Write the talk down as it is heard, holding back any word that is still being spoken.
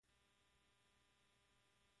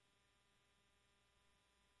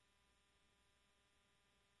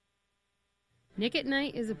Nick at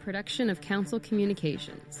Night is a production of Council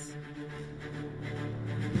Communications.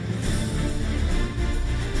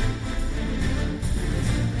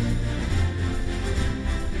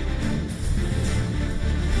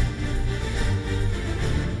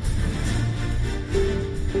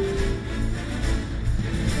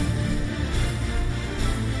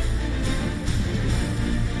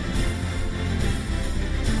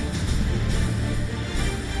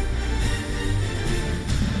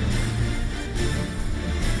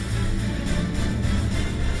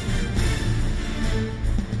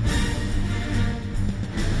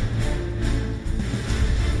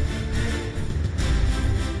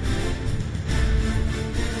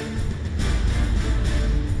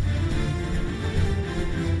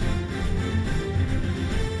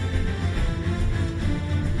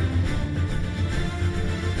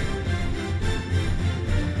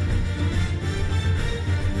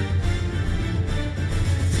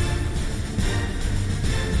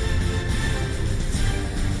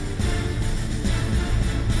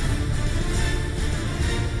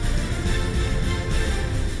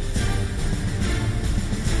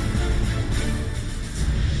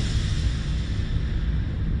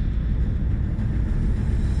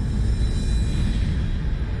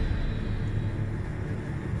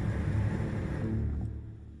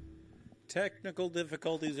 Technical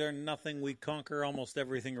difficulties are nothing. We conquer almost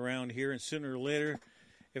everything around here, and sooner or later,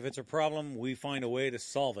 if it's a problem, we find a way to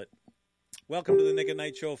solve it. Welcome to the Nick at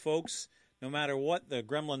Night Show, folks. No matter what the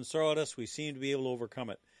gremlins throw at us, we seem to be able to overcome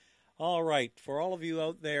it. All right, for all of you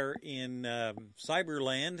out there in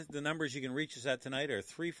Cyberland, the numbers you can reach us at tonight are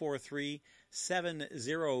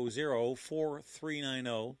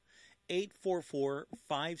 343-700-4390,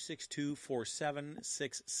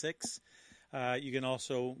 844-562-4766. You can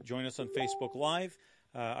also join us on Facebook Live.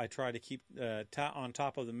 I try to keep on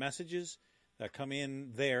top of the messages that come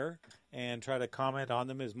in there and try to comment on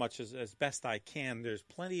them as much as best I can. There's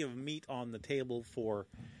plenty of meat on the table for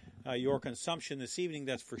your consumption this evening,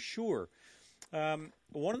 that's for sure.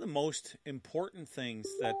 One of the most important things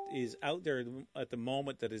that is out there at the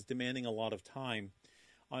moment that is demanding a lot of time,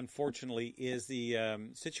 unfortunately, is the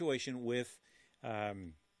situation with,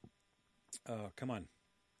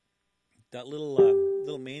 that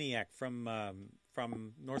little maniac from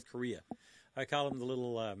North Korea. I call him the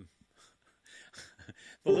little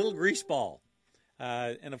the little greaseball,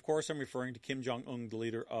 and of course I'm referring to Kim Jong-un, the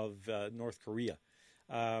leader of North Korea.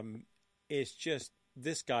 It's just,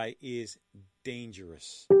 this guy is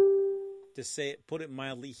dangerous. To put it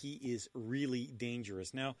mildly, he is really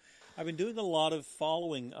dangerous. Now, I've been doing a lot of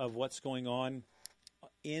following of what's going on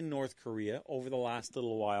in North Korea over the last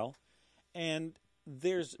little while, and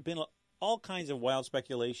there's been all kinds of wild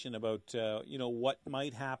speculation about, what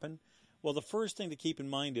might happen. Well, the first thing to keep in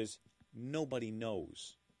mind is nobody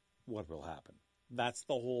knows what will happen. That's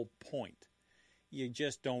the whole point. You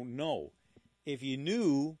just don't know. If you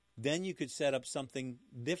knew, then you could set up something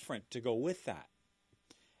different to go with that.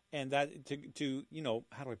 And that, to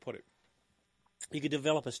how do I put it? You could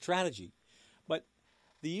develop a strategy. But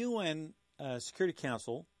the UN Security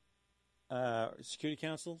Council,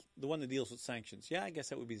 the one that deals with sanctions. Yeah, I guess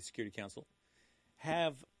that would be the Security Council.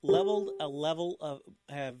 Have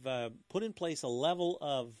put in place a level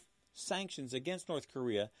of sanctions against North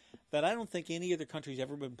Korea that I don't think any other country's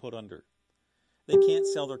ever been put under. They can't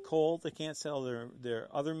sell their coal. They can't sell their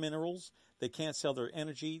other minerals. They can't sell their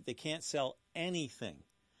energy. They can't sell anything.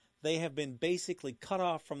 They have been basically cut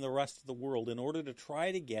off from the rest of the world in order to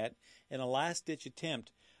try to get, in a last-ditch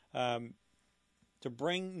attempt, to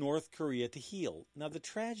bring North Korea to heel. Now, the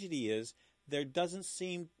tragedy is there doesn't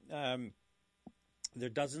seem to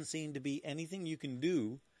be anything you can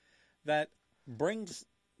do that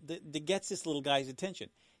gets this little guy's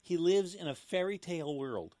attention. He lives in a fairy tale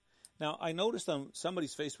world. Now, I noticed on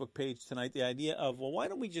somebody's Facebook page tonight the idea of, well, why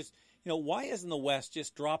don't we just, why hasn't the West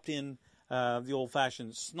just dropped in the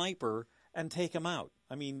old-fashioned sniper and take him out?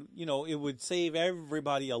 I mean, it would save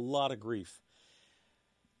everybody a lot of grief.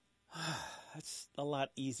 That's a lot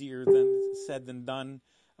easier said than done.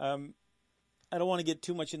 I don't want to get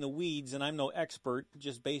too much in the weeds, and I'm no expert,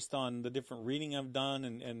 just based on the different reading I've done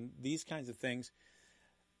and these kinds of things.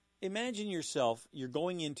 Imagine yourself, you're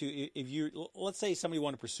going into, let's say somebody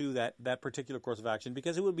wanted to pursue that particular course of action,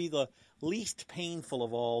 because it would be the least painful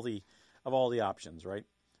of all the options, right?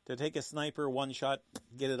 To take a sniper, one shot,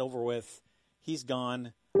 get it over with, he's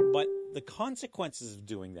gone. But the consequences of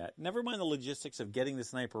doing that, never mind the logistics of getting the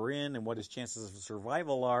sniper in and what his chances of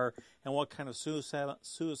survival are and what kind of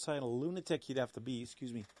suicidal lunatic you'd have to be,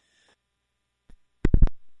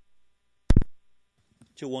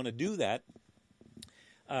 to want to do that.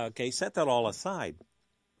 Okay, set that all aside.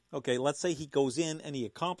 Okay, let's say he goes in and he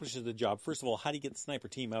accomplishes the job. First of all, how do you get the sniper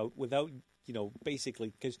team out without, basically,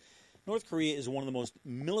 because North Korea is one of the most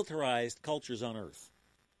militarized cultures on earth.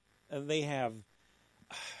 They have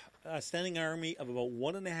a standing army of about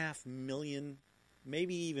 1.5 million,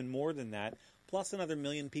 maybe even more than that, plus another 1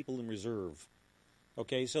 million people in reserve.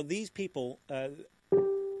 Okay, so these people,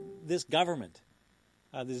 this government,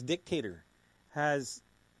 this dictator, has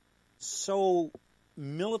so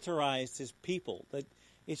militarized his people that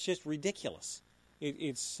it's just ridiculous.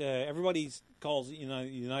 It's everybody calls the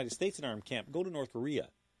United States an armed camp. Go to North Korea.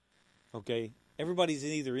 Okay, everybody's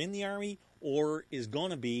either in the army or is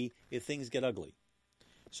going to be if things get ugly.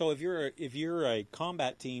 So if you're a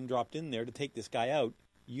combat team dropped in there to take this guy out,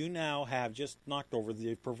 you now have just knocked over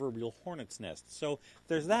the proverbial hornet's nest. So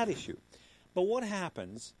there's that issue. But what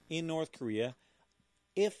happens in North Korea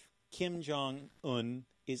if Kim Jong-un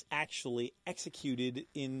is actually executed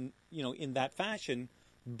in that fashion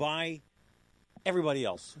by everybody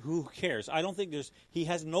else? Who cares? I don't think he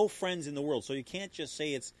has no friends in the world, so you can't just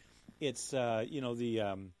say it's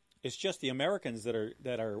just the Americans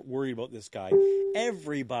that are worried about this guy.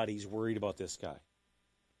 Everybody's worried about this guy.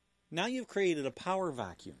 Now you've created a power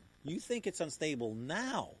vacuum. You think it's unstable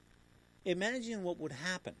now. Imagine what would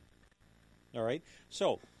happen. All right?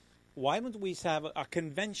 So, why don't we have a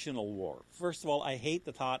conventional war? First of all, I hate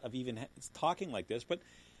the thought of even talking like this, but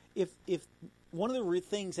if one of the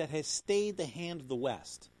things that has stayed the hand of the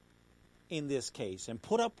West in this case and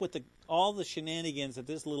put up with all the shenanigans that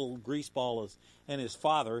this little greaseball and his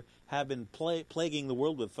father have been plaguing the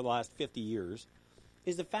world with for the last 50 years,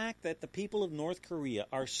 is the fact that the people of North Korea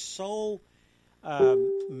are so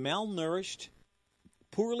malnourished,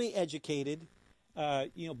 poorly educated,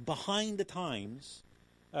 behind the times,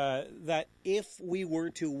 that if we were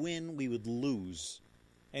to win, we would lose.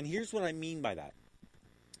 And here's what I mean by that.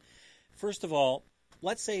 First of all,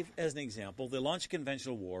 let's say, as an example, they launch a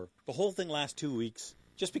conventional war. The whole thing lasts 2 weeks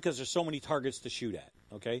just because there's so many targets to shoot at,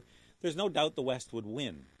 okay? There's no doubt the West would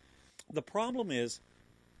win. The problem is,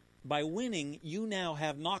 by winning, you now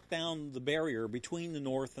have knocked down the barrier between the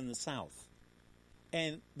North and the South.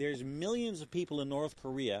 And there's millions of people in North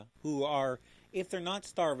Korea who are, if they're not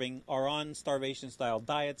starving, are on starvation-style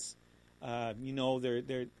diets. You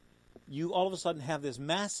all of a sudden have this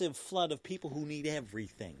massive flood of people who need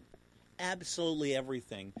everything, absolutely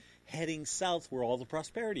everything, heading south where all the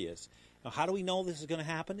prosperity is. Now, how do we know this is going to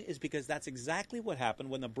happen? Is because that's exactly what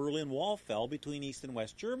happened when the Berlin Wall fell between East and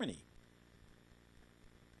West Germany.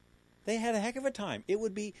 They had a heck of a time. It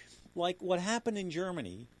would be like what happened in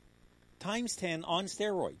Germany, times 10 on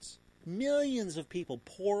steroids. Millions of people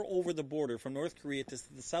pour over the border from North Korea to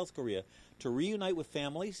South Korea to reunite with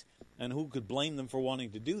families, and who could blame them for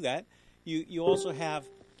wanting to do that? You also have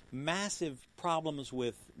massive problems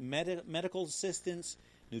with medical assistance,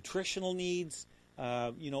 nutritional needs,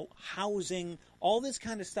 housing, all this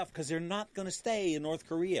kind of stuff, because they're not going to stay in North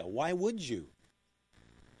Korea. Why would you?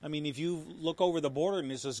 I mean, if you look over the border and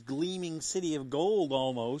there's this gleaming city of gold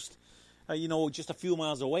almost, just a few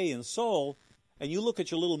miles away in Seoul, and you look at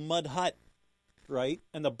your little mud hut, right,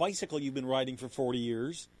 and the bicycle you've been riding for 40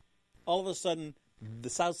 years, all of a sudden the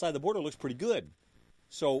south side of the border looks pretty good.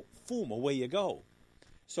 So, boom, away you go.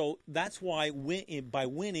 So that's why by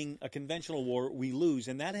winning a conventional war, we lose.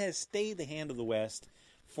 And that has stayed the hand of the West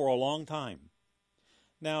for a long time.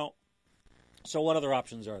 Now, so what other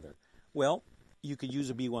options are there? Well, you could use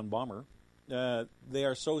a B-1 bomber. They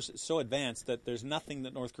are so advanced that there's nothing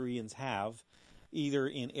that North Koreans have, either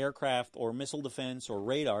in aircraft or missile defense or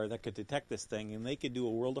radar, that could detect this thing, and they could do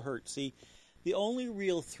a world of hurt. See, the only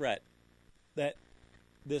real threat that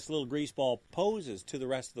this little greaseball poses to the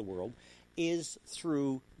rest of the world is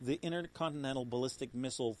through the intercontinental ballistic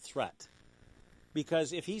missile threat.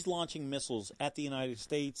 Because if he's launching missiles at the United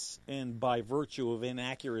States, and by virtue of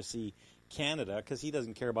inaccuracy, Canada, because he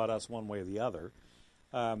doesn't care about us one way or the other.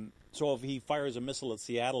 So if he fires a missile at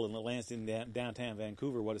Seattle and it lands in downtown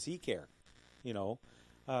Vancouver, what does he care?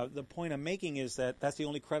 The point I'm making is that that's the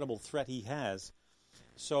only credible threat he has.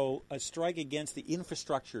 So a strike against the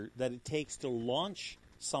infrastructure that it takes to launch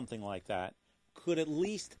something like that could at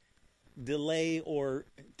least delay or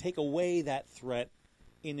take away that threat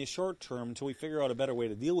in the short term until we figure out a better way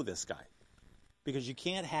to deal with this guy. Because you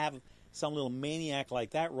can't have some little maniac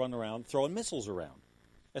like that run around throwing missiles around,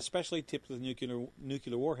 especially tipped with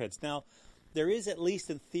nuclear warheads. Now, there is, at least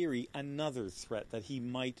in theory, another threat that he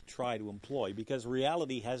might try to employ, because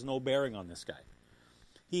reality has no bearing on this guy.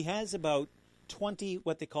 He has about 20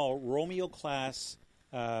 what they call Romeo-class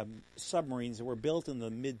submarines that were built in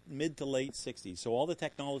the mid to late 60s. So all the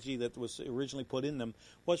technology that was originally put in them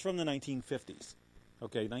was from the 1950s.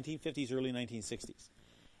 Okay, 1950s, early 1960s.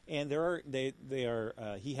 And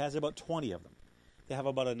he has about 20 of them. They have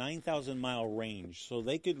about a 9,000-mile range, so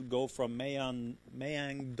they could go from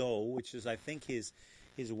Maeng-Do, which is, I think, his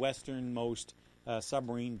westernmost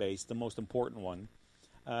submarine base, the most important one.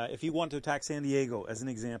 If he wanted to attack San Diego, as an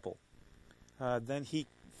example, then he,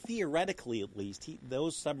 theoretically at least,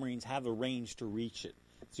 those submarines have the range to reach it.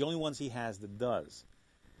 It's the only ones he has that does.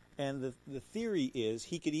 And the theory is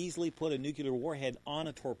he could easily put a nuclear warhead on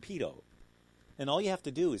a torpedo, and all you have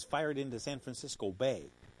to do is fire it into San Francisco Bay.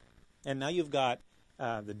 And now you've got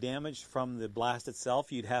the damage from the blast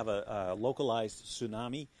itself. You'd have a localized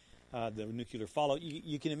tsunami, the nuclear fallout.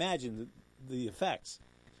 You can imagine the effects.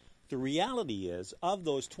 The reality is, of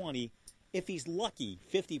those 20, if he's lucky,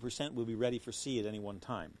 50% will be ready for sea at any one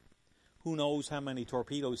time. Who knows how many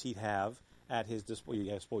torpedoes he'd have at his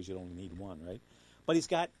disposal? I suppose you'd only need one, right? But he's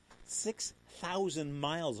got 6,000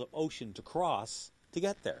 miles of ocean to cross to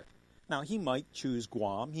get there. Now, he might choose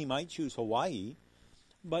Guam, he might choose Hawaii,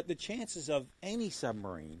 but the chances of any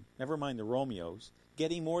submarine, never mind the Romeos,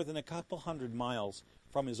 getting more than a couple hundred miles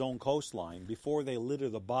from his own coastline before they litter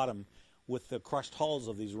the bottom with the crushed hulls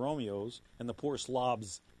of these Romeos and the poor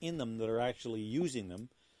slobs in them that are actually using them,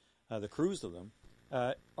 the crews of them,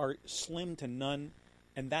 are slim to none,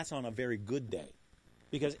 and that's on a very good day.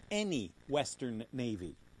 Because any Western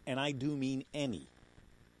Navy, and I do mean any,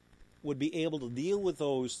 would be able to deal with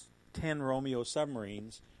those 10 Romeo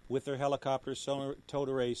submarines with their helicopters, towed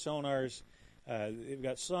array sonars. They've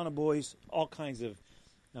got sonobuoys, all kinds of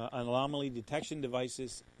anomaly detection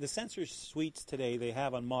devices. The sensor suites today they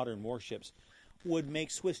have on modern warships would make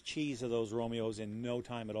Swiss cheese of those Romeos in no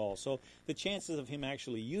time at all. So the chances of him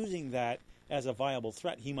actually using that as a viable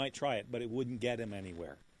threat, he might try it, but it wouldn't get him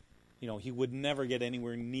anywhere. He would never get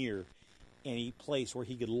anywhere near any place where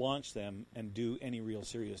he could launch them and do any real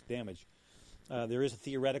serious damage. There is a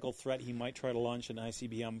theoretical threat. He might try to launch an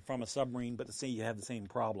ICBM from a submarine, but to say you have the same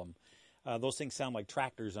problem. Those things sound like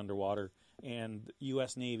tractors underwater, and the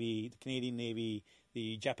U.S. Navy, the Canadian Navy,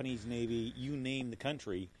 the Japanese Navy, you name the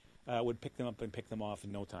country, would pick them up and pick them off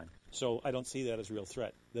in no time. So I don't see that as a real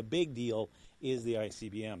threat. The big deal is the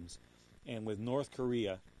ICBMs. And with North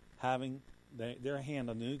Korea having their hand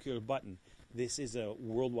on the nuclear button, this is a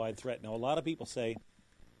worldwide threat. Now, a lot of people say,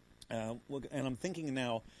 look, and I'm thinking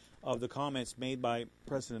now of the comments made by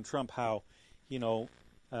President Trump, how,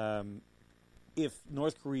 if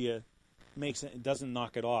North Korea doesn't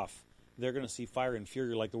knock it off, they're going to see fire and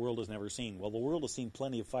fury like the world has never seen. Well, the world has seen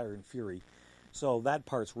plenty of fire and fury, so that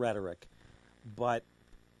part's rhetoric. But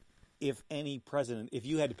if any president, if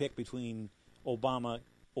you had to pick between Obama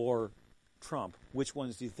or Trump, which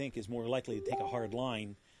ones do you think is more likely to take a hard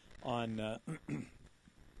line on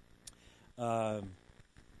a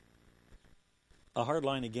hard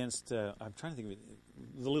line against, I'm trying to think of it,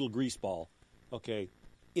 the little grease ball. Okay,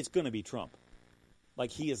 it's going to be Trump.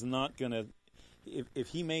 Like, he is not going to, if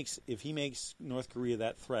he makes North Korea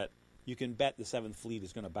that threat, you can bet the 7th Fleet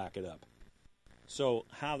is going to back it up. So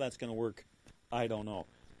how that's going to work, I don't know.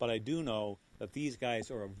 But I do know that these guys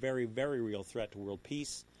are a very, very real threat to world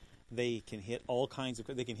peace. They can hit all kinds of,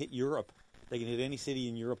 they can hit Europe. They can hit any city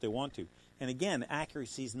in Europe they want to. And again,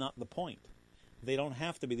 accuracy is not the point. They don't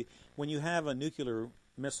have to be. When you have a nuclear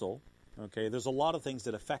missile, okay, there's a lot of things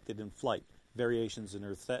that affect it in flight. Variations in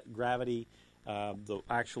Earth gravity,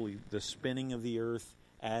 the spinning of the Earth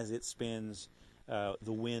as it spins, the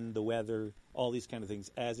wind, the weather, all these kind of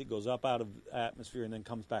things as it goes up out of the atmosphere and then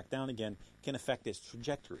comes back down again can affect its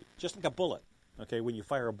trajectory. Just like a bullet. Okay, when you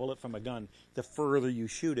fire a bullet from a gun, the further you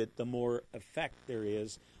shoot it, the more effect there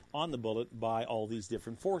is on the bullet by all these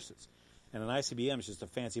different forces. And an ICBM is just a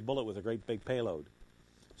fancy bullet with a great big payload.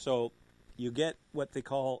 So you get what they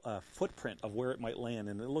call a footprint of where it might land,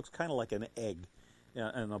 and it looks kind of like an egg,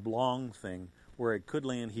 an oblong thing, where it could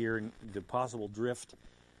land here, and the possible drift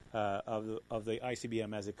of the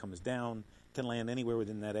ICBM as it comes down can land anywhere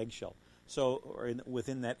within that eggshell. So,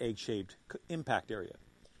 within that egg-shaped impact area.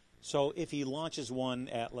 So if he launches one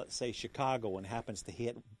at, let's say, Chicago and happens to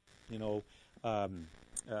hit,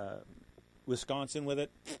 Wisconsin with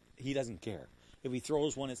it, he doesn't care. If he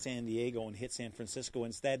throws one at San Diego and hits San Francisco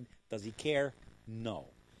instead, does he care? No.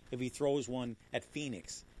 If he throws one at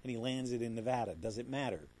Phoenix and he lands it in Nevada, does it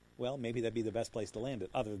matter? Well, maybe that'd be the best place to land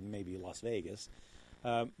it, other than maybe Las Vegas.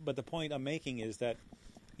 But the point I'm making is that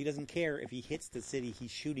he doesn't care if he hits the city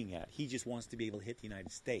he's shooting at. He just wants to be able to hit the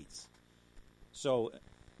United States. So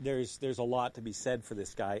there's a lot to be said for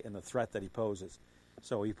this guy and the threat that he poses.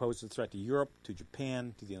 So he poses a threat to Europe, to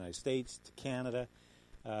Japan, to the United States, to Canada,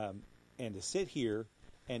 and to sit here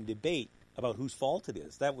and debate about whose fault it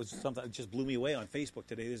is. That was something that just blew me away on Facebook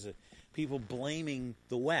today. There's people blaming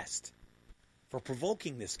the West for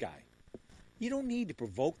provoking this guy. You don't need to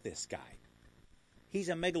provoke this guy. He's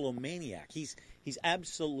a megalomaniac. He's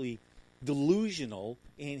absolutely delusional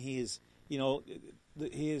in his,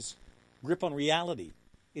 his grip on reality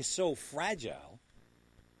is so fragile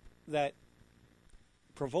that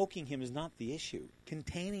provoking him is not the issue.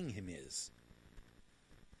 Containing him is.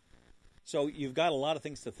 So you've got a lot of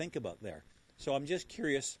things to think about there. So I'm just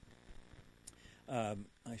curious. I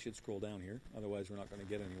should scroll down here, otherwise we're not going to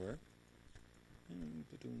get anywhere.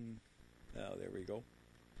 Oh, there we go.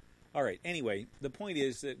 All right. Anyway, the point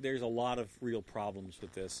is that there's a lot of real problems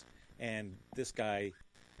with this, and this guy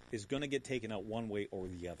is going to get taken out one way or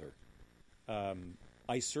the other.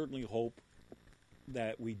 I certainly hope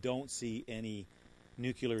that we don't see any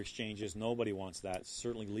nuclear exchanges. Nobody wants that,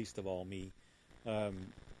 certainly least of all me.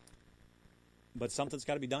 But something's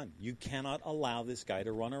got to be done. You cannot allow this guy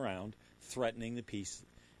to run around threatening the peace.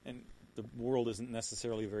 And the world isn't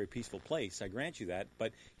necessarily a very peaceful place, I grant you that,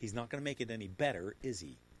 but he's not going to make it any better, is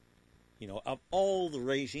he? Of all the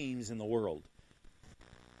regimes in the world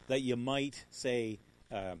that you might say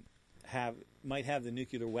might have the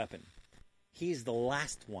nuclear weapon, he's the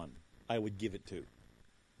last one I would give it to.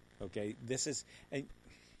 Okay, this is... man,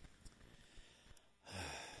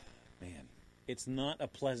 it's not a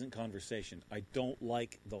pleasant conversation. I don't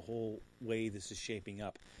like the whole way this is shaping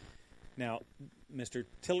up. Now, Mr.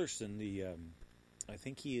 Tillerson, I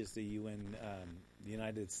think he is the UN, the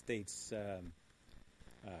United States,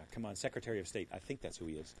 Secretary of State, I think that's who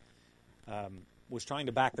he is, was trying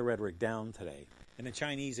to back the rhetoric down today. And the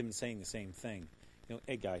Chinese have been saying the same thing.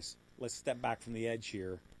 Hey guys, let's step back from the edge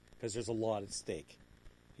here because there's a lot at stake.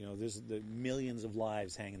 There's the millions of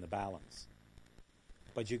lives hang in the balance.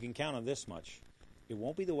 But you can count on this much. It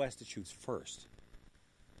won't be the West that shoots first.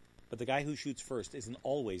 But the guy who shoots first isn't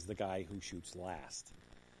always the guy who shoots last.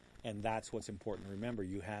 And that's what's important. Remember,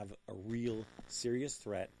 you have a real serious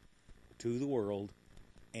threat to the world,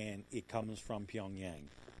 and it comes from Pyongyang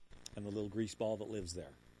and the little greaseball that lives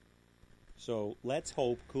there. So let's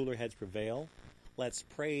hope cooler heads prevail. Let's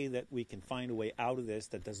pray that we can find a way out of this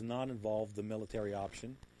that does not involve the military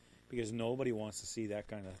option, because nobody wants to see that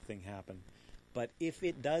kind of thing happen. But if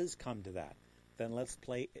it does come to that, then let's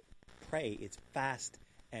pray it's fast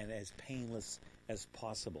and as painless as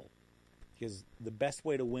possible. Because the best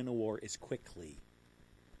way to win a war is quickly.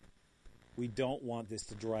 We don't want this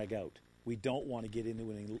to drag out. We don't want to get into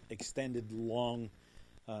an extended, long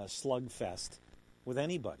slugfest with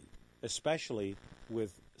anybody, especially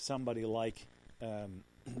with somebody like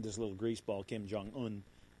this little greaseball Kim Jong-un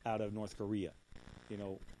out of North Korea.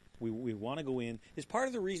 We want to go in. It's part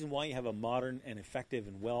of the reason why you have a modern and effective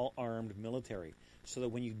and well-armed military, so that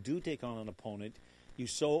when you do take on an opponent, you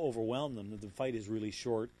so overwhelm them that the fight is really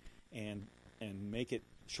short and make it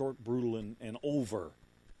short, brutal, and over.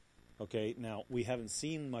 Okay, now, we haven't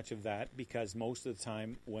seen much of that because most of the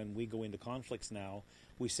time when we go into conflicts now,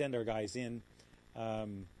 we send our guys in.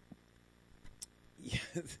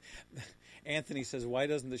 Anthony says, why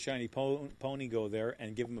doesn't the shiny pony go there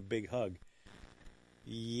and give him a big hug?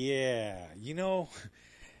 Yeah,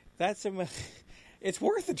 it's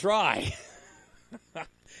worth a try.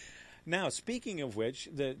 Now, speaking of which,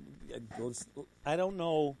 I don't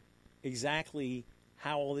know exactly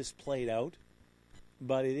how all this played out,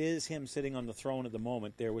 but it is him sitting on the throne at the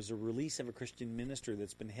moment. There was a release of a Christian minister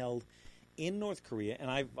that's been held in North Korea, and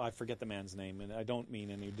I forget the man's name, and I don't mean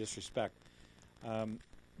any disrespect.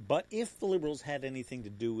 But if the Liberals had anything to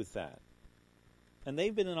do with that, and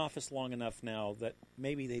they've been in office long enough now that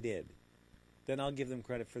maybe they did, then I'll give them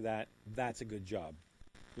credit for that. That's a good job.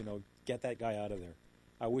 Get that guy out of there.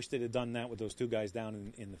 I wish they'd have done that with those two guys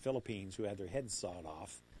down in the Philippines who had their heads sawed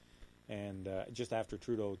off, and just after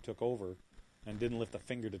Trudeau took over, and didn't lift a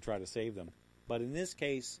finger to try to save them. But in this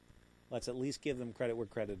case, let's at least give them credit where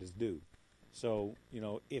credit is due. So,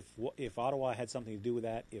 if Ottawa had something to do with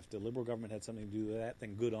that, if the Liberal government had something to do with that,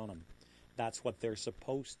 then good on them. That's what they're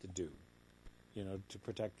supposed to do, to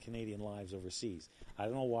protect Canadian lives overseas. I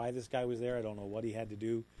don't know why this guy was there. I don't know what he had to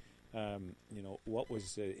do. What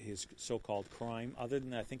was his so-called crime, other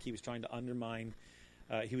than I think he was trying to undermine,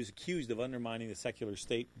 he was accused of undermining the secular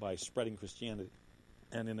state by spreading Christianity.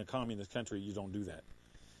 And in a communist country, you don't do that.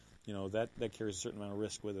 That carries a certain amount of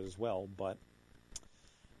risk with it as well. But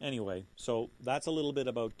anyway, so that's a little bit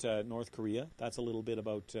about North Korea. That's a little bit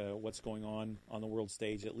about what's going on the world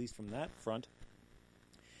stage, at least from that front.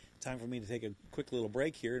 Time for me to take a quick little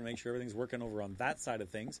break here and make sure everything's working over on that side of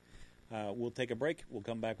things. We'll take a break. We'll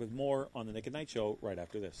come back with more on the Nick at Night Show right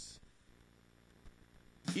after this.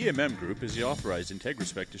 EMM Group is the authorized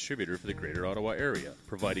IntegraSpec distributor for the Greater Ottawa area,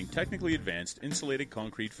 providing technically advanced insulated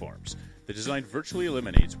concrete forms. The design virtually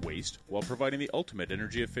eliminates waste while providing the ultimate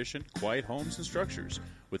energy-efficient, quiet homes and structures.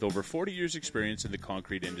 With over 40 years' experience in the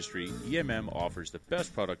concrete industry, EMM offers the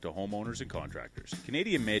best product to homeowners and contractors.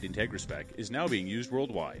 Canadian-made IntegraSpec is now being used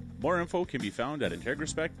worldwide. More info can be found at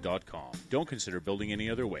integraspec.com. Don't consider building any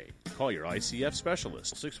other way. Call your ICF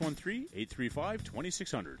specialist,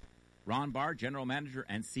 613-835-2600. Ron Barr, General Manager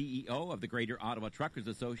and CEO of the Greater Ottawa Truckers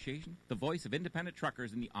Association, the voice of independent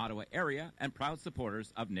truckers in the Ottawa area, and proud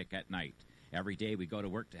supporters of Nick at Night. Every day we go to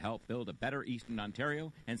work to help build a better Eastern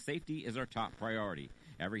Ontario, and safety is our top priority.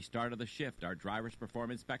 Every start of the shift, our drivers perform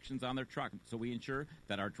inspections on their truck, so we ensure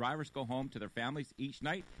that our drivers go home to their families each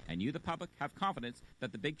night, and you, the public, have confidence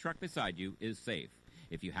that the big truck beside you is safe.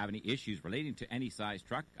 If you have any issues relating to any size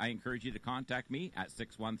truck, I encourage you to contact me at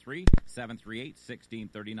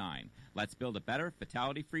 613-738-1639. Let's build a better,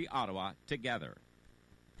 fatality-free Ottawa together.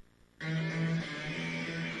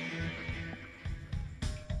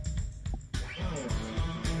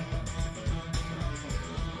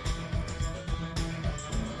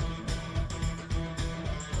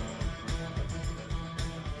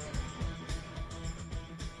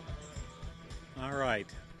 All right.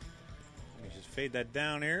 Fade that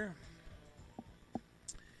down here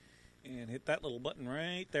and hit that little button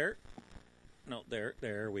right there. No,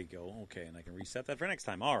 there we go. Okay, and I can reset that for next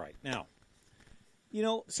time. All right. Now,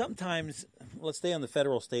 sometimes, let's stay on the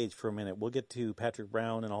federal stage for a minute. We'll get to Patrick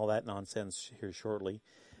Brown and all that nonsense here shortly.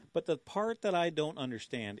 But the part that I don't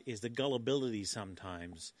understand is the gullibility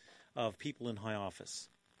sometimes of people in high office.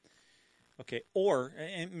 Okay,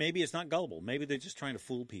 and maybe it's not gullible. Maybe they're just trying to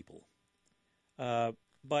fool people.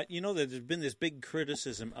 But there's been this big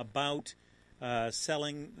criticism about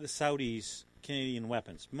selling the Saudis Canadian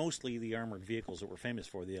weapons, mostly the armored vehicles that we're famous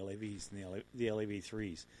for, the LAVs and the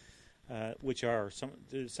LAV-3s, which are some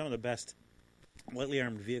of the best lightly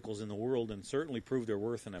armed vehicles in the world and certainly prove their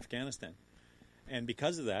worth in Afghanistan. And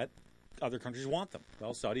because of that, other countries want them.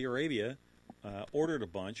 Well, Saudi Arabia ordered a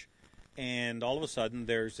bunch, and all of a sudden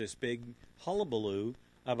there's this big hullabaloo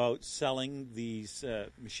about selling these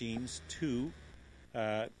machines to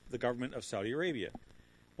the government of Saudi Arabia.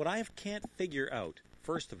 What I can't figure out,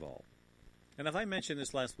 first of all, and if I mentioned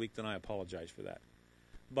this last week, then I apologize for that.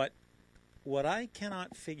 But what I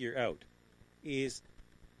cannot figure out is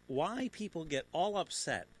why people get all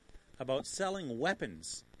upset about selling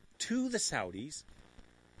weapons to the Saudis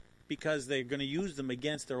because they're going to use them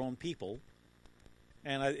against their own people.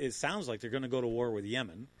 And it sounds like they're going to go to war with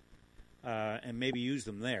Yemen and maybe use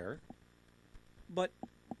them there. But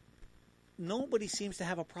nobody seems to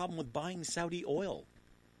have a problem with buying Saudi oil.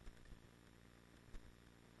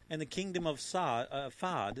 And the Kingdom of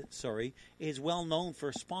Fahd, is well known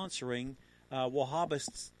for sponsoring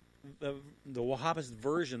Wahhabists, the Wahhabist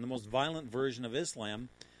version, the most violent version of Islam,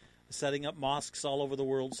 setting up mosques all over the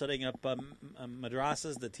world, setting up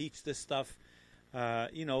madrasas that teach this stuff.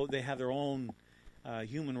 They have their own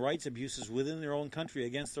human rights abuses within their own country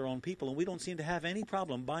against their own people, and we don't seem to have any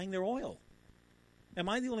problem buying their oil. Am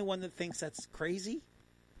I the only one that thinks that's crazy?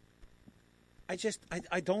 I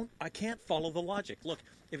can't follow the logic. Look,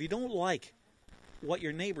 if you don't like what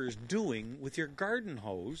your neighbor's doing with your garden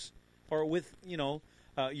hose, or with, you're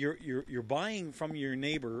buying from your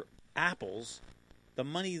neighbor apples, the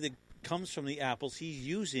money that comes from the apples he's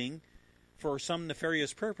using for some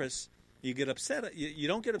nefarious purpose, you get upset. You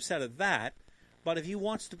don't get upset at that, but if he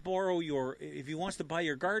wants to buy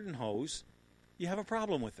your garden hose, you have a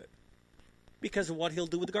problem with it because of what he'll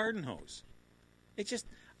do with the garden hose.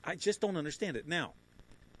 I just don't understand it. Now,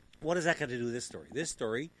 what has that got to do with this story? This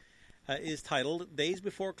story is titled, Days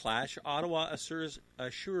Before Clash, Ottawa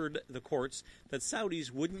assured the courts that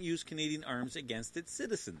Saudis wouldn't use Canadian arms against its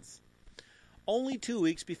citizens. Only 2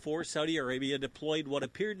 weeks before Saudi Arabia deployed what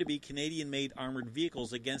appeared to be Canadian-made armored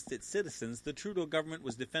vehicles against its citizens, the Trudeau government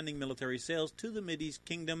was defending military sales to the Mideast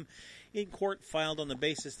Kingdom in court filed on the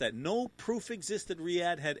basis that no proof existed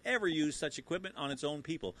Riyadh had ever used such equipment on its own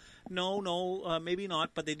people. No, maybe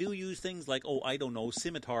not, but they do use things like,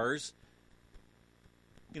 scimitars,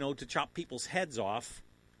 to chop people's heads off.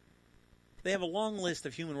 They have a long list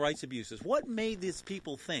of human rights abuses. What made these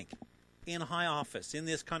people think in high office in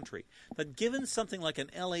this country that given something like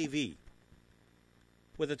an LAV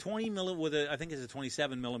with a I think it's a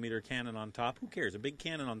 27 millimeter cannon on top, who cares, a big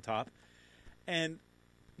cannon on top, and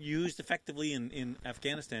used effectively in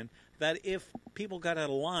Afghanistan, that if people got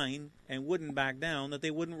out of line and wouldn't back down, that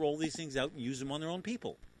they wouldn't roll these things out and use them on their own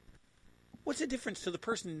people? What's the difference to the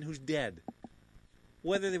person who's dead,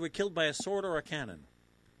 whether they were killed by a sword or a cannon?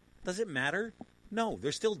 Does it matter? No,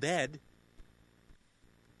 they're still dead.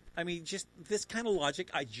 I mean, just this kind of logic,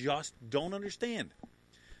 I just don't understand.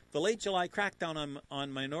 The late July crackdown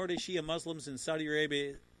on minority Shia Muslims in Saudi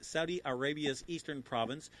Arabia's eastern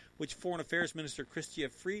province, which Foreign Affairs Minister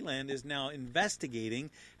Chrystia Freeland is now investigating,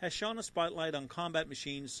 has shone a spotlight on combat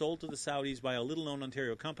machines sold to the Saudis by a little-known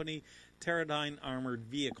Ontario company, Teradyne Armored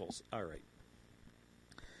Vehicles. All right.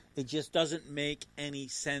 It just doesn't make any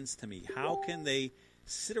sense to me. How can they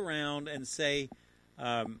sit around and say,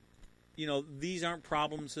 these aren't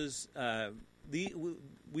problems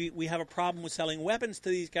we have a problem with selling weapons to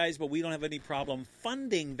these guys, but we don't have any problem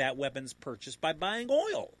funding that weapons purchase by buying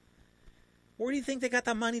oil. Where do you think they got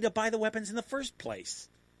the money to buy the weapons in the first place?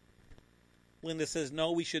 Linda says,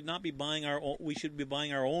 no, we should not be buying our own, we should be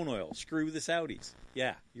buying our own oil. Screw the Saudis.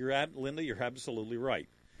 Yeah, Linda, you're absolutely right.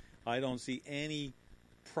 I don't see any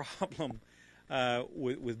problem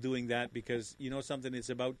with doing that, because you know something, it's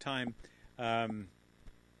about time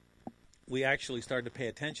we actually started to pay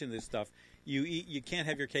attention to this stuff. You can't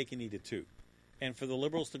have your cake and eat it too. And for the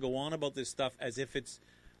Liberals to go on about this stuff as if it's,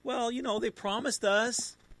 they promised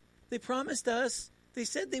us. They promised us. They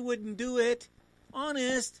said they wouldn't do it.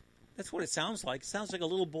 Honest. That's what it sounds like. It sounds like a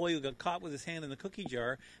little boy who got caught with his hand in the cookie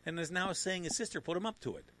jar and is now saying his sister put him up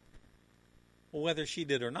to it. Well, whether she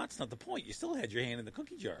did or not, it's not the point. You still had your hand in the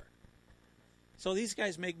cookie jar. So these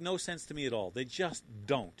guys make no sense to me at all. They just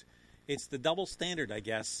don't. It's the double standard, I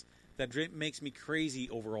guess, that makes me crazy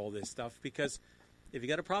over all this stuff, because if you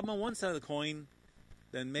got a problem on one side of the coin,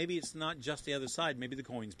 then maybe it's not just the other side. Maybe the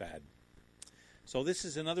coin's bad. So this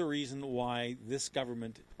is another reason why this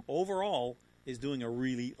government overall is doing a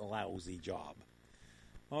really lousy job.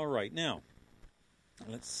 All right, now,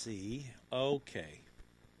 let's see. Okay.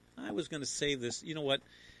 I was going to save this. You know what?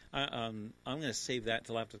 I'm going to save that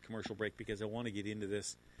till after the commercial break, because I want to get into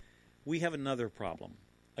this. We have another problem.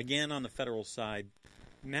 Again, on the federal side,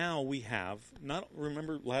 now we have,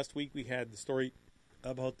 remember last week we had the story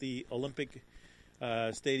about the Olympic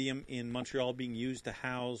Stadium in Montreal being used to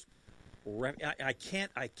house, I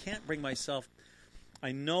can't bring myself,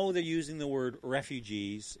 I know they're using the word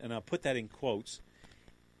refugees, and I'll put that in quotes,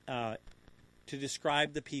 to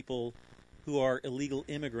describe the people who are illegal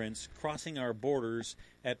immigrants crossing our borders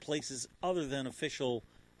at places other than official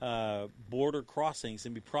border crossings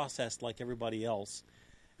and be processed like everybody else.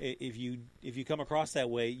 If you come across that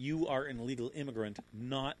way, you are an illegal immigrant,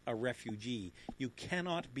 not a refugee. You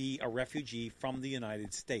cannot be a refugee from the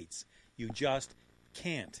United States. You just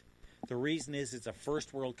can't. The reason is it's a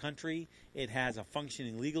first world country. It has a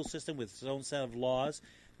functioning legal system with its own set of laws.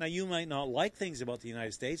 Now, you might not like things about the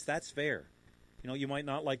United States. That's fair. You might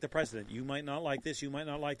not like the president. You might not like this. You might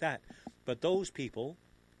not like that. But those people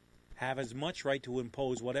have as much right to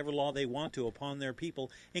impose whatever law they want to upon their people,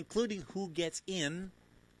 including who gets in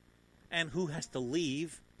and who has to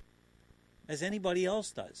leave, as anybody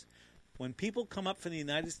else does. When people come up from the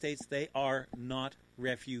United States, they are not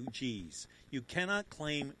refugees. You cannot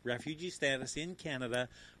claim refugee status in Canada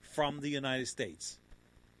from the United States.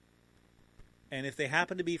 And if they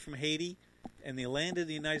happen to be from Haiti and they landed in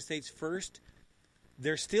the United States first,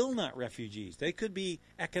 they're still not refugees. They could be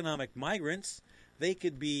economic migrants. They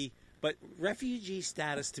could be... But refugee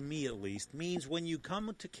status, to me at least, means when you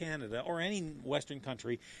come to Canada or any Western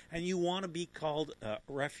country and you want to be called a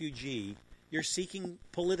refugee, you're seeking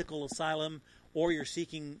political asylum or you're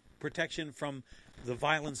seeking protection from the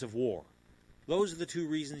violence of war. Those are the two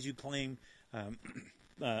reasons you claim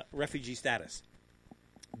refugee status.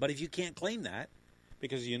 But if you can't claim that,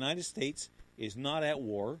 because the United States is not at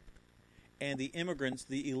war and the immigrants,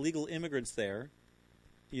 the illegal immigrants there,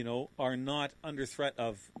 are not under threat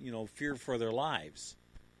of, fear for their lives.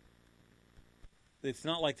 It's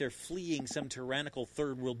not like they're fleeing some tyrannical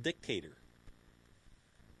third world dictator.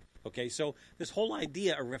 Okay, so this whole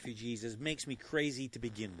idea of refugees makes me crazy to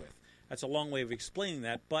begin with. That's a long way of explaining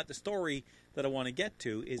that, but the story that I want to get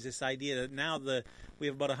to is this idea that now we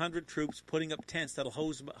have about 100 troops putting up tents that'll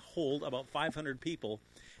hold about 500 people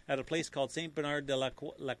at a place called Saint Bernard de la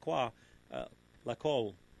Colle,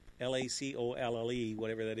 Lacolle,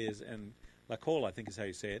 whatever that is, and Lacolle, I think is how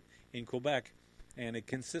you say it, in Quebec. And it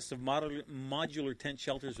consists of modular tent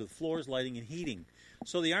shelters with floors, lighting, and heating.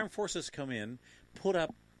 So the armed forces come in, put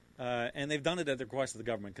up, and they've done it at the request of the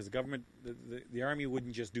government, because the government, the army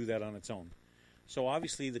wouldn't just do that on its own. So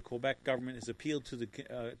obviously the Quebec government has appealed to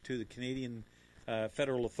the Canadian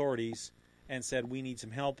federal authorities and said, we need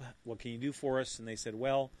some help. What can you do for us? And they said,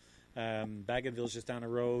 well, Bougainville's just down the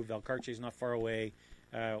road. Valcartier's not far away.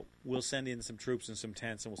 We'll send in some troops and some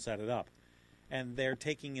tents and we'll set it up. And they're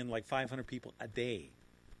taking in like 500 people a day.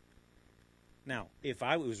 Now, if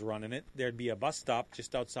I was running it, there'd be a bus stop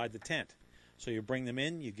just outside the tent. So you bring them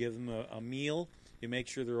in, you give them a meal, You make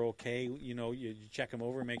sure they're okay. You know, you check them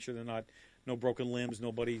over, make sure they're not no broken limbs,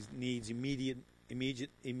 nobody needs immediate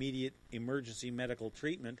emergency medical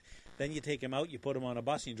treatment. Then you take them out, you put them on a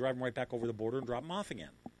bus, and you drive them right back over the border and drop them off again,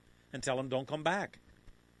 and tell them don't come back.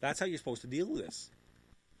 That's how you're supposed to deal with this.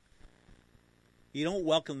 You don't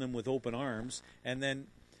welcome them with open arms. And then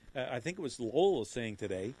I think it was Lowell was saying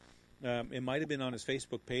today, it might have been on his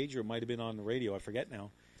Facebook page or it might have been on the radio, I forget now,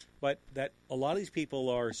 but that a lot of these people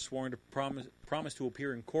are sworn to promise to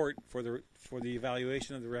appear in court for the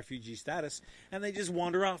evaluation of the refugee status, and they just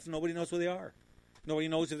wander off. Nobody knows where they are. Nobody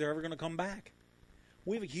knows if they're ever going to come back.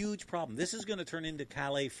 We have a huge problem. This is going to turn into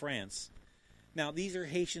Calais, France. Now, these are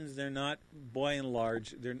Haitians. They're not, by and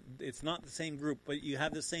large, it's not the same group, but you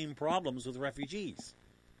have the same problems with refugees.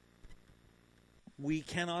 We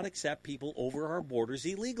cannot accept people over our borders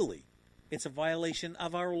illegally. It's a violation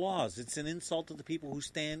of our laws. It's an insult to the people who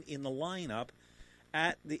stand in the lineup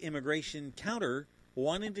at the immigration counter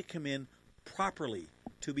wanting to come in properly,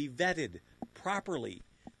 to be vetted properly,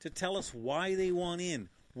 to tell us why they want in,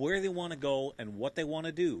 where they want to go, and what they want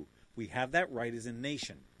to do. We have that right as a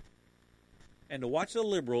nation. And to watch the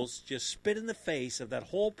Liberals just spit in the face of that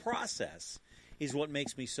whole process is what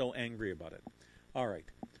makes me so angry about it. All right,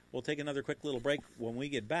 we'll take another quick little break. When we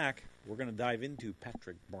get back, we're going to dive into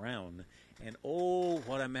Patrick Brown. And oh,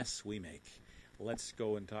 what a mess we make. Let's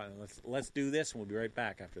go and talk. Let's do this, and we'll be right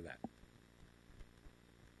back after that.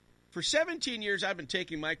 For 17 years, I've been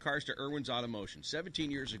taking my cars to Irwin's Automotion. 17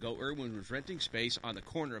 years ago, Irwin was renting space on the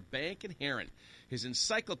corner of Bank and Heron. His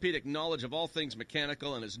encyclopedic knowledge of all things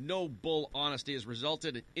mechanical and his no-bull honesty has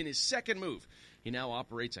resulted in his second move. He now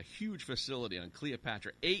operates a huge facility on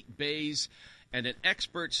Cleopatra, 8 bays, and an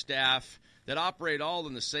expert staff that operate all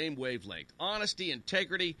in the same wavelength. Honesty,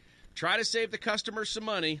 integrity, try to save the customer some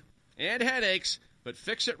money and headaches, but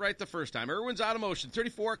fix it right the first time. Irwin's Automotion,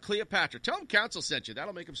 34 Cleopatra. Tell them Council sent you.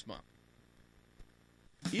 That'll make them smile.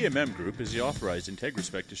 EMM Group is the authorized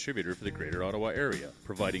IntegraSpec distributor for the Greater Ottawa area,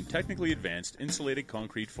 providing technically advanced insulated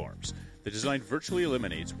concrete forms. The design virtually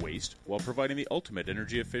eliminates waste while providing the ultimate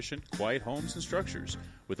energy-efficient, quiet homes and structures.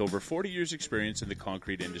 With over 40 years' experience in the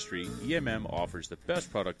concrete industry, EMM offers the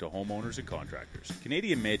best product to homeowners and contractors.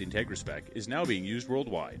 Canadian-made IntegraSpec is now being used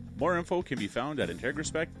worldwide. More info can be found at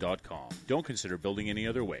integraspec.com. Don't consider building any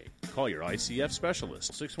other way. Call your ICF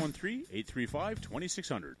specialist,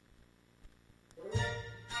 613-835-2600.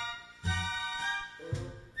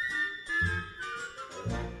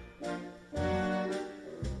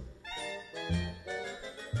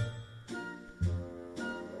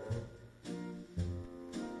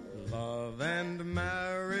 Love and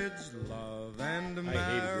marriage. I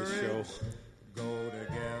hated this show. Go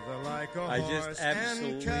together like a I just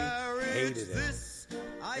absolutely hated it.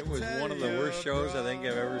 It was one of the worst shows I think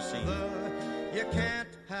I've ever seen. You can't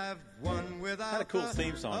have one without Had a cool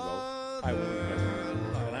theme song though. I will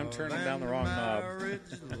admit. But I'm turning down the wrong knob.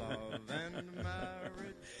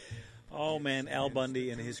 Oh man, Al Bundy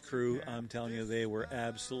and his crew, I'm telling you, they were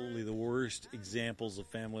absolutely the worst examples of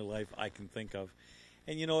family life I can think of.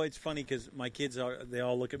 And you know, it's funny because my kids they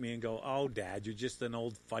all look at me and go, "Oh, Dad, you're just an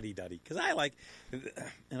old fuddy-duddy." Because I like,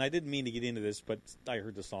 and I didn't mean to get into this, but I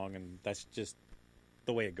heard the song, and that's just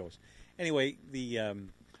the way it goes. Anyway, the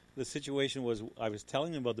situation was I was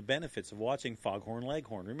telling them about the benefits of watching Foghorn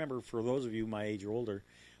Leghorn. Remember, for those of you my age or older,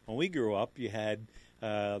 when we grew up, you had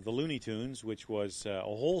the Looney Tunes, which was a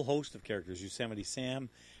whole host of characters. Yosemite Sam,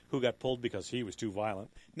 who got pulled because he was too violent.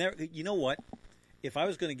 Now, you know what? If I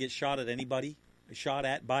was going to get shot at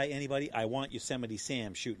by anybody, I want Yosemite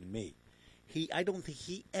Sam shooting me. I don't think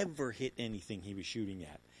he ever hit anything he was shooting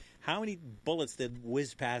at. How many bullets did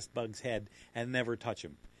whiz past Bug's head and never touch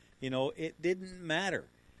him? You know, it didn't matter.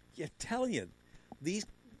 I tell you, he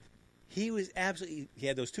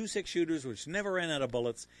had those 2 6-shooters which never ran out of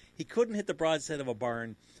bullets. He couldn't hit the broadside of a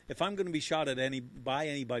barn. If I'm going to be shot at by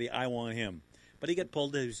anybody, I want him. But he got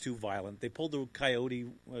pulled. He was too violent. They pulled the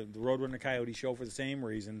Roadrunner Coyote show for the same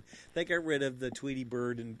reason. They got rid of the Tweety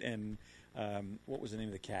Bird and what was the name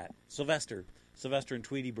of the cat? Sylvester and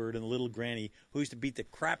Tweety Bird and the little granny who used to beat the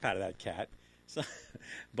crap out of that cat. So,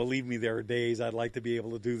 believe me, there are days I'd like to be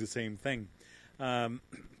able to do the same thing. But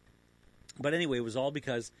anyway, it was all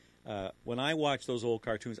because when I watch those old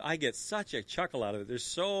cartoons, I get such a chuckle out of it. There's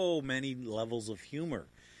so many levels of humor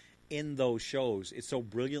in those shows. It's so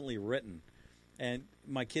brilliantly written. And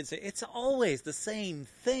my kids say, it's always the same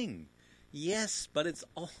thing. Yes, but it's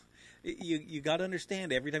all... You got to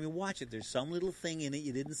understand, every time you watch it, there's some little thing in it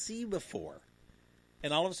you didn't see before.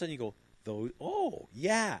 And all of a sudden you go, oh,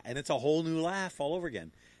 yeah, and it's a whole new laugh all over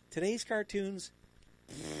again. Today's cartoons,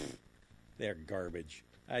 they're garbage.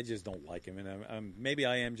 I just don't like him. And maybe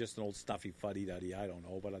I am just an old stuffy fuddy-duddy. I don't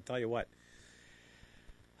know. But I'll tell you what.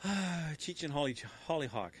 Cheech and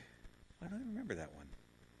Hollyhock. I don't remember that one.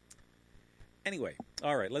 Anyway,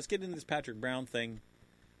 all right, let's get into this Patrick Brown thing.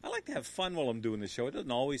 I like to have fun while I'm doing the show. It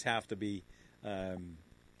doesn't always have to be doom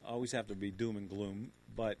and gloom.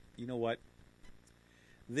 But you know what?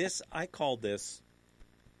 I called this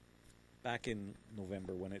back in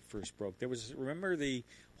November when it first broke. Remember the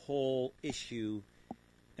whole issue,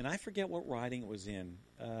 and I forget what riding it was in.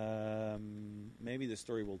 Maybe the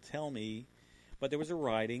story will tell me. But there was a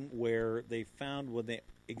riding where they found, when they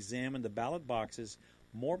examined the ballot boxes,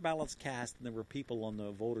 more ballots cast than there were people on the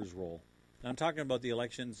voters' roll. Now, I'm talking about the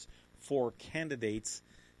elections for candidates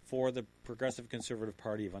for the Progressive Conservative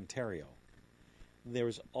Party of Ontario. There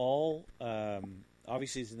was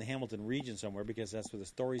obviously it's in the Hamilton region somewhere because that's where the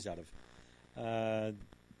story's out of.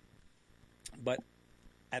 But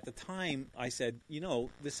at the time, I said,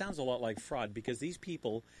 this sounds a lot like fraud because these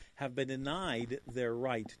people have been denied their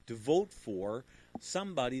right to vote for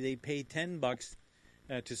somebody they paid $10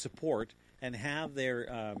 to support and have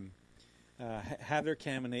their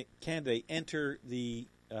candidate enter the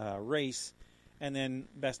race and then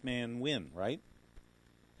best man win, right?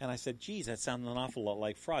 And I said, geez, that sounds an awful lot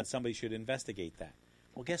like fraud. Somebody should investigate that.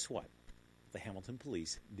 Well, guess what? The Hamilton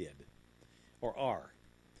police did, or are.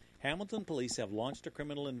 Hamilton police have launched a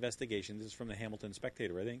criminal investigation. This is from the Hamilton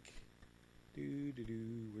Spectator, I think. Where'd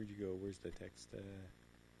you go? Where's the text?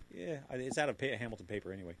 It's out of Hamilton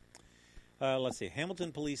paper anyway. Let's see.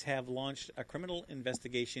 Hamilton police have launched a criminal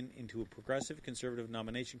investigation into a Progressive Conservative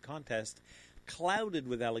nomination contest clouded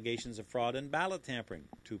with allegations of fraud and ballot tampering,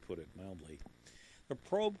 to put it mildly. The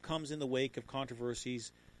probe comes in the wake of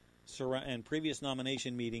controversies and previous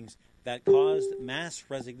nomination meetings that caused mass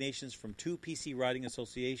resignations from 2 PC riding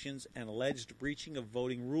associations and alleged breaching of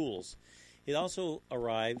voting rules. It also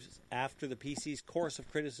arrives after the PC's course of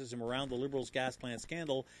criticism around the Liberals' gas plant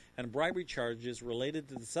scandal and bribery charges related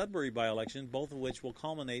to the Sudbury by-election, both of which will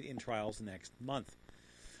culminate in trials next month.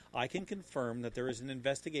 I can confirm that there is an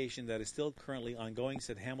investigation that is still currently ongoing,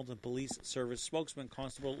 said Hamilton Police Service spokesman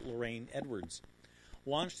Constable Lorraine Edwards.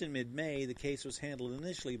 Launched in mid-May, the case was handled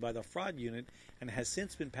initially by the Fraud Unit and has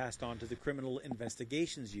since been passed on to the Criminal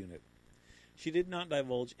Investigations Unit. She did not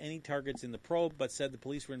divulge any targets in the probe, but said the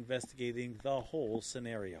police were investigating the whole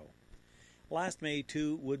scenario. Last May,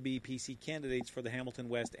 2 would-be PC candidates for the Hamilton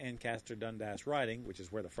West Ancaster Dundas riding, which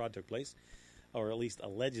is where the fraud took place, or at least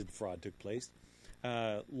alleged fraud took place,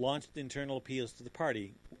 launched internal appeals to the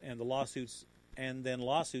party and lawsuits in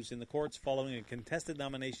the courts following a contested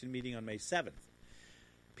nomination meeting on May 7th.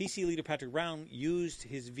 PC leader Patrick Brown used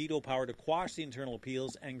his veto power to quash the internal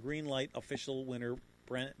appeals and greenlight official winner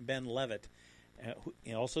Ben Levitt.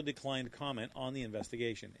 He also declined comment on the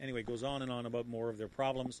investigation. Anyway, it goes on and on about more of their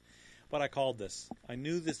problems, but I called this. I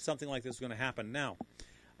knew something like this was going to happen. Now,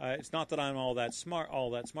 it's not that I'm all that smart,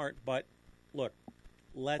 but look,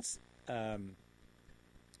 let's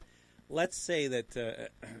say that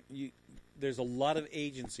there's a lot of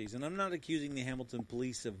agencies, and I'm not accusing the Hamilton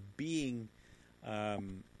Police of being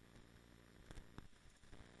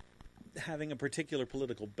having a particular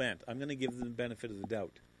political bent. I'm going to give them the benefit of the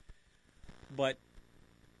doubt. But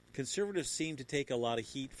conservatives seem to take a lot of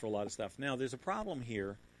heat for a lot of stuff. Now, there's a problem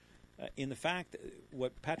here in the fact that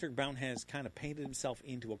what Patrick Brown has kind of painted himself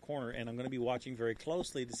into a corner, and I'm going to be watching very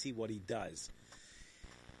closely to see what he does.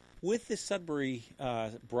 With this Sudbury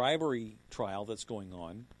bribery trial that's going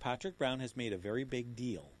on, Patrick Brown has made a very big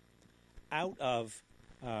deal out of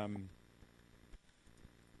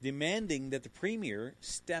demanding that the Premier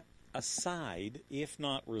step aside, if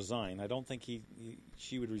not resign. I don't think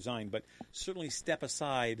she would resign, but certainly step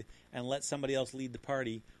aside and let somebody else lead the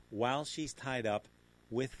party while she's tied up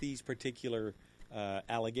with these particular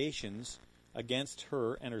allegations against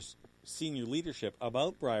her and her senior leadership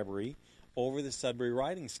about bribery over the Sudbury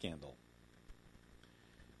riding scandal.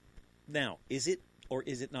 Now, is it or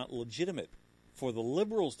is it not legitimate for the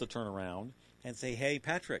Liberals to turn around and say, hey,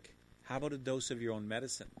 Patrick, how about a dose of your own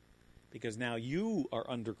medicine? Because now you are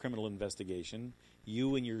under criminal investigation,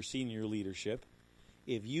 you and your senior leadership.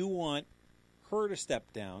 If you want her to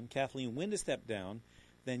step down, Kathleen Wynne to step down,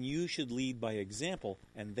 then you should lead by example,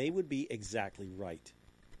 and they would be exactly right.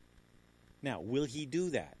 Now, will he do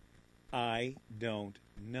that? I don't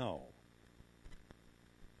know.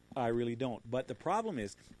 I really don't. But the problem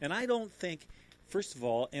is, and I don't think, first of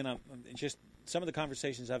all, and just some of the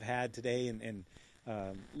conversations I've had today and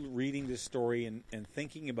reading this story and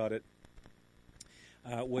thinking about it,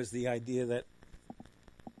 was the idea that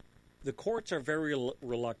the courts are very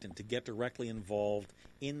reluctant to get directly involved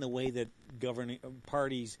in the way that governing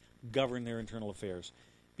parties govern their internal affairs.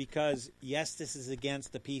 because, yes, this is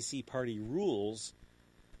against the PC party rules,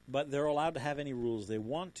 but they're allowed to have any rules they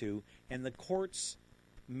want to, and the courts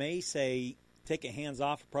may say, take a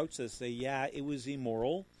hands-off approach to this, say, yeah, it was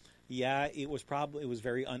immoral, yeah, it was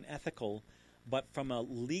very unethical, but from a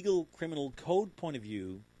legal criminal code point of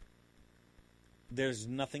view, there's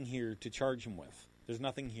nothing here to charge him with. There's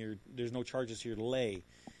nothing here, there's no charges here to lay.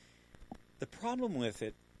 The problem with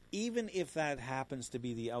it, even if that happens to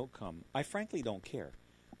be the outcome, I frankly don't care.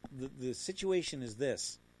 The situation is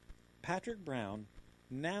this. Patrick Brown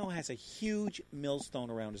now has a huge millstone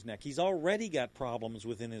around his neck. He's already got problems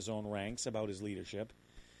within his own ranks about his leadership.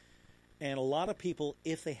 And a lot of people,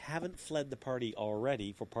 if they haven't fled the party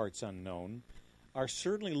already for parts unknown, are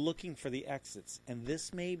certainly looking for the exits. And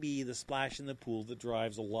this may be the splash in the pool that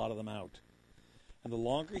drives a lot of them out. And the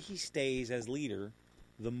longer he stays as leader,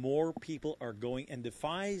 the more people are going and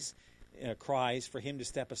defies cries for him to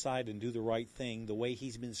step aside and do the right thing the way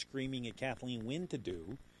he's been screaming at Kathleen Wynne to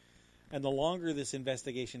do. And the longer this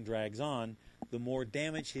investigation drags on, the more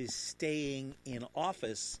damage his staying in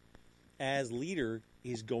office as leader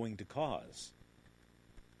is going to cause.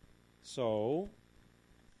 So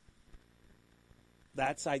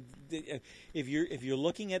that's if you're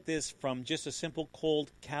looking at this from just a simple,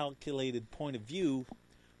 cold, calculated point of view,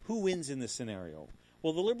 who wins in this scenario?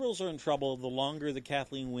 Well, the Liberals are in trouble. The longer the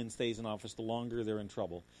Kathleen Wynne stays in office, the longer they're in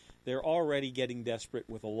trouble. They're already getting desperate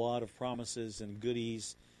with a lot of promises and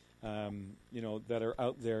goodies, that are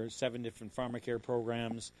out there. 7 different pharmacare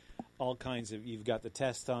programs, all kinds of. You've got the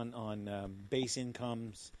test on base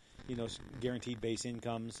incomes, guaranteed base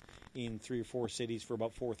incomes in 3 or 4 cities for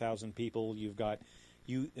about 4,000 people. You've got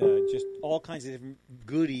just all kinds of different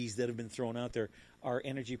goodies that have been thrown out there. Our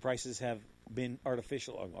energy prices have been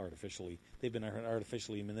artificially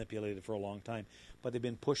manipulated for a long time, but they've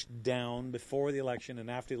been pushed down before the election,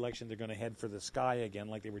 and after the election they're going to head for the sky again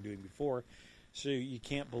like they were doing before. So you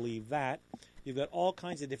can't believe that. You've got all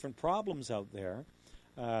kinds of different problems out there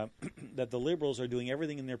that the Liberals are doing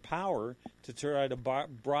everything in their power to try to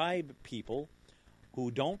bribe people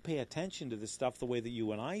who don't pay attention to this stuff the way that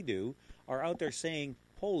you and I do, are out there saying,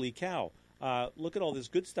 holy cow, look at all this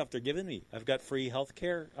good stuff they're giving me. I've got free health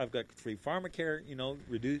care. I've got free pharmacare.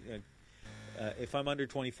 If I'm under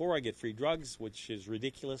 24, I get free drugs, which is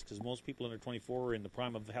ridiculous because most people under 24 are in the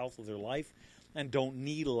prime of the health of their life and don't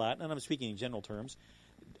need a lot. And I'm speaking in general terms.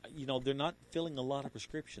 They're not filling a lot of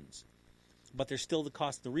prescriptions. But there's still the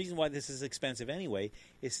cost. The reason why this is expensive anyway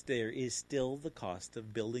is there is still the cost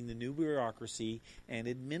of building the new bureaucracy and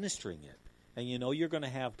administering it. And you're going to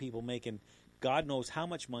have people making God knows how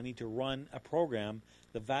much money to run a program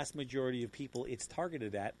the vast majority of people it's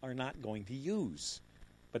targeted at are not going to use.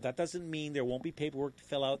 But that doesn't mean there won't be paperwork to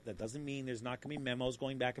fill out. That doesn't mean there's not going to be memos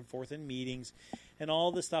going back and forth in meetings and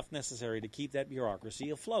all the stuff necessary to keep that bureaucracy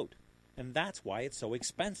afloat. And that's why it's so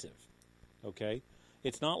expensive. Okay?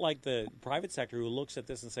 It's not like the private sector who looks at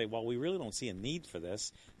this and say, well, we really don't see a need for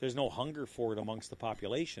this. There's no hunger for it amongst the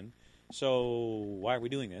population. So why are we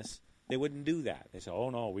doing this? They wouldn't do that. They say, oh,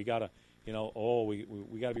 no, we got to,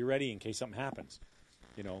 we got to be ready in case something happens.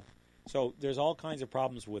 So there's all kinds of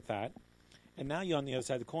problems with that. And now you're on the other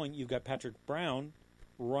side of the coin, you've got Patrick Brown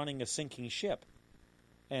running a sinking ship.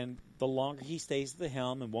 And the longer he stays at the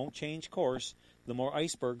helm and won't change course, the more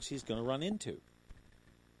icebergs he's going to run into.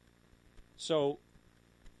 So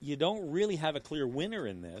you don't really have a clear winner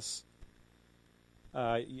in this.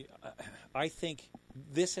 I think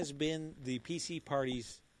this has been the PC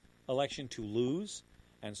party's election to lose,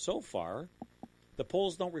 and so far, the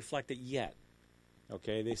polls don't reflect it yet.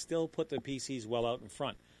 Okay, they still put the PCs well out in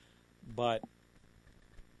front. But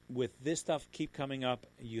with this stuff keep coming up,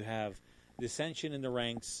 you have dissension in the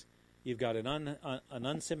ranks, you've got an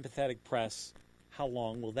unsympathetic press. How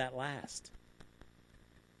long will that last?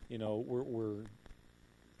 We're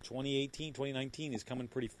 2018, 2019 is coming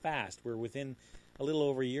pretty fast. We're within a little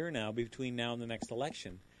over a year now between now and the next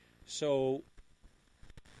election. So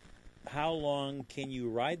how long can you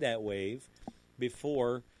ride that wave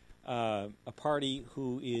before a party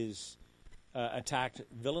who is attacked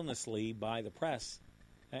villainously by the press,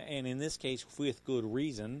 and in this case with good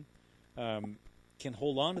reason, can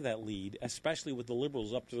hold on to that lead, especially with the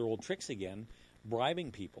Liberals up to their old tricks again,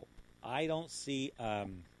 bribing people? I don't see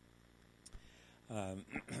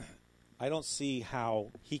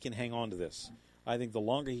how he can hang on to this. I think the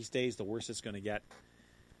longer he stays, the worse it's going to get.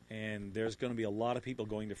 And there's going to be a lot of people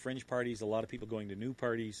going to fringe parties, a lot of people going to new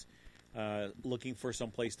parties, looking for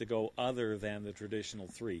some place to go other than the traditional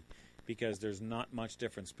 3, because there's not much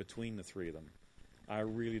difference between the 3 of them. I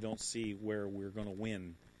really don't see where we're going to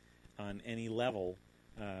win on any level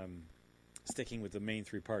sticking with the main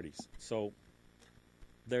 3 parties. So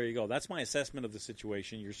there you go. That's my assessment of the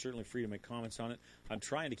situation. You're certainly free to make comments on it. I'm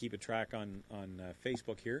trying to keep a track on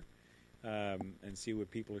Facebook here and see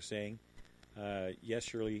what people are saying. Yes,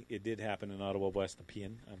 Shirley, it did happen in Ottawa West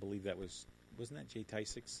Nepean. I believe that wasn't that Jay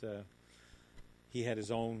Tysick's? He had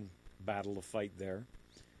his own battle to fight there.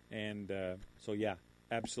 And so, yeah,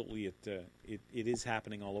 absolutely, it is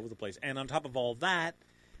happening all over the place. And on top of all that,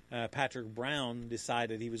 Patrick Brown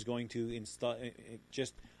decided he was going to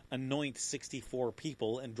just anoint 64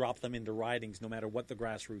 people and drop them into ridings no matter what the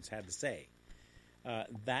grassroots had to say.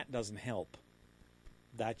 That doesn't help.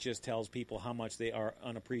 That just tells people how much they are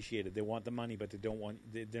unappreciated. They want the money, but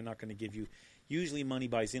they're not going to give you. Usually money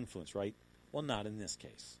buys influence, right? Well, not in this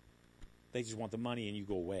case. They just want the money and you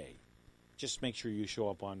go away. Just make sure you show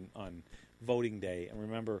up on voting day. And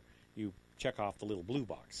remember, you check off the little blue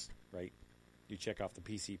box, right? You check off the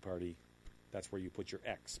PC party. That's where you put your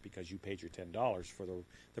X because you paid your $10 for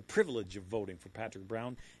the privilege of voting for Patrick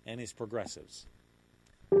Brown and his progressives.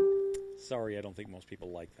 Sorry, I don't think most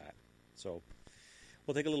people like that. So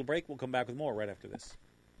we'll take a little break. We'll come back with more right after this.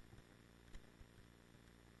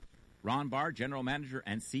 Ron Barr, General Manager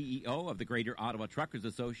and CEO of the Greater Ottawa Truckers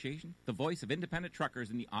Association, the voice of independent truckers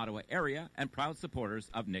in the Ottawa area, and proud supporters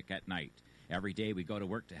of Nick at Night. Every day we go to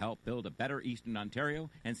work to help build a better Eastern Ontario,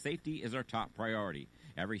 and safety is our top priority.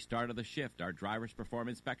 Every start of the shift, our drivers perform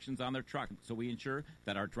inspections on their truck, so we ensure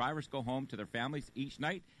that our drivers go home to their families each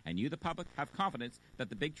night, and you, the public, have confidence that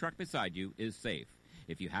the big truck beside you is safe.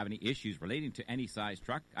 If you have any issues relating to any size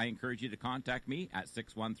truck, I encourage you to contact me at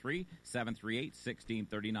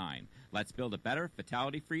 613-738-1639. Let's build a better,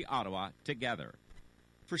 fatality-free Ottawa together.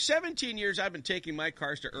 For 17 years, I've been taking my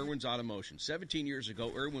cars to Irwin's Automotion. 17 years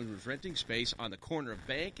ago, Irwin was renting space on the corner of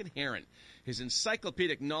Bank and Heron. His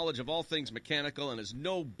encyclopedic knowledge of all things mechanical and his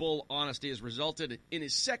no-bull honesty has resulted in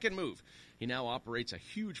his second move. He now operates a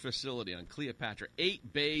huge facility on Cleopatra,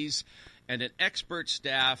 8 bays, and an expert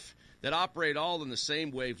staff that operate all in the same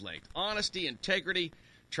wavelength. Honesty, integrity,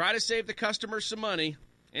 try to save the customer some money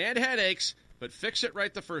and headaches, but fix it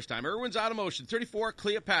right the first time. Irwin's Automotion, 34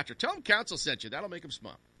 Cleopatra. Tell them Council sent you. That'll make them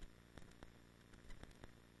smile.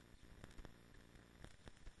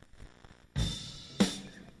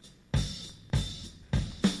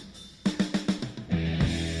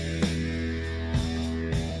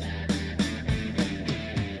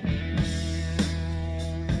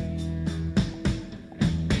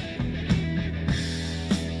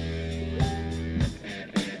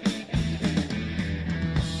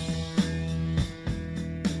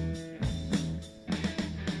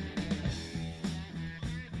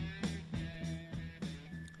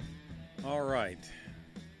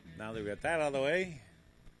 Now that we got that out of the way.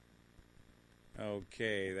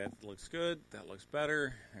 Okay, that looks good. That looks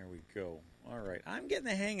better. There we go. All right. I'm getting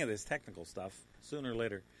the hang of this technical stuff sooner or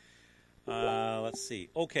later. Let's see.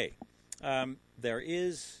 Okay. There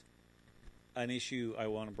is an issue I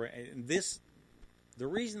want to bring. The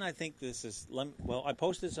reason I think this is... Well, I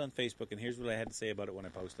posted this on Facebook, and here's what I had to say about it when I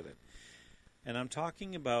posted it. And I'm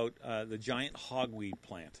talking about the giant hogweed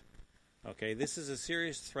plant. Okay, this is a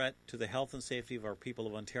serious threat to the health and safety of our people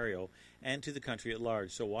of Ontario and to the country at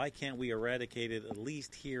large. So why can't we eradicate it at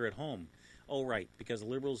least here at home? Oh, right, because the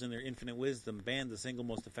Liberals in their infinite wisdom banned the single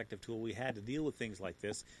most effective tool we had to deal with things like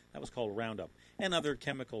this. That was called Roundup and other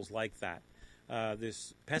chemicals like that.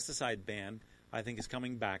 This pesticide ban, I think, is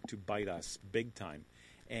coming back to bite us big time.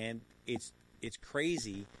 And it's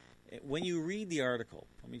crazy. When you read the article,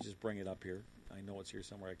 let me just bring it up here. I know it's here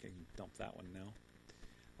somewhere. I can dump that one now.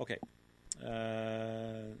 Okay.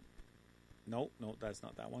 No, that's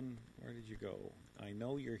not that one. Where did you go? I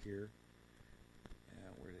know you're here.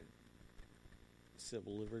 Where did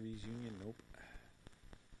Civil Liberties Union? Nope.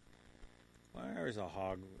 Where's a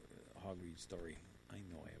hogweed story? I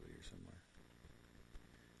know I have it here somewhere.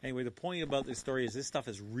 Anyway, the point about this story is this stuff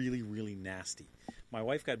is really, really nasty. My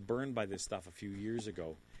wife got burned by this stuff a few years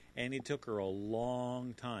ago, and it took her a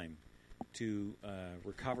long time to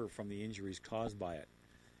recover from the injuries caused by it.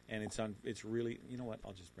 And it's really, you know what,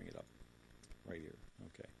 I'll just bring it up right here.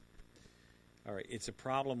 Okay. All right, it's a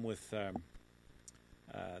problem with the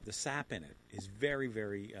sap in it is very,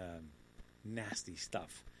 very nasty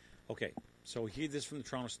stuff. Okay, so hear this from the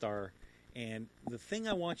Toronto Star, and the thing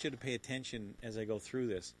I want you to pay attention as I go through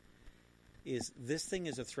this is this thing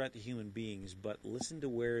is a threat to human beings, but listen to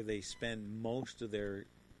where they spend most of their,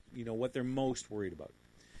 what they're most worried about.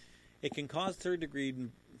 It can cause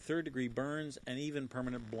third-degree burns and even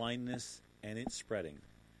permanent blindness, and it's spreading.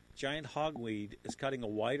 Giant hogweed is cutting a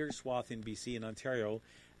wider swath in BC and Ontario,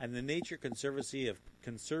 and the Nature Conservancy of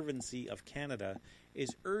Canada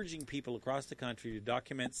is urging people across the country to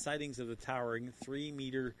document sightings of the towering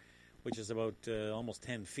 3-meter which is about almost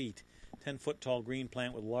 10 feet, 10-foot-tall green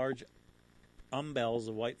plant with large umbels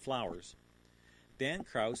of white flowers. Dan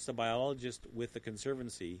Kraus, a biologist with the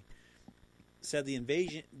Conservancy, said the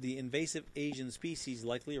invasive Asian species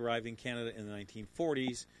likely arrived in Canada in the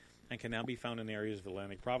 1940s and can now be found in areas of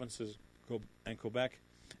Atlantic provinces and Quebec,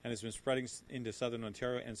 and has been spreading into southern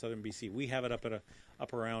Ontario and southern BC. We have it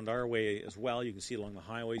up around our way as well. You can see it along the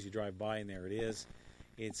highways. You drive by, and there it is.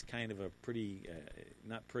 It's kind of a pretty,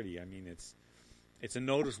 not pretty. I mean, it's a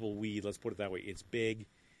noticeable weed. Let's put it that way. It's big.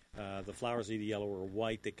 The flowers are either yellow or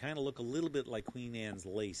white. They kind of look a little bit like Queen Anne's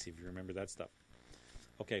lace, if you remember that stuff.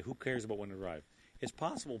 Okay, who cares about when to arrive? It's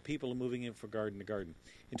possible people are moving in from garden to garden.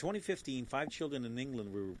 In 2015, 5 children in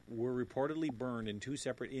England were reportedly burned in 2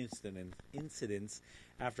 separate incidents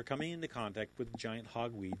after coming into contact with giant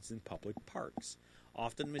hogweeds in public parks.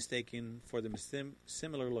 Often mistaken for the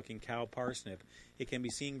similar-looking cow parsnip, it can be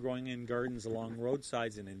seen growing in gardens along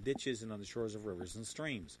roadsides and in ditches and on the shores of rivers and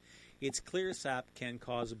streams. Its clear sap can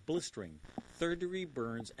cause blistering, third-degree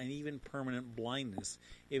burns, and even permanent blindness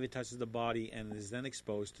if it touches the body and is then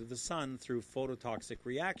exposed to the sun through phototoxic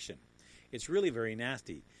reaction. It's really very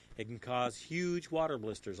nasty. It can cause huge water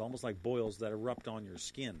blisters, almost like boils that erupt on your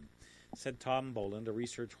skin, said Tom Boland, a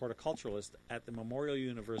research horticulturalist at the Memorial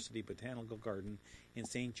University Botanical Garden in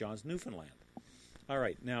St. John's, Newfoundland. All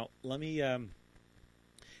right, now let me... Now,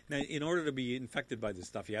 in order to be infected by this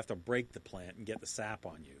stuff, you have to break the plant and get the sap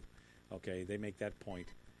on you. Okay, they make that point.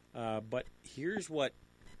 But here's what...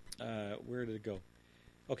 where did it go?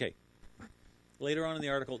 Okay. Later on in the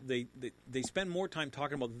article, they spend more time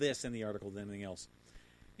talking about this in the article than anything else.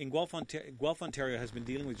 In Guelph, Ontario has been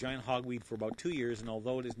dealing with giant hogweed for about 2 years, and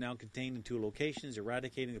although it is now contained in 2 locations,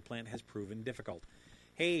 eradicating the plant has proven difficult.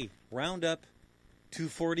 Hey, Roundup,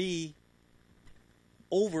 2,4-D,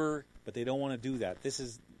 over, but they don't want to do that. This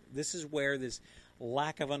is where this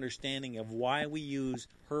lack of understanding of why we use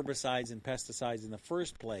herbicides and pesticides in the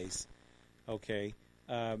first place, okay,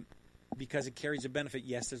 because it carries a benefit.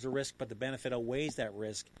 Yes, there's a risk, but the benefit outweighs that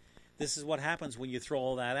risk. This is what happens when you throw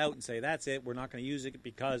all that out and say, that's it, we're not going to use it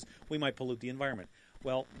because we might pollute the environment.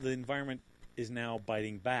 Well, the environment is now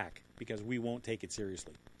biting back because we won't take it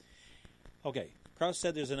seriously. Okay, Kraus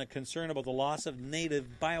said there's a concern about the loss of native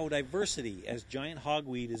biodiversity as giant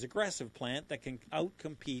hogweed is an aggressive plant that can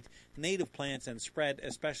outcompete native plants and spread,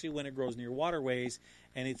 especially when it grows near waterways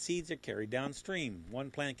and its seeds are carried downstream. One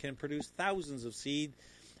plant can produce thousands of seeds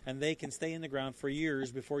and they can stay in the ground for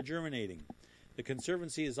years before germinating. The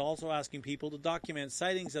Conservancy is also asking people to document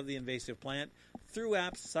sightings of the invasive plant through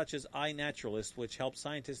apps such as iNaturalist, which helps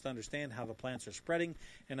scientists understand how the plants are spreading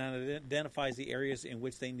and identifies the areas in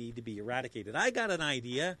which they need to be eradicated. I got an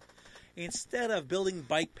idea. Instead of building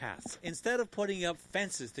bike paths, instead of putting up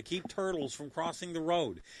fences to keep turtles from crossing the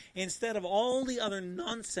road, instead of all the other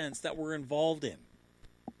nonsense that we're involved in,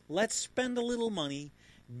 let's spend a little money,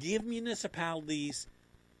 give municipalities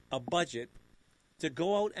a budget to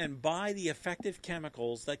go out and buy the effective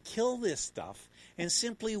chemicals that kill this stuff and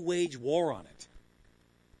simply wage war on it.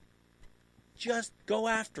 Just go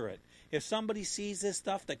after it. If somebody sees this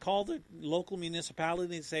stuff, they call the local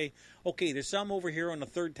municipality and say, okay, there's some over here on the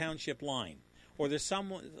 3rd Township line, or there's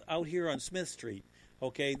some out here on Smith Street.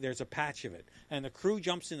 Okay, there's a patch of it. And the crew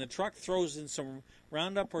jumps in the truck, throws in some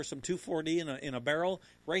Roundup or some 2,4-D in a barrel,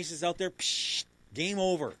 races out there, psh, game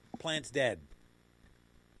over, plant's dead.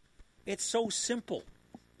 It's so simple,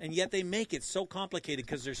 and yet they make it so complicated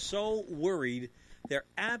because they're so worried. They're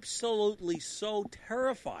absolutely so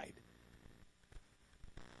terrified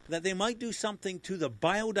that they might do something to the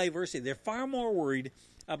biodiversity. They're far more worried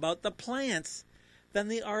about the plants than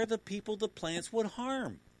they are the people the plants would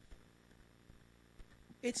harm.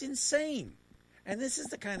 It's insane. And this is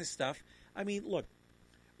the kind of stuff, I mean, look,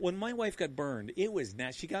 when my wife got burned, it was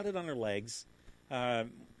nasty. She got it on her legs.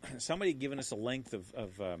 Somebody had given us a length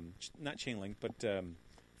of not chain link, but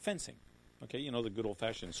fencing. Okay, you know, the good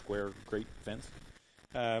old-fashioned square grate fence.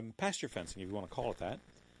 Pasture fencing, if you want to call it that.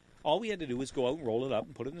 All we had to do was go out and roll it up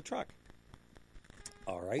and put it in the truck.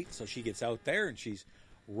 All right, so she gets out there and she's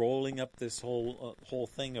rolling up this whole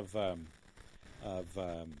thing of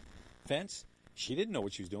fence. She didn't know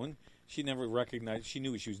what she was doing. She never recognized, she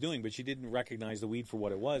knew what she was doing, but she didn't recognize the weed for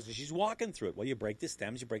what it was. And she's walking through it. Well, you break the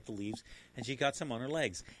stems, you break the leaves, and she got some on her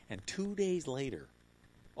legs. And 2 days later,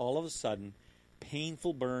 all of a sudden,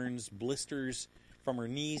 painful burns, blisters from her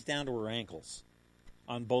knees down to her ankles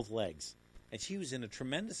on both legs. And she was in a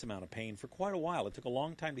tremendous amount of pain for quite a while. It took a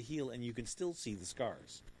long time to heal, and you can still see the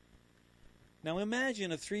scars. Now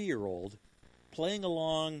imagine a 3-year-old playing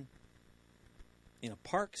along in a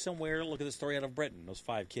park somewhere. Look at the story out of Britain, those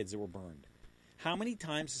 5 kids that were burned. How many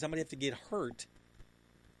times does somebody have to get hurt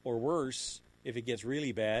or worse, if it gets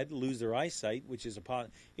really bad, lose their eyesight, which is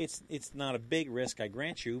it's not a big risk, I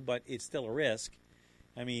grant you, but it's still a risk.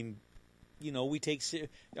 I mean, you know, are we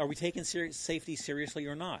taking safety seriously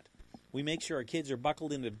or not? We make sure our kids are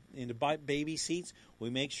buckled into baby seats. We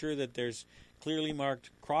make sure that there's clearly marked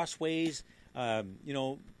crossways. You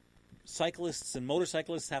know, cyclists and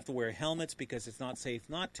motorcyclists have to wear helmets because it's not safe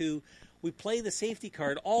not to. We play the safety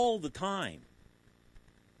card all the time.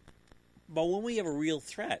 But when we have a real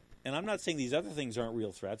threat, and I'm not saying these other things aren't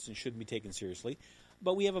real threats and shouldn't be taken seriously,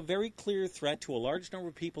 but we have a very clear threat to a large number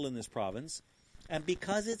of people in this province, and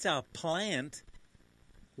because it's a plant,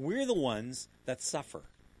 we're the ones that suffer.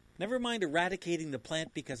 Never mind eradicating the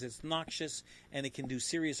plant because it's noxious and it can do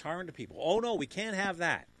serious harm to people. Oh no, we can't have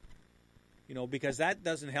that. You know, because that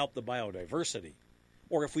doesn't help the biodiversity.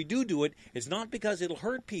 Or if we do it, it's not because it'll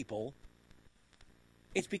hurt people.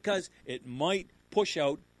 It's because it might push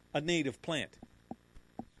out a native plant.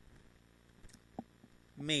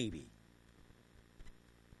 Maybe.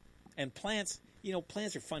 And plants, you know,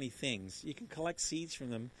 plants are funny things. You can collect seeds from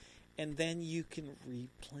them, and then you can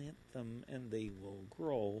replant them, and they will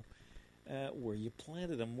grow where you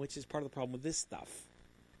planted them, which is part of the problem with this stuff.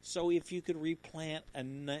 So if you could replant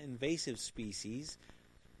an invasive species,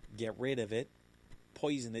 get rid of it,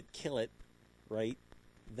 poison it, kill it, right?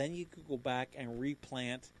 Then you could go back and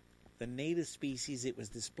replant the native species it was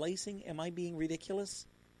displacing. Am I being ridiculous?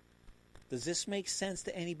 Does this make sense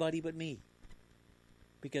to anybody but me?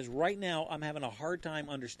 Because right now I'm having a hard time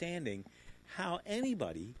understanding how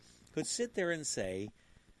anybody could sit there and say,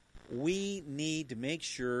 we need to make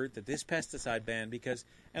sure that this pesticide ban, because,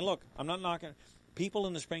 and look, I'm not knocking, people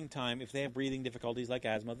in the springtime, if they have breathing difficulties like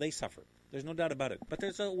asthma, they suffer. There's no doubt about it. But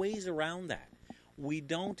there's ways around that. We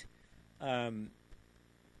don't, I've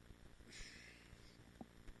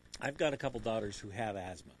got a couple daughters who have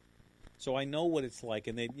asthma. So I know what it's like,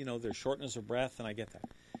 and they, you know, their shortness of breath, and I get that.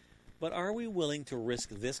 But are we willing to risk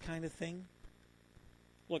this kind of thing?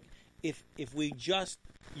 Look, if we just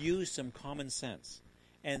used some common sense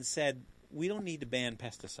and said, we don't need to ban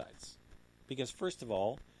pesticides. Because first of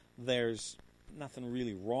all, there's nothing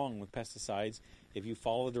really wrong with pesticides. If you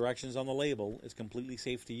follow the directions on the label, it's completely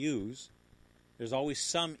safe to use. There's always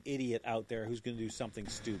some idiot out there who's going to do something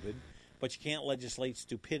stupid, but you can't legislate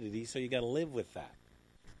stupidity, so you got to live with that.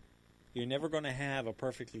 You're never going to have a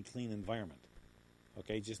perfectly clean environment.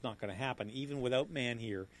 Okay, just not going to happen. Even without man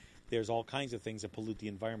here, there's all kinds of things that pollute the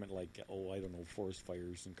environment, like, forest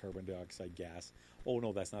fires and carbon dioxide gas. Oh,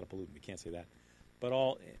 no, that's not a pollutant. We can't say that. But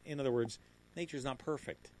in other words, nature's not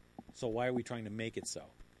perfect. So why are we trying to make it so?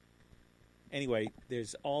 Anyway,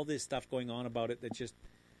 there's all this stuff going on about it that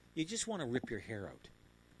you just want to rip your hair out.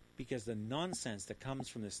 Because the nonsense that comes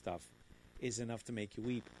from this stuff is enough to make you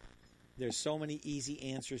weep. There's so many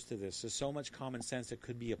easy answers to this. There's so much common sense that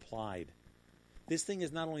could be applied. This thing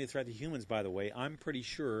is not only a threat to humans, by the way. I'm pretty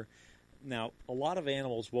sure. Now, a lot of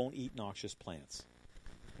animals won't eat noxious plants.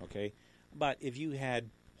 Okay? But if you had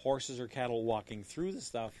horses or cattle walking through the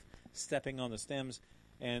stuff, stepping on the stems,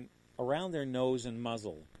 and around their nose and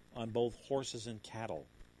muzzle on both horses and cattle,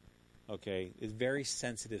 okay, is very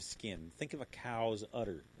sensitive skin. Think of a cow's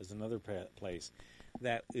udder as another place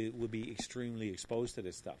that it would be extremely exposed to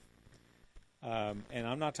this stuff. And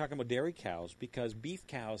I'm not talking about dairy cows, because beef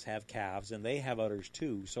cows have calves and they have udders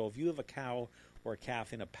too. So if you have a cow or a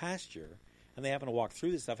calf in a pasture and they happen to walk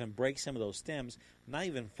through this stuff and break some of those stems, not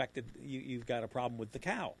even affected, you've got a problem with the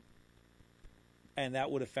cow. And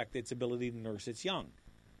that would affect its ability to nurse its young.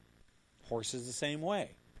 Horses the same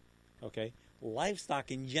way. Okay?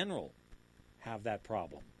 Livestock in general have that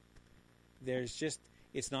problem.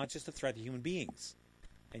 It's not just a threat to human beings.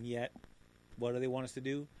 And yet, what do they want us to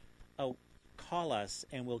do? Oh, call us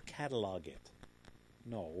and we'll catalog it.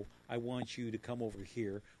 No, I want you to come over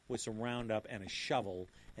here with some Roundup and a shovel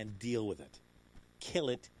and deal with it. Kill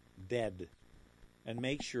it dead. And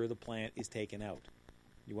make sure the plant is taken out.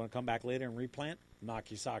 You want to come back later and replant?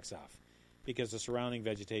 Knock your socks off. Because the surrounding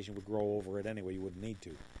vegetation would grow over it anyway. You wouldn't need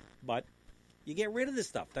to. But you get rid of this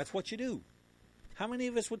stuff. That's what you do. How many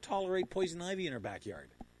of us would tolerate poison ivy in our backyard?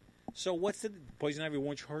 So poison ivy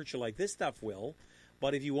won't hurt you like this stuff will.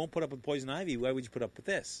 But if you won't put up with poison ivy, why would you put up with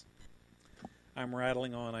this? I'm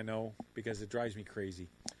rattling on, I know, because it drives me crazy.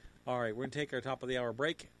 All right, we're going to take our top of the hour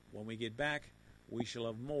break. When we get back, we shall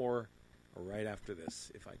have more right after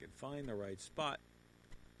this. If I can find the right spot.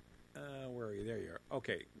 Where are you? There you are.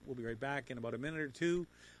 Okay, we'll be right back in about a minute or two.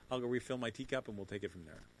 I'll go refill my teacup and we'll take it from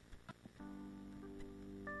there.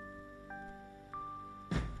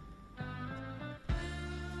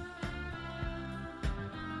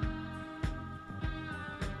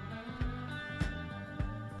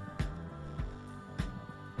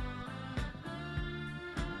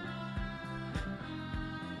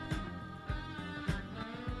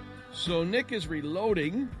 So Nick is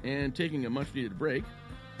reloading and taking a much-needed break.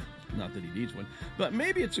 Not that he needs one, but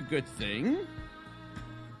maybe it's a good thing.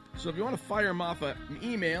 So if you want to fire him off an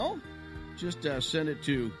email, just send it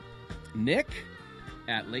to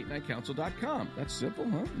nick@latenightcouncil.com. That's simple,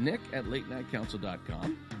 huh?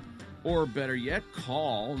 nick@latenightcouncil.com. Or better yet,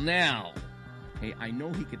 call now. Hey, I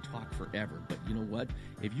know he could talk forever, but you know what?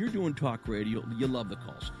 If you're doing talk radio, you love the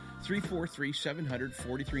calls.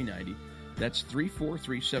 343-700-4390. That's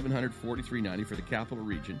 343-700-4390 for the Capital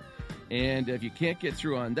Region. And if you can't get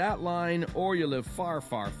through on that line, or you live far,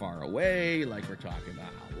 far, far away, like we're talking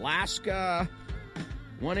about Alaska,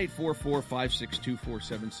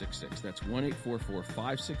 1-844-562-4766. That's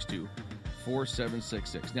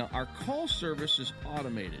 1-844-562-4766. Now, our call service is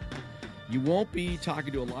automated. You won't be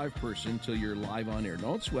talking to a live person until you're live on air.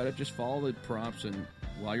 Don't sweat it. Just follow the prompts and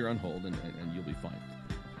while you're on hold, and you'll be fine.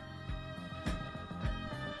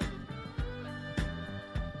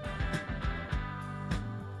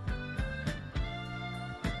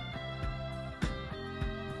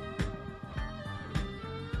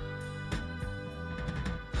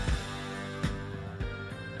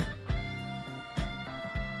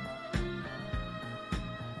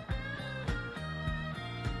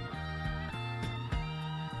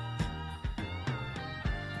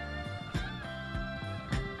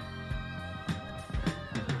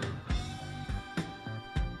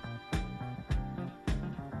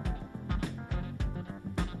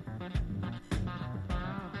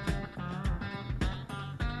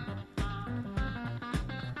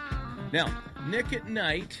 Now, Nick at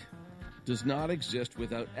Night does not exist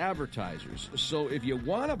without advertisers. So if you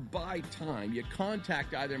want to buy time, you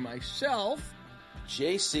contact either myself,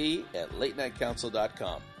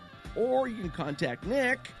 JC@latenightcouncil.com. or you can contact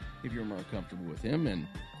Nick if you're more comfortable with him, and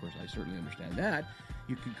of course I certainly understand that.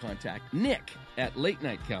 You can contact Nick at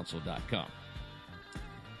latenightcouncil.com.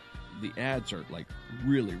 The ads are like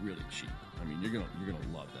really, really cheap. I mean, you're gonna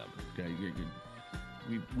love them. Okay,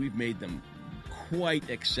 we've made them quite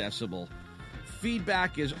accessible.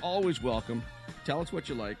 Feedback is always welcome. Tell us what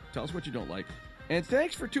you like. Tell us what you don't like. And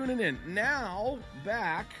thanks for tuning in. Now,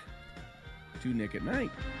 back to Nick at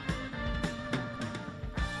Night.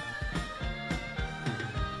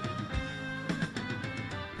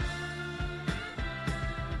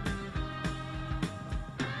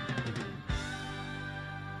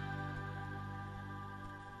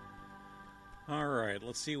 All right,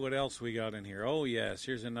 let's see what else we got in here. Oh, yes,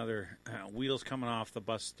 here's another wheels coming off the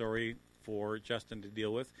bus story for Justin to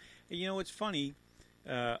deal with. And, you know, what's funny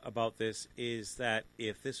about this is that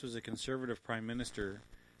if this was a conservative prime minister,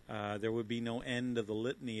 there would be no end of the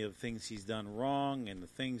litany of things he's done wrong and the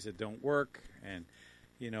things that don't work. And,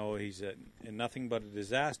 you know, he's nothing but a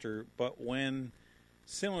disaster. But when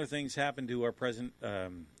similar things happen to our present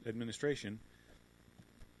administration,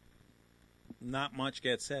 not much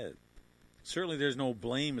gets said. Certainly there's no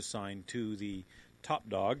blame assigned to the top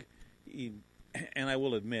dog. And I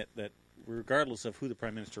will admit that regardless of who the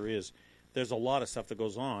prime minister is, there's a lot of stuff that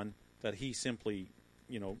goes on that he simply,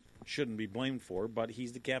 you know, shouldn't be blamed for. But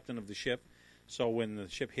he's the captain of the ship. So when the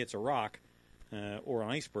ship hits a rock or an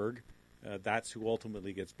iceberg, that's who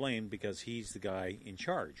ultimately gets blamed because he's the guy in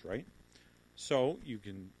charge, right? So you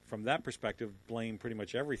can, from that perspective, blame pretty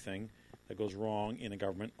much everything that goes wrong in a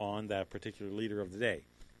government on that particular leader of the day.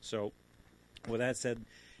 So with that said,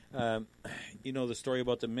 you know the story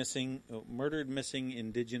about the murdered missing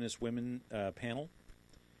Indigenous women panel?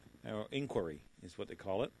 Or inquiry is what they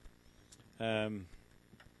call it.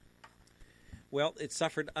 Well, it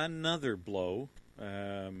suffered another blow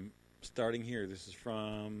starting here. This is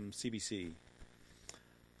from CBC.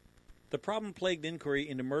 The problem-plagued inquiry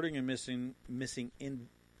into murdering and missing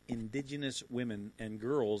Indigenous women and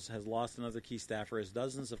girls has lost another key staffer as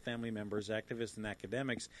dozens of family members, activists, and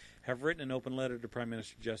academics have written an open letter to Prime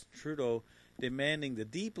Minister Justin Trudeau demanding the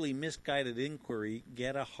deeply misguided inquiry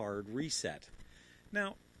get a hard reset.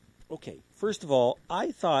 Now, okay, first of all,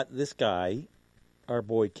 I thought this guy, our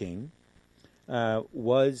boy King,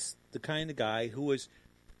 was the kind of guy who was,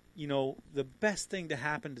 you know, the best thing to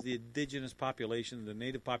happen to the Indigenous population, the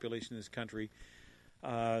Native population in this country,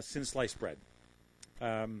 since sliced bread.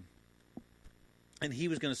 And he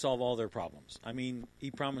was going to solve all their problems. I mean,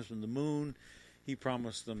 he promised them the moon. He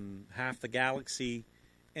promised them half the galaxy.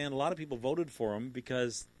 And a lot of people voted for him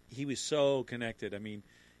because he was so connected. I mean,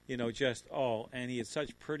 you know, and he had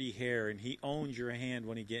such pretty hair, and he owns your hand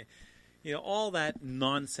when he get, you know, all that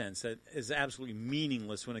nonsense that is absolutely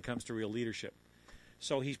meaningless when it comes to real leadership.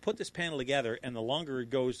 So he's put this panel together, and the longer it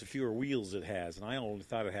goes, the fewer wheels it has. And I only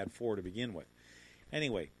thought it had 4 to begin with.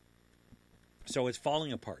 Anyway, so it's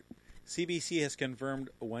falling apart. CBC has confirmed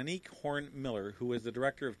Wanique Horn Miller, who is the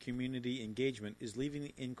Director of Community Engagement, is leaving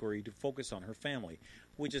the inquiry to focus on her family,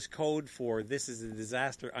 which is code for this is a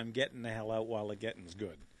disaster, I'm getting the hell out while the getting's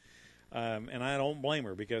good. And I don't blame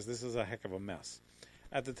her because this is a heck of a mess.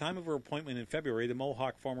 At the time of her appointment in February, the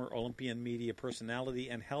Mohawk former Olympian media personality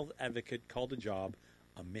and health advocate called the job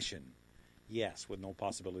a mission. Yes, with no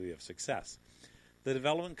possibility of success. The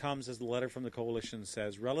development comes as the letter from the coalition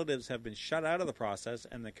says relatives have been shut out of the process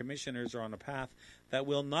and the commissioners are on a path that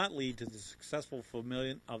will not lead to the successful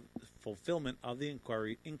fulfillment of the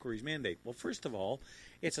inquiry's mandate. Well, first of all,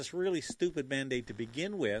 it's a really stupid mandate to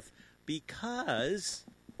begin with because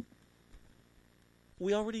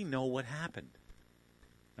we already know what happened.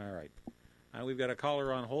 All right. We've got a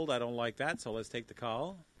caller on hold. I don't like that, so let's take the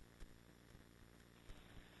call.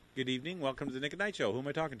 Good evening. Welcome to the Nick at Night Show. Who am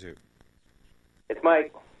I talking to? It's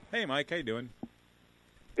Mike. Hey, Mike. How you doing?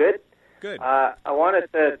 Good. Good. I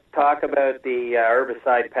wanted to talk about the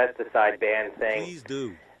herbicide-pesticide ban thing. Please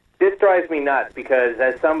do. This drives me nuts because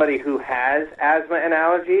as somebody who has asthma and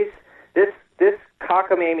allergies, this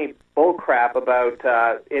cockamamie bullcrap about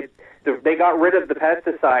they got rid of the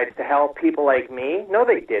pesticides to help people like me. No,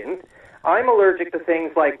 they didn't. I'm allergic to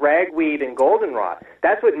things like ragweed and goldenrod.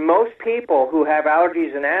 That's what most people who have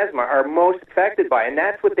allergies and asthma are most affected by, and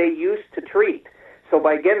that's what they used to treat. So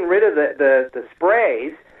by getting rid of the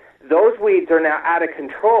sprays, those weeds are now out of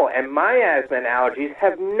control, and my asthma and allergies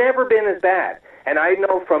have never been as bad. And I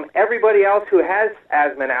know from everybody else who has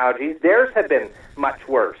asthma and allergies, theirs have been much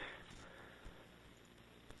worse.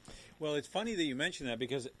 Well, it's funny that you mention that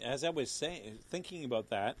because as I was thinking about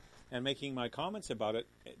that and making my comments about it,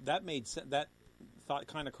 that thought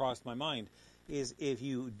kind of crossed my mind. Is if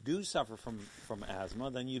you do suffer from asthma,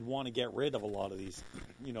 then you'd want to get rid of a lot of these,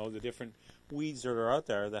 the different weeds that are out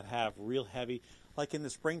there that have real heavy. Like in the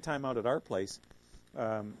springtime out at our place,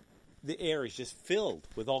 the air is just filled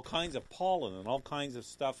with all kinds of pollen and all kinds of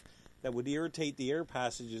stuff that would irritate the air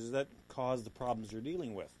passages that cause the problems you're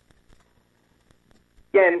dealing with.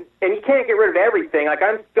 Yeah, and you can't get rid of everything. Like,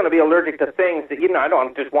 I'm going to be allergic to things that, I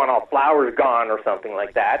don't just want all flowers gone or something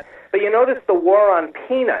like that. But you notice the war on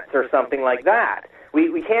peanuts or something like that.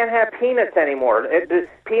 We can't have peanuts anymore. The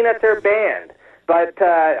peanuts are banned. But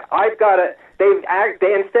I've got to...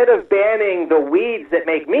 They instead of banning the weeds that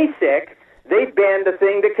make me sick, they've banned the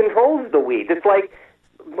thing that controls the weeds. It's like,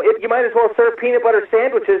 you might as well serve peanut butter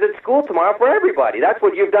sandwiches at school tomorrow for everybody. That's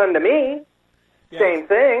what you've done to me. Yeah. Same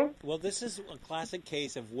thing. Well, this is a classic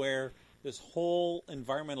case of where this whole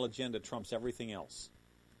environmental agenda trumps everything else.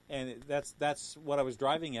 And that's what I was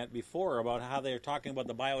driving at before about how they're talking about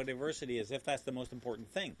the biodiversity as if that's the most important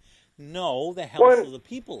thing. No, the health of the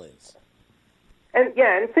people is. And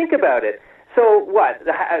think about it. So what,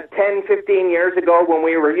 10, 15 years ago when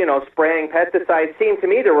we were, spraying pesticides, seemed to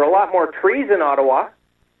me there were a lot more trees in Ottawa.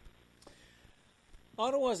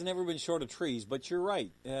 Ottawa's never been short of trees, but you're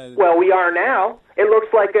right. Well, we are now. It looks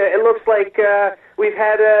like we've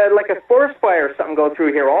had a forest fire or something go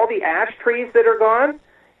through here. All the ash trees that are gone.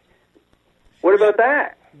 What about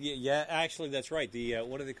that? Yeah, actually, that's right. The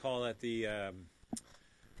what do they call that? The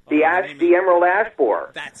emerald ash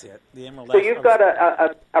borer. That's it. The emerald ash. So you've got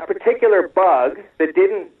a particular bug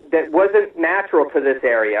that wasn't natural to this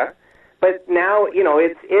area, but now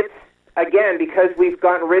it's again because we've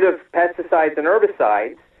gotten rid of pesticides and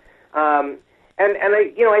herbicides.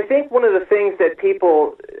 I think one of the things that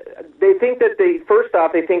people they think that first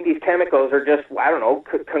off they think these chemicals are just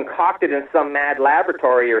concocted in some mad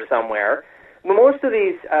laboratory or somewhere. Most of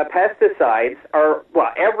these pesticides are,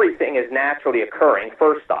 everything is naturally occurring,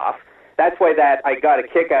 first off. That's why I got a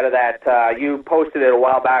kick out of that. You posted it a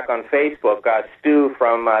while back on Facebook. Stu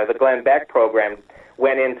from the Glenn Beck program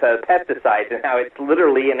went into pesticides and how it's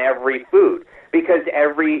literally in every food because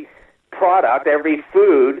every product, every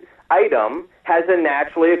food item has a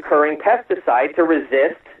naturally occurring pesticide to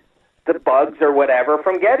resist the bugs or whatever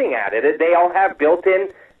from getting at it. They all have built-in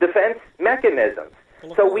defense mechanisms.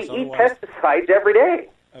 Well, so we eat pesticides every day.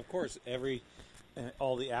 Of course,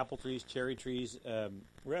 all the apple trees, cherry trees,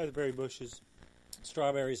 raspberry bushes,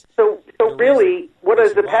 strawberries. So really, what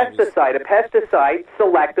is a pesticide? A pesticide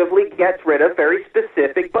selectively gets rid of very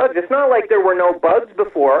specific bugs. It's not like there were no bugs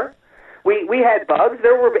before. We had bugs.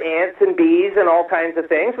 There were ants and bees and all kinds of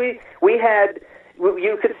things.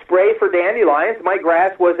 You could spray for dandelions. My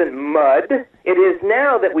grass wasn't mud. It is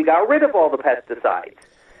now that we got rid of all the pesticides,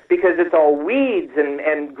 because it's all weeds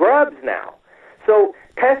and grubs now. So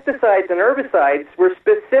pesticides and herbicides were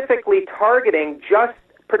specifically targeting just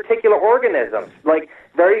particular organisms, like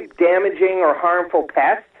very damaging or harmful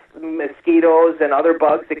pests, mosquitoes and other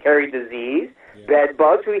bugs that carry disease, bed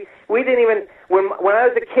bugs. we didn't even, when I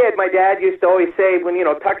was a kid, my dad used to always say, when,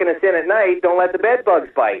 tucking us in at night, don't let the bed bugs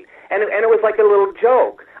bite. And it was like a little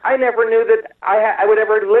joke. I never knew that I would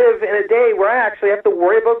ever live in a day where I actually have to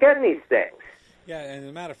worry about getting these things. Yeah, and as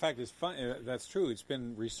a matter of fact, it's fun. That's true. It's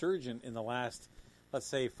been resurgent in the last, let's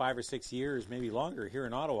say, 5 or 6 years, maybe longer, here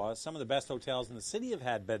in Ottawa. Some of the best hotels in the city have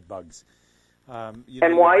had bed bugs.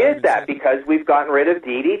 And why is that? Because we've gotten rid of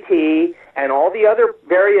DDT and all the other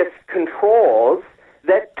various controls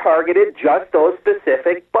that targeted just those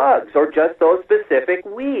specific bugs or just those specific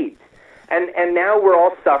weeds. And now we're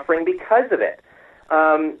all suffering because of it.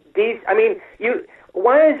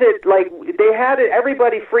 Why is it like they had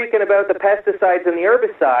everybody freaking about the pesticides and the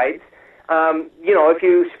herbicides? If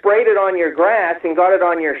you sprayed it on your grass and got it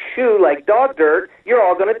on your shoe like dog dirt, you're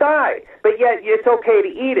all going to die. But yet it's okay to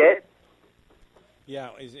eat it.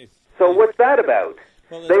 Yeah. So what's that about?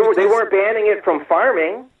 Well, they weren't banning it from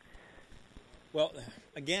farming. Well,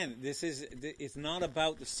 again, it's not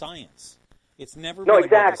about the science. It's never no, been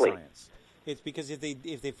exactly. about the science. It's because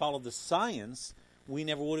if they followed the science, we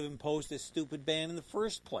never would have imposed this stupid ban in the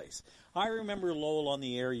first place. I remember Lowell on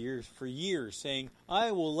the air for years saying,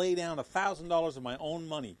 I will lay down $1,000 of my own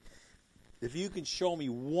money if you can show me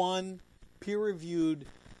one peer-reviewed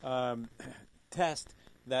test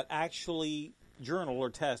that actually, journal or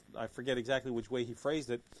test, I forget exactly which way he phrased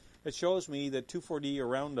it, that shows me that 2,4-D or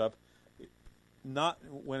Roundup, not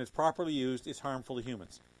when it's properly used, is harmful to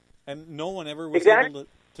humans. And no one ever was able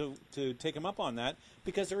to take him up on that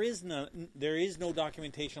because there is no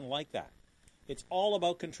documentation like that. It's all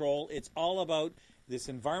about control. It's all about this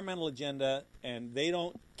environmental agenda, and they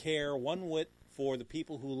don't care one whit for the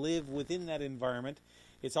people who live within that environment.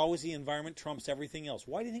 It's always the environment trumps everything else.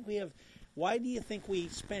 Why do you think we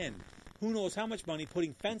spend who knows how much money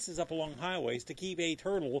putting fences up along highways to keep a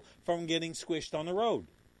turtle from getting squished on the road?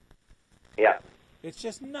 Yeah. It's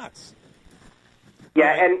just nuts.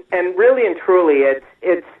 Yeah, and really and truly,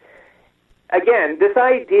 it's again, this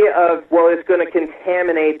idea of, well, it's going to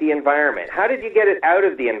contaminate the environment. How did you get it out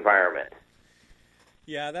of the environment?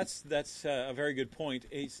 Yeah, that's a very good point.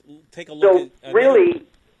 Take a look at really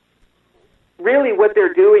what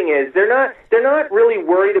they're doing is they're not really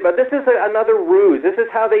worried about, this is another ruse. This is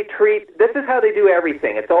how they do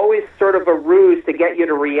everything. It's always sort of a ruse to get you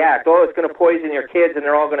to react. Oh, it's going to poison your kids and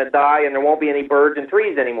they're all going to die and there won't be any birds and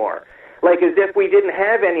trees anymore. Like as if we didn't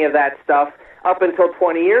have any of that stuff up until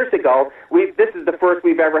 20 years ago. This is the first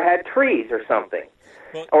we've ever had trees or something.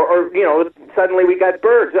 Well, or suddenly we got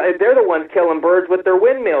birds. They're the ones killing birds with their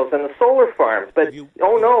windmills and the solar farms. But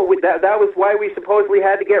that was why we supposedly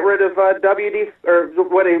had to get rid of WD or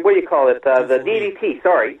what do you call it? The DDT.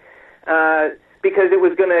 Sorry, because it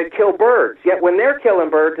was going to kill birds. Yet when they're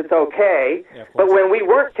killing birds, it's okay. Yeah, but when we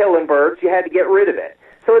weren't killing birds, you had to get rid of it.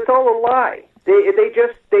 So it's all a lie. They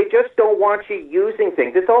just don't want you using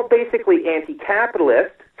things. It's all basically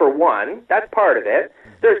anti-capitalist for one. That's part of it.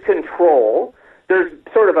 There's control. There's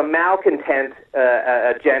sort of a malcontent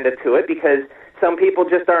agenda to it because some people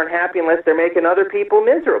just aren't happy unless they're making other people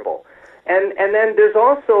miserable. And then there's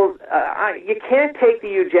also, you can't take the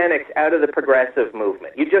eugenics out of the progressive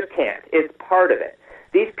movement. You just can't. It's part of it.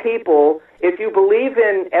 These people, if you believe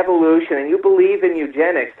in evolution and you believe in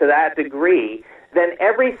eugenics to that degree, then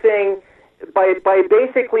everything, by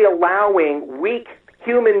basically allowing weak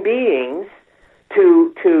human beings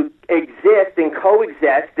to exist and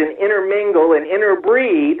coexist and intermingle and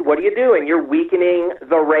interbreed, what are you doing? You're weakening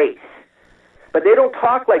the race. But they don't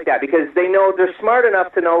talk like that because they know, they're smart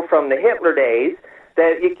enough to know from the Hitler days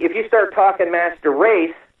that if you start talking master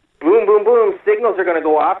race, boom, boom, boom, signals are going to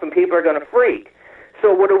go off and people are going to freak.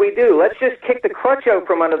 So what do? Let's just kick the crutch out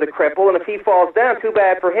from under the cripple, and if he falls down, too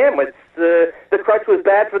bad for him. The crutch was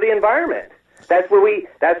bad for the environment. That's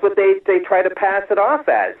what they try to pass it off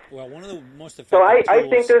as. Well, one of the most effective So I tools,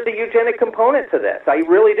 think there's a eugenic component to this. I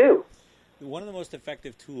really do. One of the most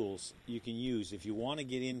effective tools you can use if you want to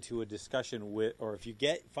get into a discussion with, or if you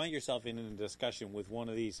find yourself in a discussion with one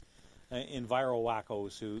of these enviro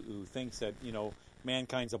wackos who thinks that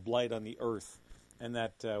mankind's a blight on the earth and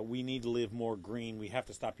that we need to live more green, we have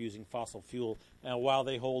to stop using fossil fuel. Now, while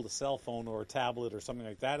they hold a cell phone or a tablet or something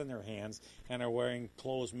like that in their hands and are wearing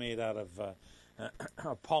clothes made out of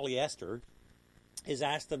polyester, is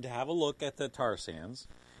ask them to have a look at the tar sands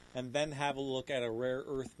and then have a look at a rare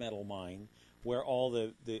earth metal mine where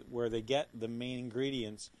where they get the main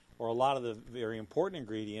ingredients or a lot of the very important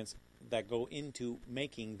ingredients that go into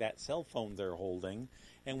making that cell phone they're holding,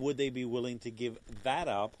 and would they be willing to give that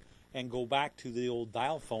up and go back to the old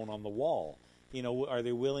dial phone on the wall? Are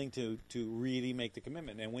they willing to really make the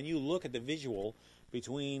commitment? And when you look at the visual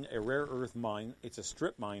between a rare earth mine, it's a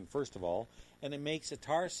strip mine, first of all, and it makes a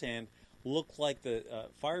tar sand look like the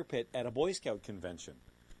fire pit at a Boy Scout convention.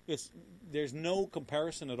 There's no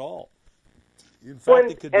comparison at all. In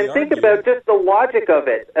fact, it could be argued. Think about just the logic of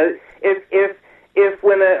it. If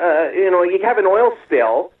when you have an oil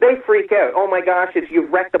spill, they freak out. Oh my gosh,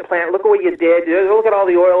 you've wrecked the plant. Look at what you did. Look at all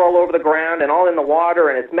the oil all over the ground and all in the water,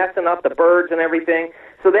 and it's messing up the birds and everything.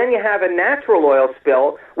 So then you have a natural oil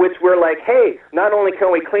spill, which we're like, hey, not only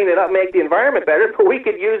can we clean it up, make the environment better, but we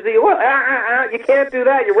could use the oil. You can't do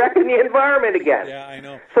that. You're wrecking the environment again. Yeah, I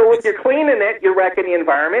know. So if you're cleaning it, you're wrecking the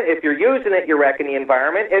environment. If you're using it, you're wrecking the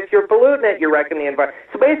environment. If you're polluting it, you're wrecking the environment.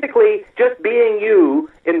 So basically, just being you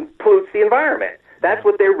pollutes the environment. That's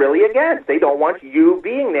what they're really against. They don't want you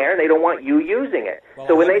being there, and they don't want you using it. Well,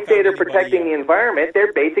 so when they say they're protecting the environment,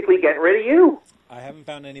 they're basically getting rid of you. I haven't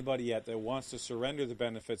found anybody yet that wants to surrender the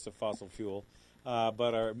benefits of fossil fuel,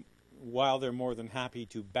 but while they're more than happy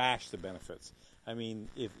to bash the benefits. I mean,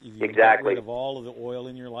 if you get rid of all of the oil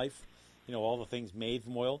in your life, all the things made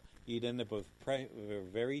from oil, you'd end up with a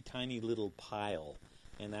very tiny little pile,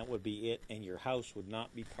 and that would be it, and your house would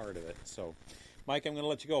not be part of it. So, Mike, I'm going to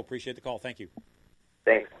let you go. Appreciate the call. Thank you.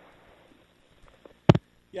 Thanks.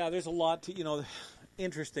 Yeah, there's a lot to,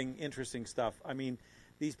 interesting stuff. I mean,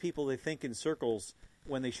 these people, they think in circles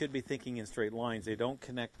when they should be thinking in straight lines. They don't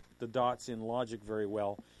connect the dots in logic very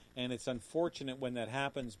well. And it's unfortunate when that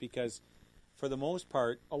happens because, for the most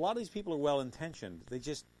part, a lot of these people are well-intentioned. They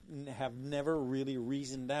just have never really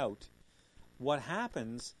reasoned out what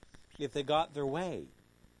happens if they got their way.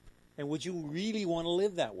 And would you really want to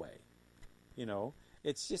live that way?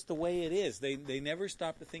 It's just the way it is. They never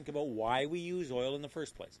stop to think about why we use oil in the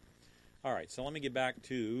first place. All right, so let me get back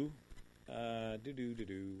to where do we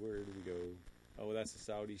go? Oh, that's the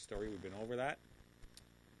Saudi story. We've been over that.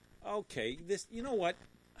 Okay, you know what?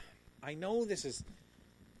 I know it's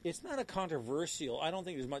not a controversial. I don't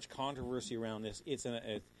think there's much controversy around this. It's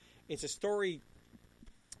a story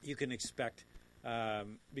you can expect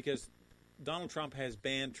because Donald Trump has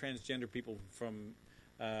banned transgender people from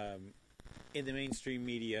in the mainstream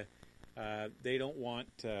media. They don't want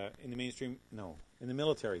in the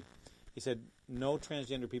military. He said no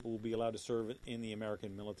transgender people will be allowed to serve in the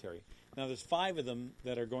American military. Now, there's 5 of them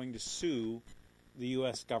that are going to sue the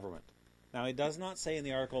U.S. government. Now, it does not say in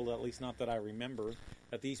the article, at least not that I remember,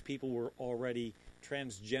 that these people were already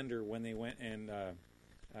transgender when they went and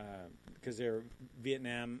because they're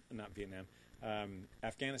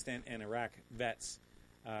Afghanistan and Iraq vets.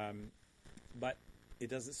 But it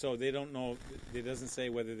doesn't. So they don't know. It doesn't say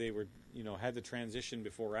whether they were, had the transition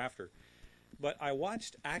before or after. But I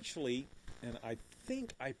watched actually, and I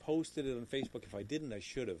think I posted it on Facebook. If I didn't, I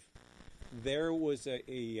should have. There was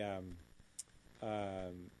actually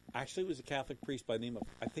it was a Catholic priest by the name of,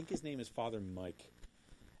 I think his name is Father Mike,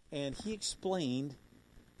 and he explained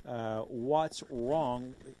what's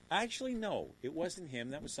wrong. Actually, no, it wasn't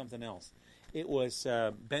him. That was something else. It was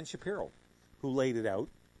Ben Shapiro who laid it out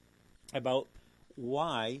about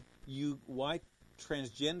why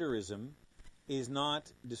transgenderism is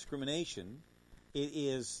not discrimination. It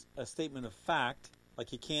is a statement of fact.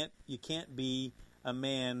 Like you can't be a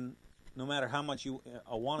man no matter how much you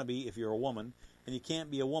want to be if you're a woman, and you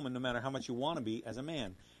can't be a woman no matter how much you want to be as a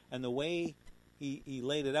man. And the way he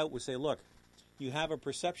laid it out was say, look, you have a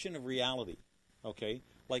perception of reality, okay?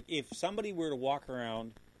 Like if somebody were to walk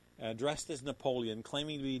around dressed as Napoleon,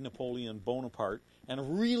 claiming to be Napoleon Bonaparte,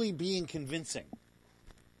 and really being convincing,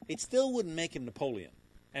 it still wouldn't make him Napoleon.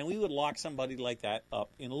 And we would lock somebody like that up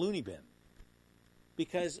in a loony bin.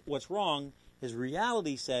 Because what's wrong is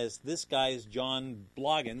reality says this guy is John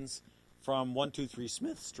Bloggins from 123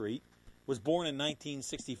 Smith Street, was born in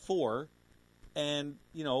 1964, and,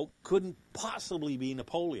 couldn't possibly be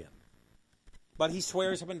Napoleon. But he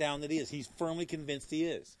swears up and down that he is. He's firmly convinced he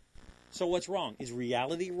is. So what's wrong? Is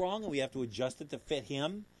reality wrong and we have to adjust it to fit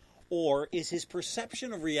him? Or is his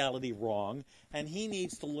perception of reality wrong and he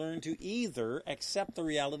needs to learn to either accept the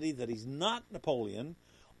reality that he's not Napoleon,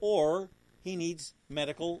 or he needs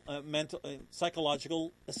mental,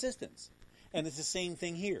 psychological assistance? And it's the same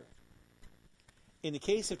thing here. In the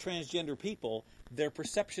case of transgender people, their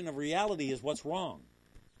perception of reality is what's wrong.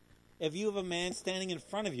 If you have a man standing in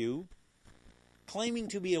front of you claiming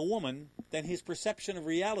to be a woman, then his perception of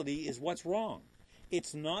reality is what's wrong.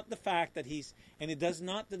 It's not the fact that and it does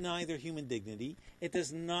not deny their human dignity. It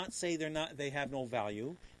does not say they have no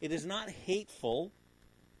value. It is not hateful.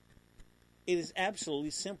 It is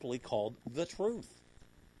absolutely simply called the truth.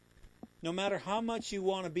 No matter how much you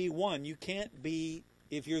want to be one, you can't be,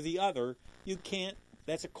 if you're the other, you can't,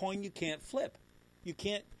 that's a coin you can't flip. You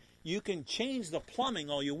can't. You can change the plumbing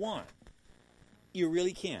all you want. You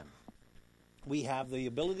really can. We have the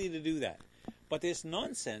ability to do that. But this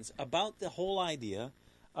nonsense about the whole idea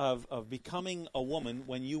of becoming a woman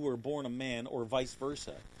when you were born a man or vice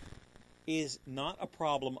versa is not a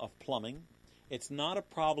problem of plumbing. It's not a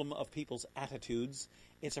problem of people's attitudes.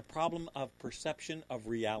 It's a problem of perception of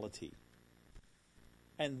reality.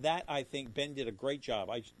 And that, I think, Ben did a great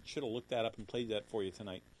job. I should have looked that up and played that for you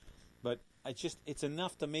tonight. But it's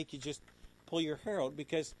enough to make you just pull your hair out,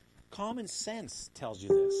 because common sense tells you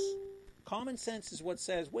this. Common sense is what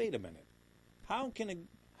says, wait a minute, how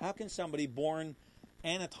can somebody born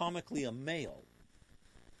anatomically a male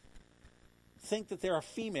think that they're a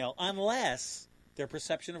female unless their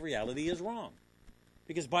perception of reality is wrong?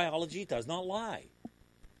 Because biology does not lie.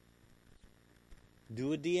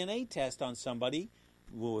 Do a DNA test on somebody.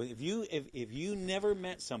 Well, if you never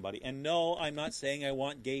met somebody, and no, I'm not saying I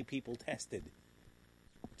want gay people tested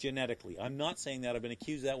genetically. I'm not saying that. I've been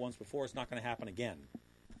accused of that once before. It's not going to happen again.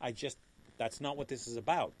 That's not what this is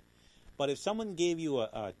about. But if someone gave you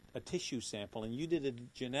a tissue sample and you did a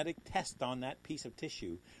genetic test on that piece of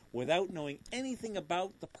tissue without knowing anything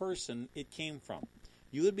about the person it came from,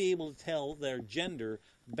 you would be able to tell their gender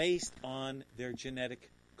based on their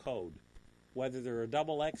genetic code, whether they're a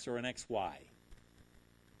double X or an XY.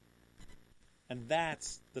 And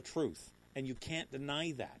that's the truth. And you can't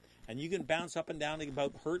deny that. And you can bounce up and down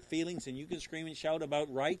about hurt feelings, and you can scream and shout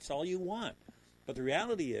about rights all you want. But the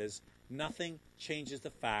reality is, nothing changes the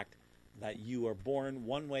fact that you are born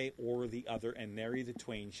one way or the other, and nary the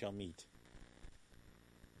twain shall meet.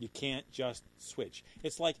 You can't just switch.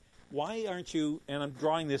 It's like, why aren't you, and I'm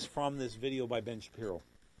drawing this from this video by Ben Shapiro.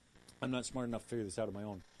 I'm not smart enough to figure this out on my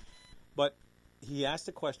own. But he asked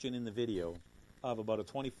a question in the video of about a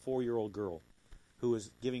 24-year-old girl who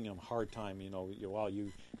was giving him a hard time,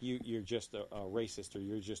 you're just a racist, or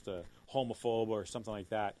you're just a homophobe or something like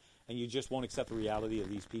that, and you just won't accept the reality of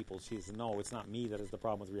these people. She says, no, it's not me that is the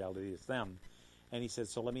problem with reality, it's them. And he said,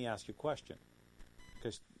 so let me ask you a question.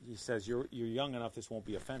 Because he says, you're young enough, this won't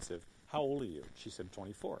be offensive. How old are you? She said,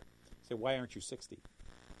 24. He said, why aren't you 60?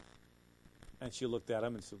 And she looked at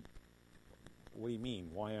him and said, what do you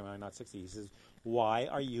mean? Why am I not 60? He says, why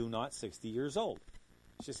are you not 60 years old?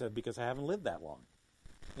 She said, because I haven't lived that long.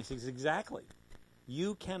 He says, exactly.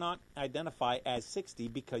 You cannot identify as 60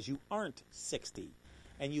 because you aren't 60.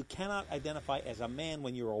 And you cannot identify as a man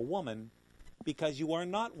when you're a woman because you are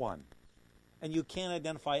not one. And you can't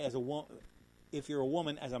identify as if you're a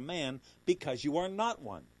woman as a man because you are not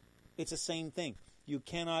one. It's the same thing. You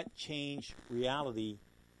cannot change reality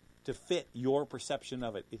to fit your perception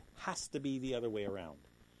of it. It has to be the other way around.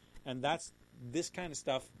 And that's this kind of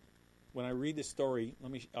stuff. When I read this story,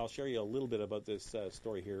 I'll share you a little bit about this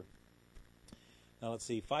story here. Now let's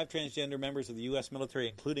see. 5 transgender members of the U.S. military,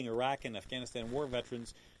 including Iraq and Afghanistan war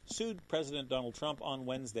veterans, sued President Donald Trump on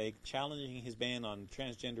Wednesday, challenging his ban on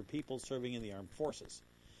transgender people serving in the armed forces.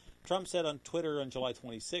 Trump said on Twitter on July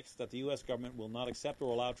 26th that the U.S. government will not accept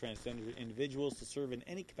or allow transgender individuals to serve in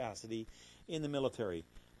any capacity in the military,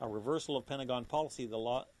 a reversal of Pentagon policy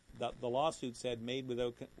that the lawsuit said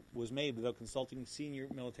was made without consulting senior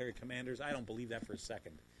military commanders. I don't believe that for a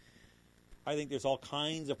second. I think there's all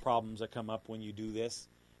kinds of problems that come up when you do this,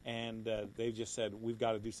 and they've just said, we've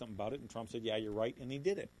got to do something about it, and Trump said, yeah, you're right, and he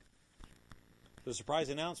did it. The surprise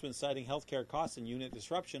announcement citing healthcare costs and unit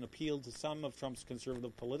disruption appealed to some of Trump's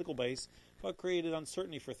conservative political base, but created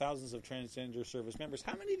uncertainty for thousands of transgender service members.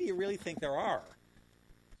 How many do you really think there are?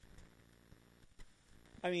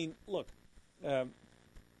 I mean, look,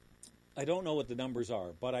 I don't know what the numbers are,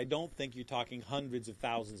 but I don't think you're talking hundreds of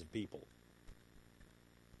thousands of people.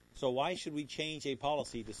 So why should we change a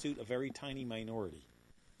policy to suit a very tiny minority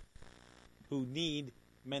who need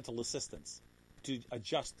mental assistance to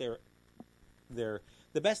adjust their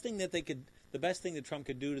the best thing that Trump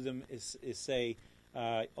could do to them is say,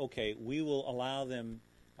 okay, we will allow them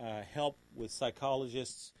help with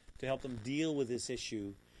psychologists to help them deal with this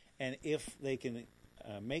issue, and if they can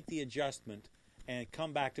make the adjustment and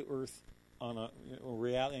come back to earth on a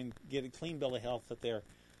reality and get a clean bill of health, that they're,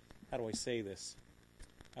 how do I say this?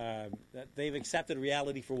 That they've accepted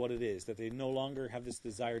reality for what it is, that they no longer have this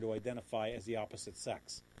desire to identify as the opposite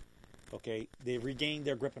sex. Okay, they've regained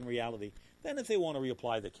their grip on reality. Then if they want to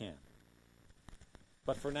reapply, they can.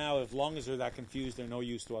 But for now, as long as they're that confused, they're no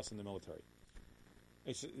use to us in the military.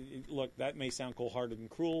 Look, that may sound cold-hearted and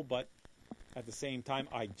cruel, but at the same time,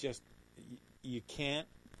 you can't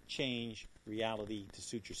change reality to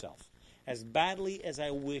suit yourself. As badly as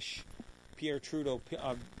I wish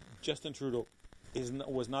Justin Trudeau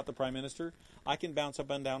was not the Prime Minister, I can bounce up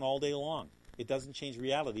and down all day long. It doesn't change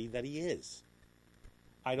reality that he is.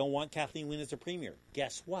 I don't want Kathleen Wynne as a premier.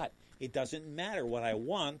 Guess what? It doesn't matter what I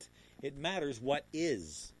want. It matters what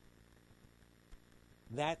is.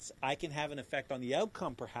 I can have an effect on the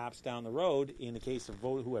outcome perhaps down the road in the case of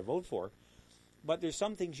who I vote for, but there's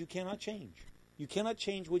some things you cannot change. You cannot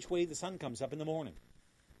change which way the sun comes up in the morning.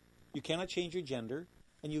 You cannot change your gender,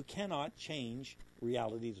 and you cannot change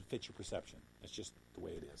reality to fit your perception. That's just the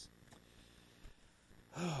way it is.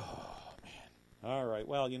 Oh, man. All right.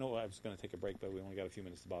 Well, you know what? I was going to take a break, but we only got a few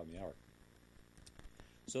minutes to the bottom of the hour.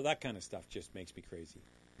 So that kind of stuff just makes me crazy.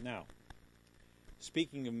 Now,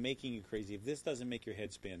 speaking of making you crazy, if this doesn't make your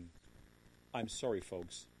head spin, I'm sorry,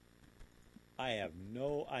 folks. I have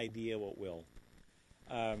no idea what will.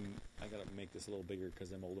 I got to make this a little bigger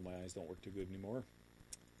because I'm old and my eyes don't work too good anymore.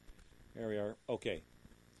 There we are. Okay.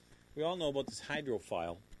 We all know about this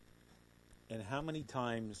hydrophile and how many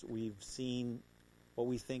times we've seen what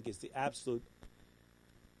we think is the absolute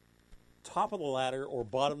top of the ladder or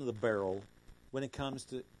bottom of the barrel when it comes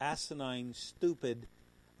to asinine, stupid,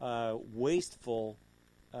 wasteful,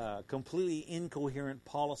 completely incoherent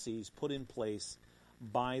policies put in place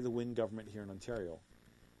by the Wynne government here in Ontario.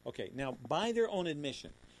 Okay, now, by their own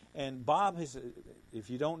admission, and Bob has, if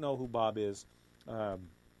you don't know who Bob is a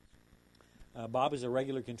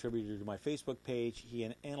regular contributor to my Facebook page. He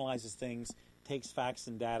analyzes things, takes facts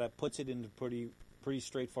and data, puts it into pretty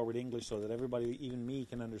straightforward English so that everybody, even me,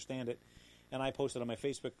 can understand it, and I post it on my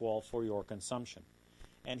Facebook wall for your consumption.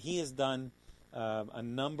 And he has done a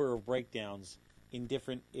number of breakdowns in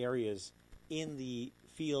different areas in the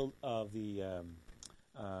field of the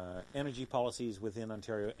energy policies within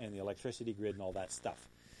Ontario and the electricity grid and all that stuff.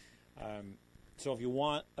 So if you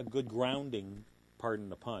want a good grounding, pardon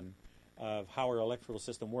the pun, of how our electrical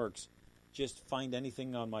system works, just find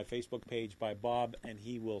anything on my Facebook page by Bob, and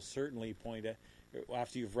he will certainly point at.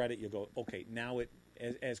 After you've read it, you'll go, okay, now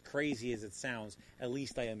as crazy as it sounds, at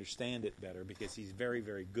least I understand it better, because he's very,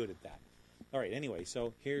 very good at that. All right, anyway,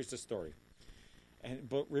 so here's the story.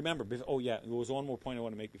 But remember, there was one more point I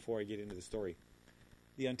want to make before I get into the story.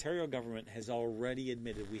 The Ontario government has already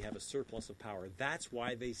admitted we have a surplus of power. That's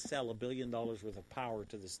why they sell $1 billion worth of power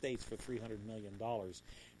to the states for $300 million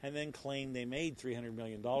and then claim they made $300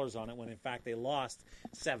 million on it when, in fact, they lost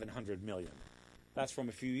 $700 million. That's from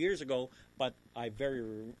a few years ago, but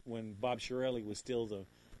when Bob Chiarelli was still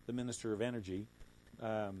the Minister of Energy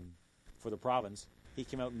for the province, he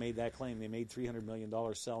came out and made that claim. They made $300 million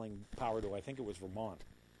selling power to, I think it was Vermont.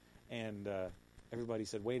 And everybody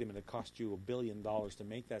said, wait a minute, it cost you $1 billion to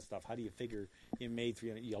make that stuff. How do you figure you made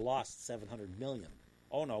you lost $700 million?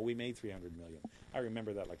 Oh, no, we made $300 million. I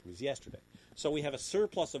remember that like it was yesterday. So we have a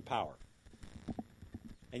surplus of power,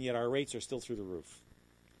 and yet our rates are still through the roof.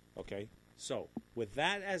 Okay? So, with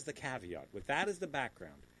that as the caveat, with that as the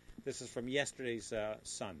background, this is from yesterday's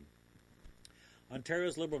Sun.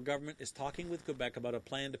 Ontario's Liberal government is talking with Quebec about a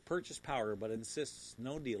plan to purchase power, but insists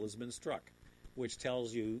no deal has been struck, which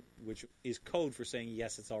is code for saying,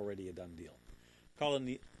 yes, it's already a done deal.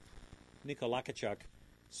 Colin Nikolakachuk,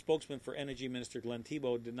 spokesman for Energy Minister Glenn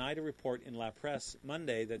Thibeault, denied a report in La Presse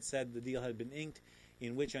Monday that said the deal had been inked,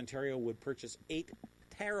 in which Ontario would purchase 8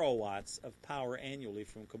 terawatts of power annually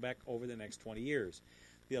from Quebec over the next 20 years.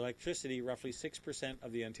 The electricity, roughly 6%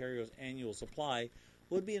 of the Ontario's annual supply,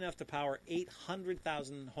 would be enough to power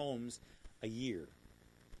 800,000 homes a year.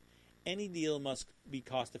 Any deal must be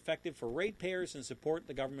cost-effective for ratepayers and support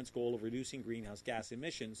the government's goal of reducing greenhouse gas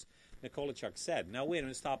emissions, Nikolachuk said. Now, wait a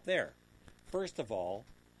minute, stop there. First of all,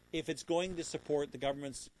 if it's going to support the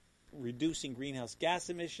government's reducing greenhouse gas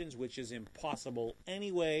emissions, which is impossible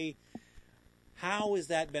anyway, how is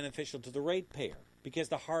that beneficial to the ratepayer? Because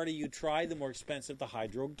the harder you try, the more expensive the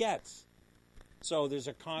hydro gets. So there's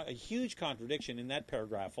a huge contradiction in that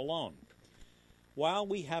paragraph alone. While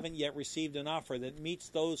we haven't yet received an offer that meets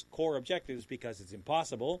those core objectives because it's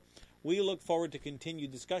impossible, we look forward to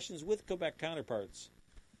continued discussions with Quebec counterparts.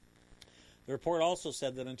 The report also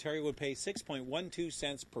said that Ontario would pay 6.12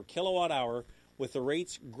 cents per kilowatt hour, with the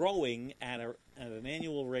rates growing at an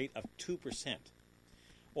annual rate of 2%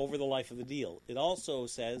 over the life of the deal. It also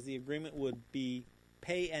says the agreement would be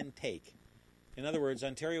pay and take. In other words,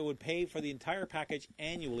 Ontario would pay for the entire package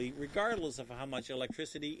annually, regardless of how much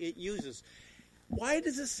electricity it uses. Why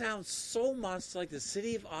does this sound so much like the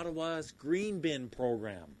City of Ottawa's green bin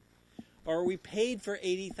program? Or are we paid for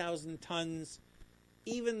 80,000 tons,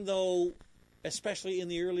 even though, especially in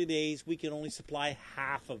the early days, we can only supply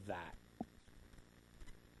half of that?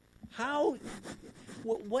 How?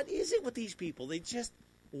 What is it with these people? They just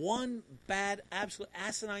one bad, absolute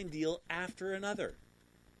asinine deal after another.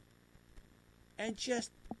 And just,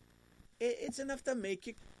 it's enough to make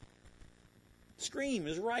you scream,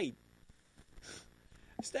 is right.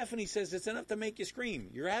 Stephanie says it's enough to make you scream.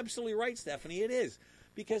 You're absolutely right, Stephanie. It is.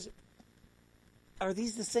 Because are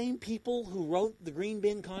these the same people who wrote the green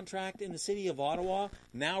bin contract in the city of Ottawa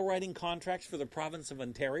now writing contracts for the province of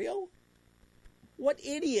Ontario? What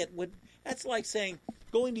idiot would... That's like saying,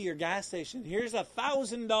 going to your gas station, here's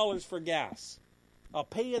 $1,000 for gas. I'll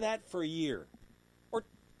pay you that for a year. Or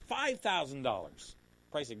 $5,000.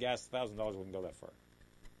 Price of gas, $1,000 wouldn't go that far.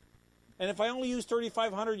 And if I only use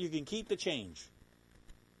 $3,500, you can keep the change.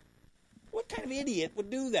 What kind of idiot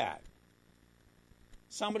would do that?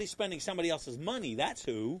 Somebody spending somebody else's money, that's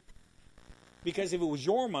who. Because if it was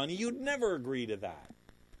your money, you'd never agree to that.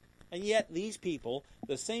 And yet these people,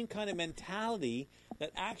 the same kind of mentality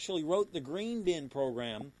that actually wrote the green bin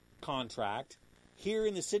program contract here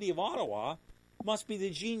in the city of Ottawa, must be the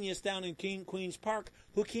genius down in Queen's Park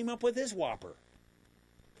who came up with this whopper.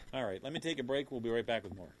 All right, let me take a break. We'll be right back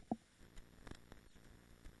with more.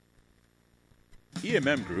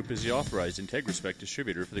 EMM Group is the authorized IntegraSpec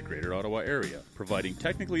distributor for the Greater Ottawa area, providing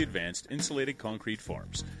technically advanced insulated concrete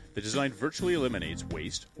forms. The design virtually eliminates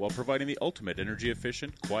waste while providing the ultimate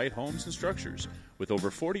energy-efficient, quiet homes and structures. With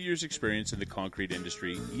over 40 years' experience in the concrete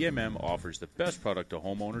industry, EMM offers the best product to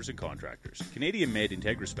homeowners and contractors. Canadian-made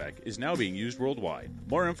IntegraSpec is now being used worldwide.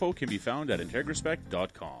 More info can be found at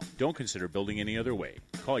integraspec.com. Don't consider building any other way.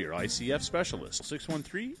 Call your ICF specialist,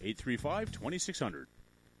 613-835-2600.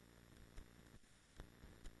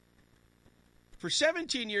 For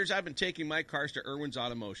 17 years, I've been taking my cars to Irwin's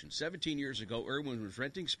Automotion. 17 years ago, Irwin was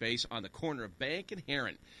renting space on the corner of Bank and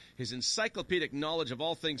Heron. His encyclopedic knowledge of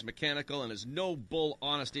all things mechanical and his no-bull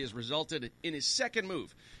honesty has resulted in his second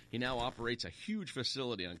move. He now operates a huge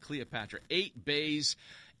facility on Cleopatra, 8 bays,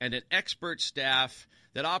 and an expert staff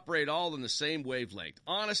that operate all in the same wavelength.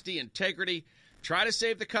 Honesty, integrity, try to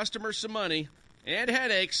save the customer some money and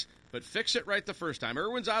headaches, but fix it right the first time.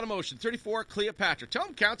 Irwin's Automotion, 34 Cleopatra. Tell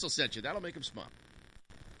them Council sent you. That'll make them smile.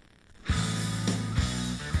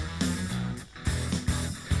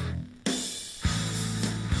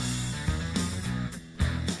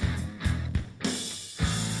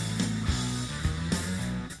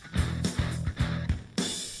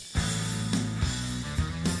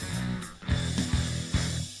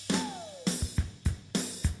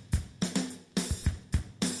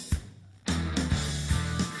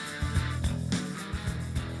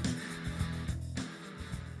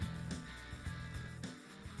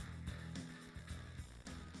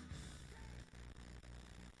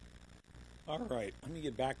 All right, let me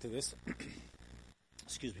get back to this.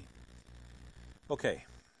 Excuse me. Okay,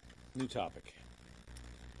 new topic.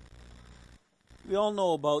 We all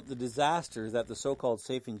know about the disaster that the so-called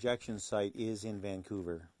safe injection site is in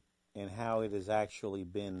Vancouver and how it has actually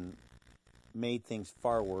been made things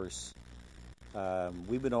far worse.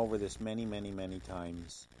 We've been over this many, many, many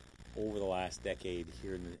times over the last decade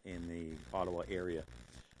here in the Ottawa area.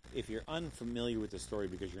 If you're unfamiliar with the story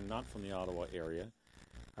because you're not from the Ottawa area,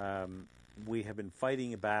 we have been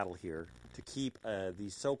fighting a battle here to keep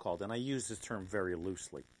these so-called, and I use this term very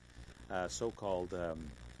loosely, so-called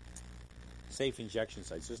safe injection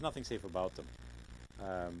sites. There's nothing safe about them.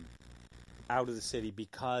 Out of the city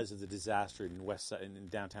because of the disaster in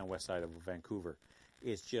downtown west side of Vancouver.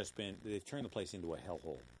 It's just been, they've turned the place into a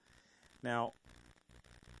hellhole. Now,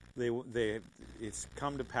 it's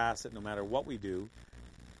come to pass that no matter what we do,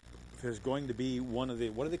 there's going to be one of the,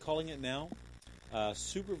 what are they calling it now?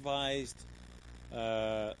 Supervised,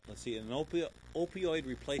 an opioid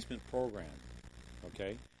replacement program,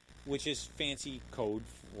 okay, which is fancy code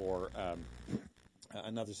for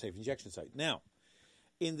another safe injection site. Now,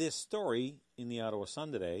 in this story in the Ottawa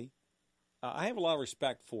Sun today, I have a lot of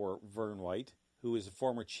respect for Vern White, who is a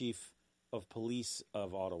former chief of police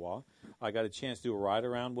of Ottawa. I got a chance to do a ride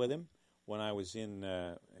around with him when I was in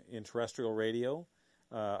terrestrial radio.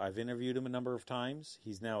 I've interviewed him a number of times.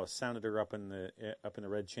 He's now a senator up in the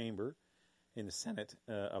Red Chamber, in the Senate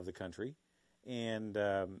of the country, and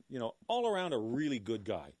all around a really good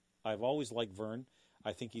guy. I've always liked Vern.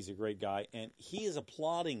 I think he's a great guy, and he is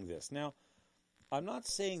applauding this. Now, I'm not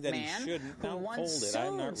saying that he shouldn't. Now, hold it.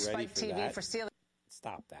 I'm not ready for that.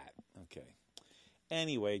 Stop that. Okay.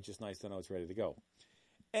 Anyway, just nice to know it's ready to go.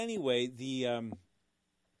 Anyway, the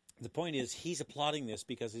point is he's applauding this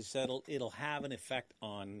because he said it'll have an effect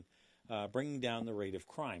on bringing down the rate of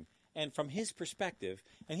crime. And from his perspective,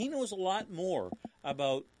 and he knows a lot more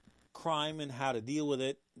about crime and how to deal with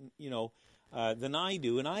it, than I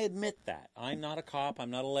do. And I admit that. I'm not a cop.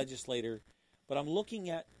 I'm not a legislator. But I'm looking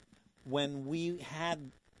at when we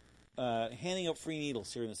had handing out free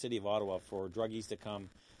needles here in the city of Ottawa for druggies to come.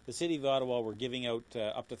 The city of Ottawa were giving out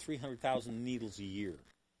up to 300,000 needles a year.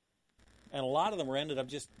 And a lot of them were ended up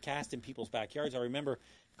just cast in people's backyards. I remember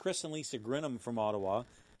Chris and Lisa Grinham from Ottawa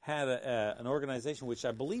had an organization which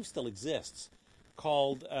I believe still exists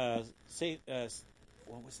called what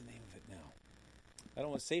was the name of it now? I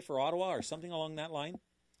don't know, Safer Ottawa or something along that line.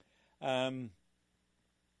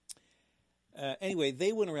 Anyway,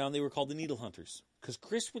 they went around. They were called the Needle Hunters because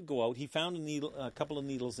Chris would go out. He found a couple of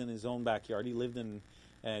needles in his own backyard. He lived in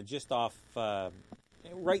just off,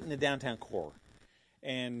 right in the downtown core,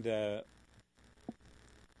 and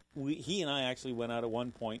he and I actually went out at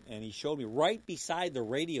one point, and he showed me right beside the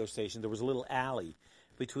radio station there was a little alley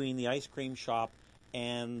between the ice cream shop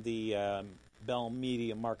and the Bell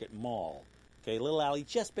Media Market Mall. Okay, a little alley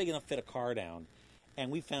just big enough to fit a car down,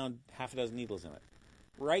 and we found half a dozen needles in it,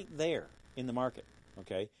 right there in the market.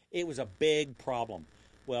 Okay, it was a big problem.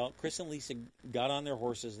 Well, Chris and Lisa got on their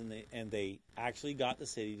horses, and they actually got the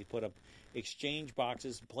city to put up exchange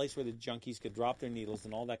boxes, a place where the junkies could drop their needles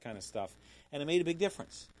and all that kind of stuff, and it made a big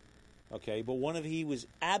difference. Okay, but he was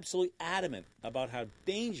absolutely adamant about how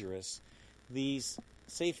dangerous these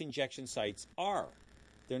safe injection sites are.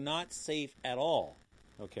 They're not safe at all.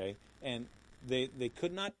 Okay, and they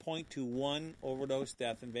could not point to one overdose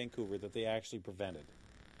death in Vancouver that they actually prevented.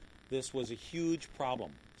 This was a huge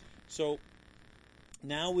problem. So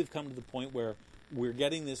now we've come to the point where we're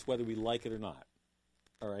getting this whether we like it or not.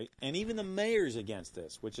 All right, and even the mayor's against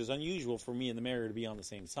this, which is unusual for me and the mayor to be on the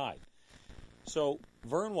same side. So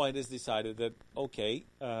Vern White has decided that, okay,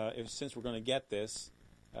 since we're going to get this,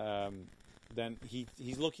 then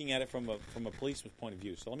he's looking at it from a policeman's point of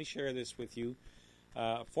view. So let me share this with you.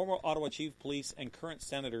 Former Ottawa Chief of Police and current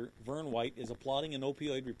Senator Vern White is applauding an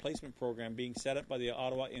opioid replacement program being set up by the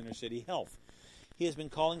Ottawa Inner City Health. He has been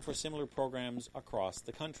calling for similar programs across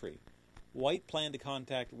the country. White planned to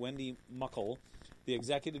contact Wendy Muckle, the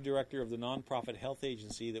executive director of the nonprofit health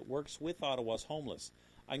agency that works with Ottawa's homeless.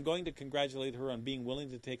 I'm going to congratulate her on being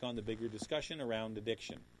willing to take on the bigger discussion around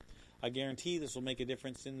addiction. I guarantee this will make a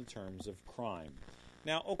difference in the terms of crime.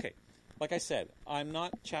 Now, okay, like I said, I'm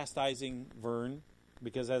not chastising Vern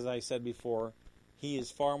because, as I said before, he is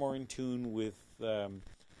far more in tune with, the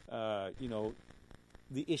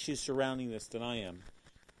issues surrounding this than I am.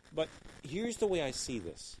 But here's the way I see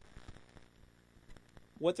this.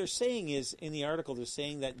 What they're saying is, in the article, they're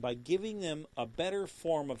saying that by giving them a better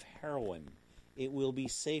form of heroin, it will be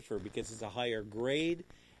safer because it's a higher grade.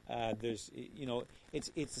 It's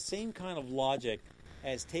the same kind of logic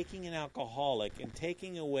as taking an alcoholic and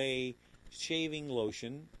taking away shaving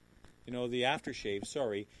lotion, the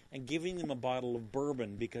aftershave, and giving them a bottle of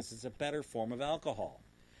bourbon because it's a better form of alcohol.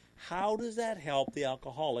 How does that help the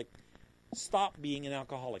alcoholic stop being an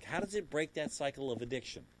alcoholic? How does it break that cycle of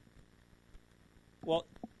addiction? Well,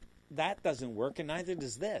 that doesn't work, and neither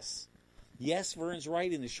does this. Yes, Vern's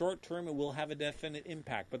right. In the short term, it will have a definite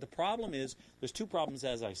impact. But the problem is, there's two problems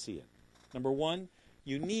as I see it. Number one,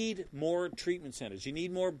 you need more treatment centers. You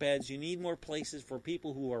need more beds. You need more places for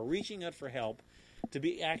people who are reaching out for help to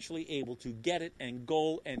be actually able to get it and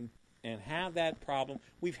go and have that problem.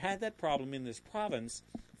 We've had that problem in this province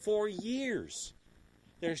for years.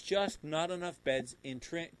 There's just not enough beds in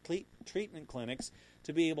treatment clinics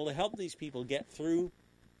to be able to help these people get through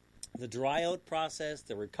the dry out process,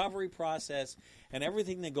 the recovery process, and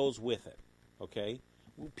everything that goes with it. Okay?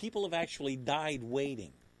 People have actually died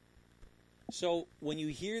waiting. So when you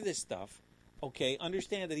hear this stuff, okay,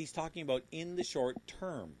 understand that he's talking about in the short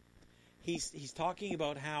term. He's talking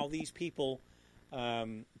about how these people,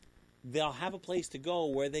 they'll have a place to go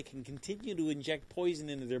where they can continue to inject poison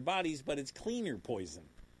into their bodies, but it's cleaner poison.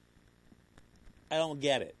 I don't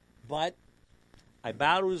get it. But I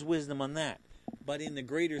bow to his wisdom on that. But in the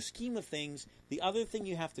greater scheme of things, the other thing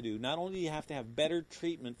you have to do, not only do you have to have better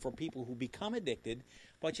treatment for people who become addicted,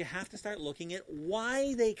 but you have to start looking at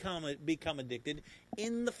why they become addicted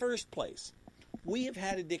in the first place. We have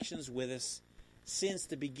had addictions with us since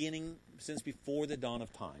before the dawn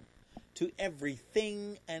of time, to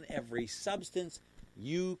everything and every substance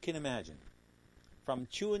you can imagine. From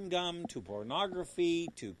chewing gum to pornography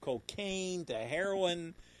to cocaine to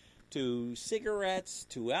heroin to cigarettes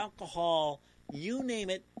to alcohol, you name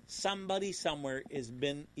it, somebody somewhere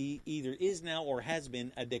either is now or has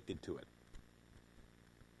been addicted to it.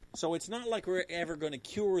 So it's not like we're ever going to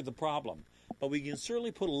cure the problem, but we can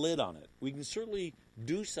certainly put a lid on it. We can certainly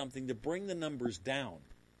do something to bring the numbers down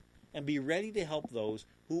and be ready to help those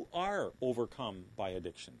who are overcome by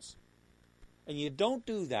addictions. And you don't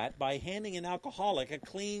do that by handing an alcoholic a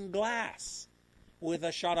clean glass with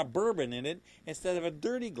a shot of bourbon in it instead of a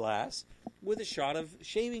dirty glass with a shot of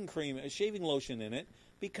shaving lotion in it,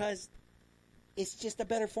 because it's just a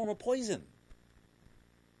better form of poison.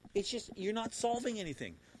 It's just, you're not solving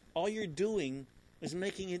anything. all you're doing is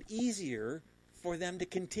making it easier for them to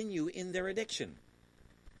continue in their addiction.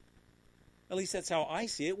 At least that's how I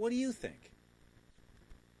see it. What do you think?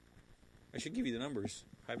 I should give you the numbers.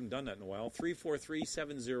 I haven't done that in a while.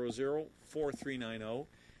 343-700-4390,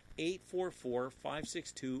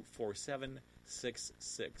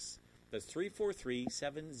 844-562-4766. That's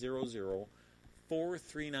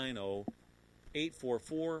 343-700-4390,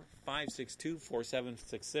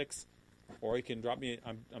 844-562-4766. Or you can drop me.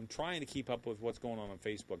 I'm trying to keep up with what's going on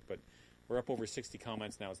Facebook, but we're up over 60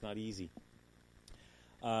 comments now. It's not easy.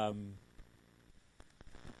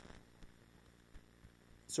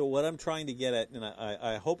 So what I'm trying to get at, and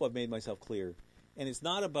I hope I've made myself clear, and it's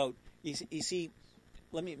not about you see.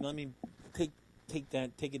 Let me take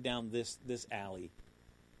it down this alley.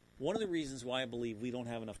 One of the reasons why I believe we don't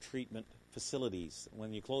have enough treatment facilities,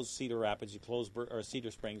 when you close Cedar Rapids, you close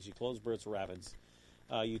Cedar Springs, you close Burt's Rapids,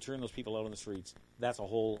 you turn those people out on the streets. That's a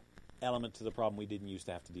whole element to the problem we didn't used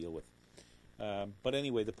to have to deal with. But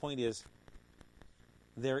anyway, the point is,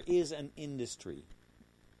 there is an industry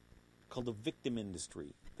called the victim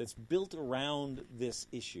industry that's built around this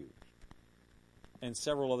issue, and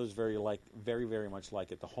several others very very much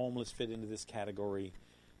like it. The homeless fit into this category,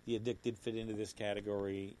 the addicted fit into this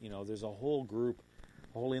category. You know, there's a whole group,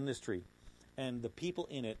 a whole industry, and the people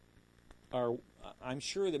in it are, I'm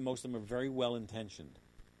sure that most of them are very well intentioned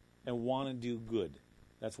and want to do good.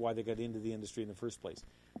 That's why they got into the industry in the first place.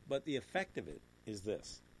 But the effect of it is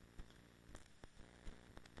this: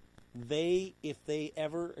 if they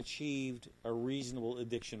ever achieved a reasonable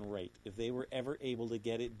addiction rate, if they were ever able to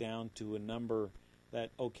get it down to a number that,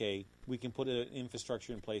 okay, we can put an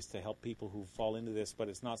infrastructure in place to help people who fall into this, but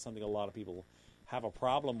it's not something a lot of people have a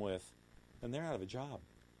problem with, then they're out of a job.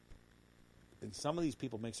 And some of these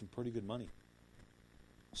people make some pretty good money.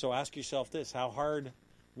 So ask yourself this: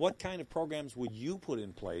 what kind of programs would you put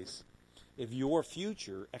in place if your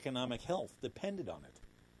future economic health depended on it,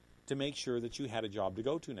 to make sure that you had a job to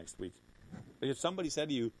go to next week? If somebody said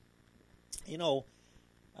to you,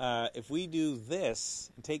 if we do this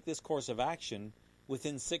and take this course of action,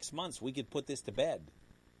 within 6 months we could put this to bed,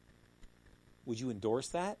 would you endorse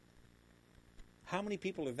that? How many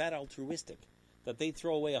people are that altruistic that they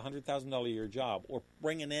throw away a $100,000 a year job or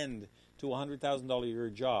bring an end to a $100,000 a year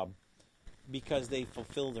job because they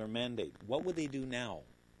fulfill their mandate? What would they do now?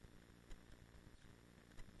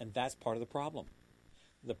 And that's part of the problem.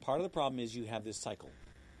 The part of the problem is you have this cycle.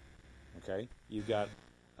 Okay, you have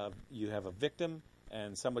a victim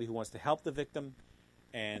and somebody who wants to help the victim,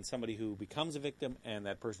 and somebody who becomes a victim, and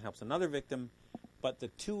that person helps another victim. But the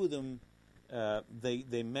two of them,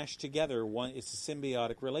 they mesh together. It's a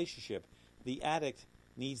symbiotic relationship. The addict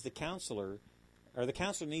needs the counselor, or the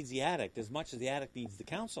counselor needs the addict as much as the addict needs the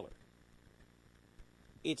counselor.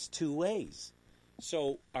 It's two ways.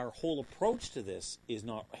 So our whole approach to this is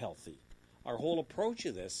not healthy. Our whole approach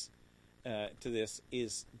to this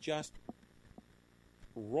is just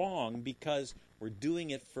wrong, because we're doing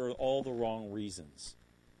it for all the wrong reasons,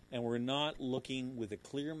 and we're not looking with a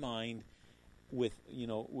clear mind, with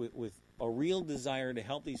a real desire to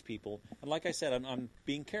help these people. And like I said, I'm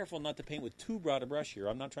being careful not to paint with too broad a brush here.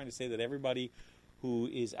 I'm not trying to say that everybody who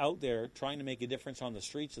is out there trying to make a difference on the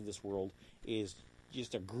streets of this world is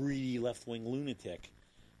just a greedy left-wing lunatic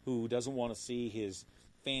who doesn't want to see his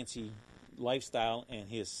fancy lifestyle and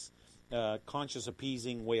his conscious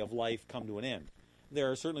appeasing way of life come to an end.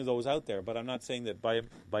 There are certainly those out there, but I'm not saying that by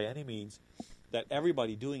any means that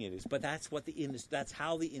everybody doing it is. But that's that's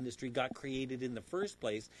how the industry got created in the first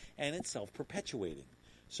place, and it's self-perpetuating.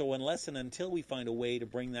 So unless and until we find a way to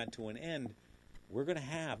bring that to an end, we're going to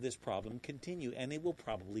have this problem continue, and it will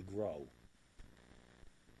probably grow.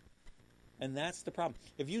 And that's the problem.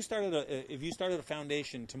 If you started a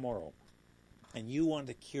foundation tomorrow, and you wanted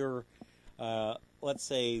to cure, let's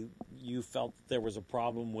say you felt there was a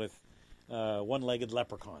problem with one-legged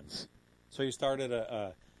leprechauns, so you started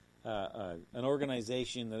an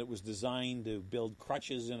organization that was designed to build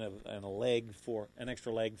crutches and an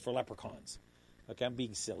extra leg for leprechauns. Okay, I'm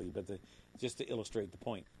being silly, but just to illustrate the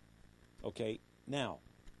point. Okay, now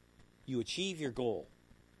you achieve your goal.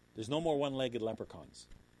 There's no more one-legged leprechauns,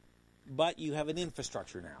 but you have an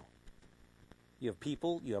infrastructure now. You have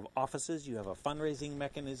people, you have offices, you have a fundraising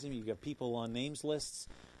mechanism, you've got people on names lists,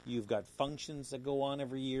 you've got functions that go on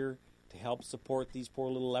every year to help support these poor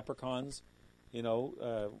little leprechauns,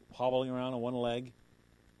 hobbling around on one leg.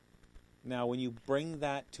 Now, when you bring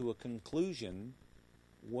that to a conclusion,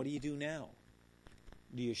 what do you do now?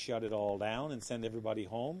 Do you shut it all down and send everybody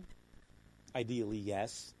home? Ideally,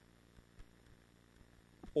 yes.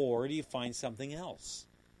 Or do you find something else?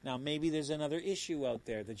 Now, maybe there's another issue out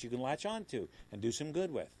there that you can latch onto and do some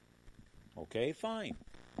good with. Okay, fine.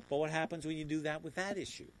 But what happens when you do that with that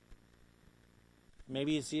issue?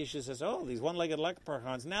 Maybe it's the issue that says, oh, these one-legged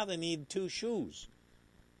leprechauns, now they need 2 shoes.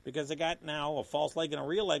 Because they got now a false leg and a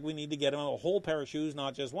real leg, we need to get them a whole pair of shoes,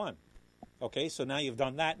 not just one. Okay, so now you've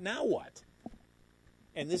done that, now what?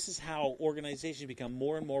 And this is how organizations become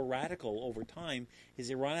more and more radical over time, is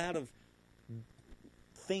they run out of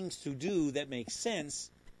things to do that make sense,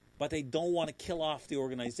 but they don't want to kill off the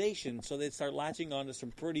organization, so they start latching on to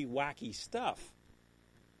some pretty wacky stuff.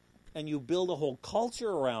 And you build a whole culture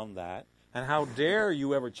around that, and how dare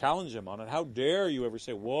you ever challenge them on it? How dare you ever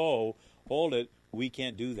say, whoa, hold it, we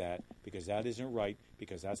can't do that, because that isn't right,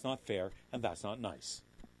 because that's not fair, and that's not nice.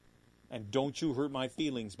 And don't you hurt my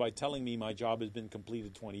feelings by telling me my job has been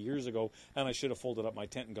completed 20 years ago, and I should have folded up my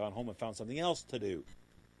tent and gone home and found something else to do.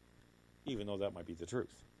 Even though that might be the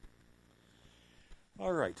truth.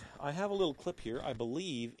 All right, I have a little clip here. I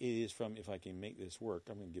believe it is from, if I can make this work,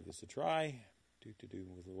 I'm going to give this a try.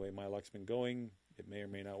 With the way my luck's been going, it may or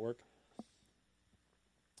may not work.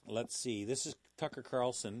 Let's see. This is Tucker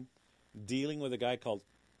Carlson dealing with a guy called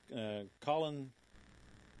Colin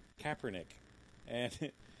Kaepernick.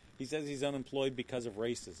 And he says he's unemployed because of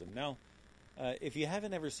racism. Now, if you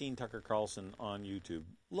haven't ever seen Tucker Carlson on YouTube,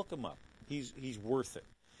 look him up. He's worth it.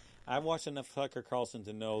 I've watched enough Tucker Carlson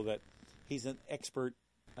to know that he's an expert.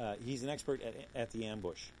 He's an expert at the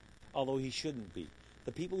ambush, although he shouldn't be.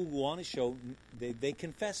 The people who go on his show, they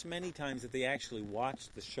confess many times that they actually watch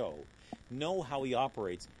the show, know how he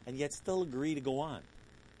operates, and yet still agree to go on.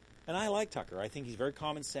 And I like Tucker. I think he's very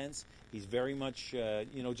common sense. He's very much,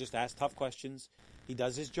 just asks tough questions. He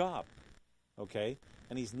does his job, okay?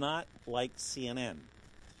 And he's not like CNN.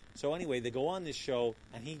 So anyway, they go on this show,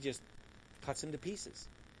 and he just cuts him to pieces.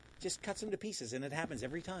 Just cuts him to pieces, and it happens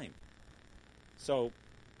every time. So,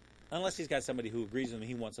 unless he's got somebody who agrees with him,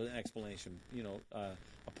 he wants an explanation,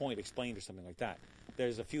 a point explained or something like that.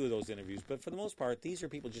 There's a few of those interviews, but for the most part, these are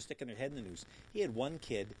people just sticking their head in the news. He had one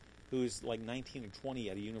kid who's like 19 or 20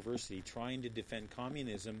 at a university trying to defend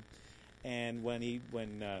communism, and when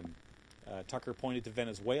Tucker pointed to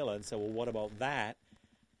Venezuela and said, well, what about that?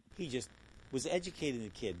 He just was educating the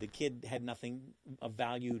kid. The kid had nothing of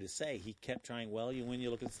value to say. He kept trying, when you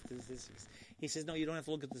look at statistics. He says, no, you don't have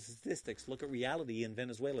to look at the statistics. Look at reality in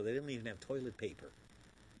Venezuela. They didn't even have toilet paper.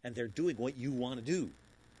 And they're doing what you want to do.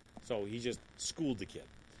 So he just schooled the kid.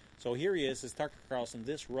 So here he is, Tucker Carlson.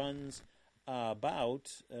 This runs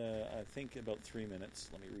about 3 minutes.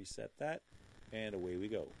 Let me reset that. And away we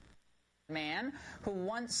go. Man who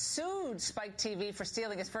once sued Spike TV for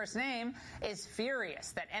stealing his first name is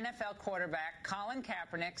furious that NFL quarterback Colin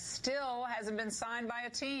Kaepernick still hasn't been signed by a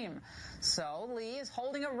team. So Lee is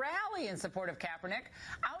holding a rally in support of Kaepernick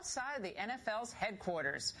outside the NFL's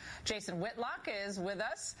headquarters. Jason Whitlock is with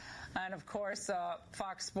us, and of course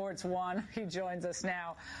Fox Sports 1. He joins us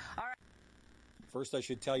now. All right. First, I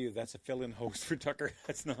should tell you that's a fill-in host for Tucker.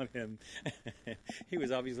 That's not him. He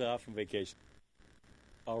was obviously off on vacation.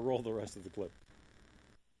 I'll roll the rest of the clip.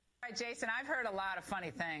 All right, Jason, I've heard a lot of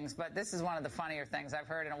funny things, but this is one of the funnier things I've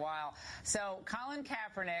heard in a while. So Colin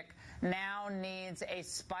Kaepernick now needs a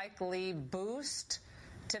Spike Lee boost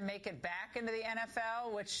to make it back into the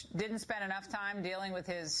NFL, which didn't spend enough time dealing with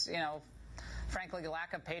his, frankly,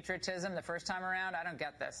 lack of patriotism the first time around. I don't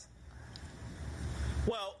get this.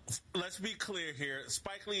 Well, let's be clear here.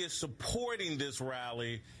 Spike Lee is supporting this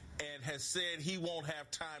rally and has said he won't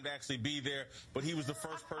have time to actually be there, but he was the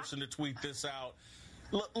first person to tweet this out.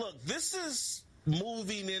 Look, this is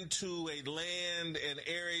moving into a land and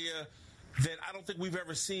area that I don't think we've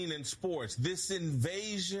ever seen in sports. This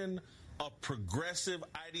invasion of progressive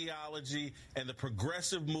ideology and the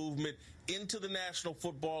progressive movement into the National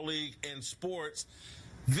Football League and sports.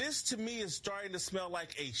 This, to me, is starting to smell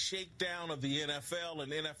like a shakedown of the NFL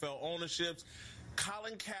and NFL ownerships.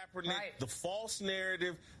 Colin Kaepernick, right. The false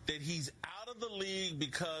narrative that he's out of the league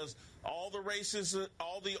because all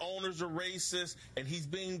the owners are racist and he's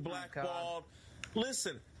being blackballed.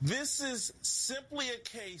 Listen, this is simply a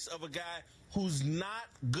case of a guy who's not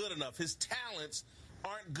good enough. His talents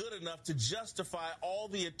aren't good enough to justify all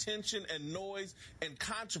the attention and noise and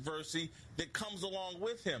controversy that comes along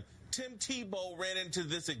with him. Tim Tebow ran into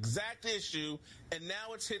this exact issue, and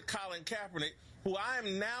now it's hit Colin Kaepernick, who I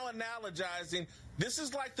am now analogizing. This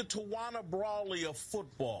is like the Tawana Brawley of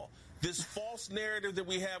football. This false narrative that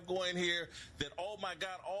we have going here that, oh, my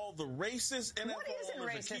God, all the racist NFL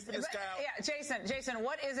owners are keeping this guy out. Yeah, Jason,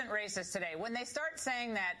 what isn't racist today? When they start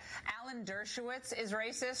saying that Alan Dershowitz is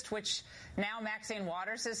racist, which now Maxine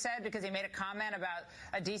Waters has said because he made a comment about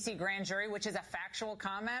a D.C. grand jury, which is a factual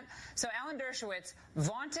comment. So Alan Dershowitz,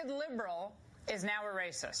 vaunted liberal, is now a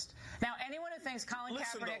racist. Now, anyone who thinks Colin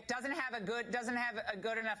Listen, Kaepernick though. doesn't have a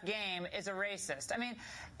good enough game is a racist. I mean,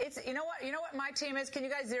 it's you know what my team is. Can you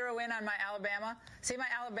guys zero in on my Alabama? See my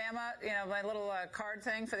Alabama, my little card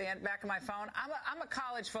thing for the back of my phone. I'm a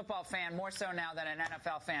college football fan more so now than an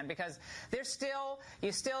NFL fan because you still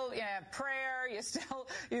have prayer, you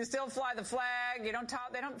still fly the flag. They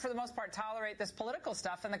don't for the most part tolerate this political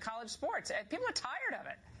stuff in the college sports. People are tired of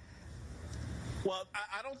it. Well,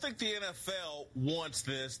 I don't think the NFL wants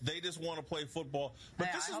this. They just want to play football. But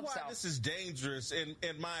Yeah, this is I hope why so. this is dangerous, in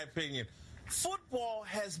my opinion. Football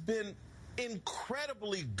has been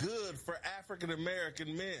incredibly good for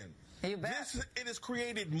African-American men. You bet. It has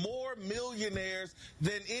created more millionaires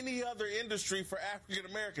than any other industry for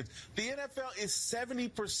African-Americans. The NFL is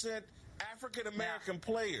 70% African-American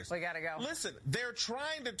players. We got to go. Listen, they're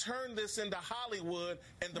trying to turn this into Hollywood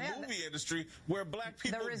and the movie industry where black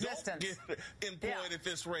people don't get employed at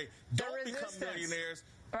this rate, don't become millionaires.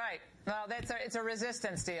 Right. Well, it's a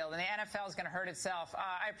resistance deal, and the NFL is going to hurt itself.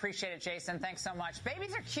 I appreciate it, Jason. Thanks so much.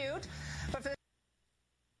 Babies are cute, but for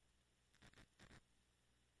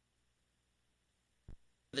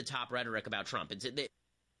the top rhetoric about Trump.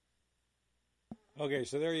 Okay,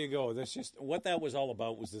 so there you go. That's just what that was all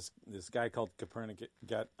about. Was this guy called Kaepernick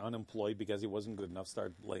got unemployed because he wasn't good enough,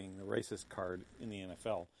 started playing the racist card in the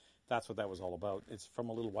NFL. That's what that was all about. It's from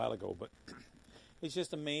a little while ago, but it's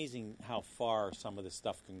just amazing how far some of this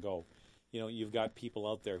stuff can go. You've got people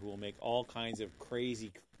out there who will make all kinds of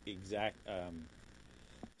crazy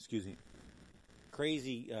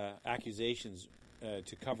accusations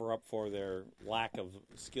to cover up for their lack of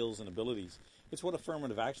skills and abilities. It's what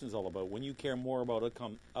affirmative action is all about. When you care more about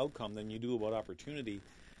outcome than you do about opportunity,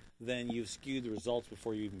 then you've skewed the results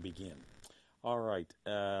before you even begin. All right,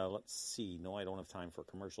 let's see. No, I don't have time for a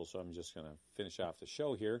commercial, so I'm just going to finish off the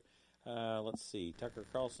show here. Let's see. Tucker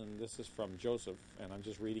Carlson, this is from Joseph, and I'm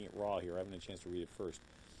just reading it raw here. I haven't had a chance to read it first.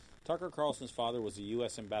 Tucker Carlson's father was the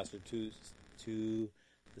U.S. ambassador to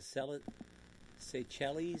the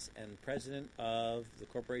Seychelles and president of the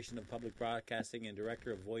Corporation of Public Broadcasting and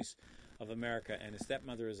director of Voice of America, and his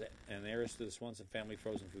stepmother is an heiress to the Swanson family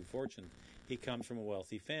frozen food fortune. He comes from a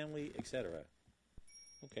wealthy family, etc.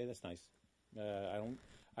 Okay, that's nice.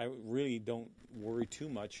 I really don't worry too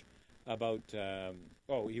much about.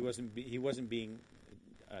 He wasn't being.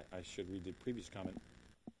 I should read the previous comment.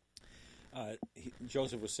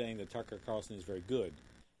 Joseph was saying that Tucker Carlson is very good,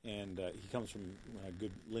 and he comes from a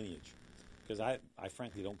good lineage. Because I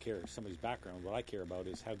frankly don't care somebody's background. What I care about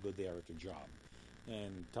is how good they are at their job.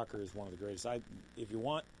 And Tucker is one of the greatest. If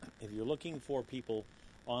you're looking for people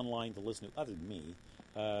online to listen to, other than me,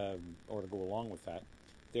 or to go along with that,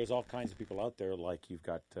 there's all kinds of people out there. Like you've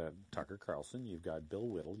got Tucker Carlson, you've got Bill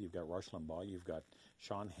Whittle, you've got Rush Limbaugh, you've got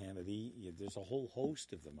Sean Hannity. There's a whole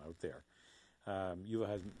host of them out there. You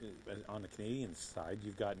have on the Canadian side,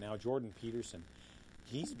 you've got now Jordan Peterson.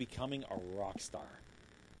 He's becoming a rock star.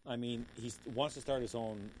 I mean, he wants to start his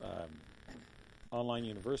own online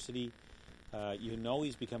university.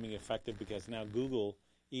 He's becoming effective because now Google,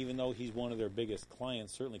 even though he's one of their biggest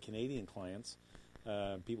clients, certainly Canadian clients,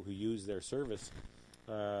 people who use their service,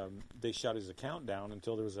 they shut his account down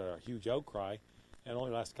until there was a huge outcry. It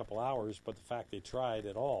only lasted a couple hours, but the fact they tried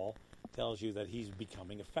at all tells you that he's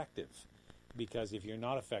becoming effective. Because if you're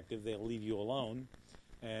not effective, they'll leave you alone,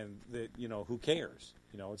 and who cares?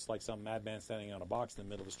 It's like some madman standing on a box in the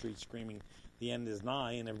middle of the street screaming, "The end is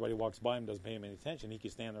nigh," and everybody walks by him, doesn't pay him any attention. He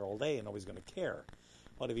could stand there all day, and nobody's going to care.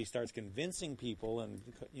 But if he starts convincing people and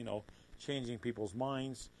changing people's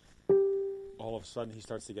minds, all of a sudden he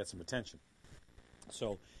starts to get some attention.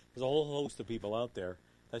 So there's a whole host of people out there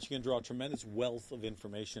that you can draw a tremendous wealth of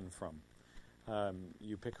information from.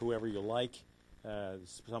 You pick whoever you like.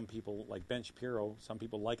 Some people like Ben Shapiro, some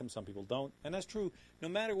people like him, some people don't. And that's true. No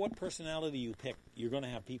matter what personality you pick, you're going to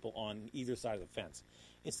have people on either side of the fence.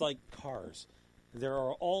 It's like cars. There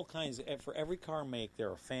are all kinds, for every car make, there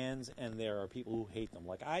are fans and there are people who hate them.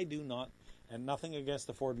 Like I do not, and nothing against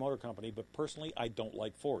the Ford Motor Company, but personally I don't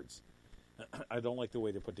like Fords. I don't like the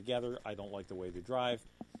way they're put together. I don't like the way they drive.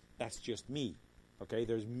 That's just me. Okay?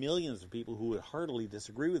 There's millions of people who would heartily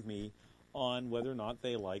disagree with me on whether or not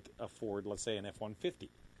they like a Ford, let's say an F-150.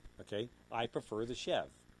 Okay, I prefer the Chev.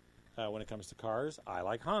 When it comes to cars, I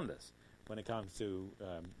like Hondas. When it comes to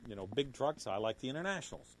big trucks, I like the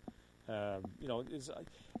Internationals.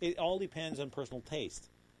 It all depends on personal taste.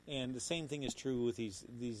 And the same thing is true with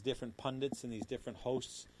these different pundits and these different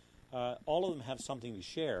hosts. All of them have something to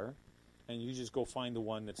share, and you just go find the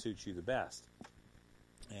one that suits you the best.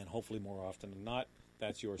 And hopefully more often than not,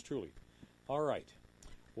 that's yours truly. All right.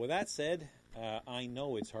 With that said, I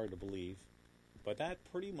know it's hard to believe But that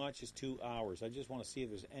pretty much is 2 hours. I just want to see if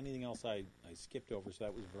there's anything else I skipped over. So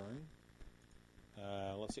that was Vern.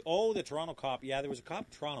 Let's see. Oh, the Toronto cop. Yeah, there was a cop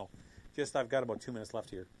in Toronto. Just, I've got about 2 minutes left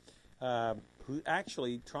here. Who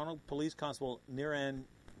actually, Toronto Police Constable Niran,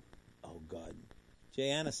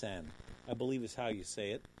 Jayanasan, I believe is how you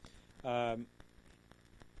say it,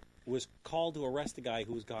 was called to arrest a guy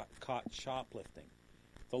who was caught shoplifting.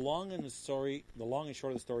 The long and short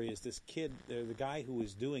of the story is this kid, the guy who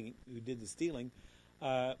did the stealing,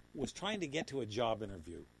 was trying to get to a job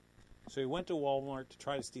interview. So he went to Walmart to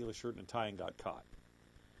try to steal a shirt and a tie and got caught.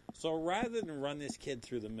 So rather than run this kid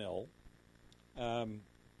through the mill,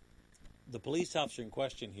 the police officer in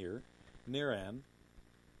question here, Niran,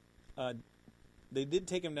 they did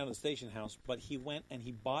take him down to the station house, but he went and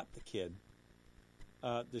he bought the kid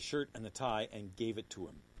the shirt and the tie and gave it to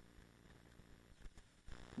him.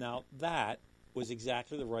 Now, that was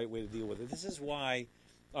exactly the right way to deal with it. This is why,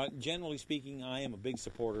 generally speaking, I am a big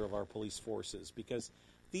supporter of our police forces, because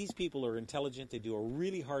these people are intelligent, they do a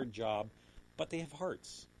really hard job, but they have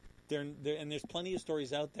hearts. And there's plenty of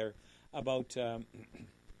stories out there about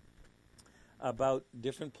about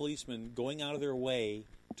different policemen going out of their way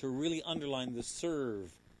to really underline the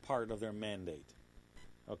serve part of their mandate.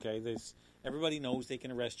 Okay, everybody knows they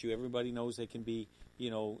can arrest you. Everybody knows they can be,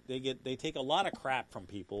 they take a lot of crap from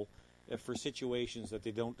people for situations that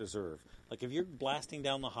they don't deserve. Like if you're blasting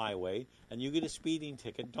down the highway and you get a speeding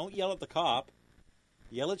ticket, don't yell at the cop.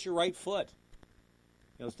 Yell at your right foot.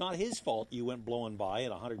 It's not his fault you went blowing by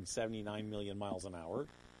at 179 million miles an hour.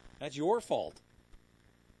 That's your fault.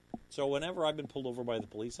 So whenever I've been pulled over by the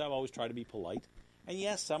police, I've always tried to be polite. And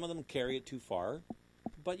yes, some of them carry it too far.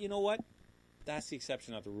 But you know what? That's the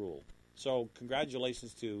exception, not the rule. So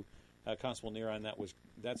congratulations to Constable Niran.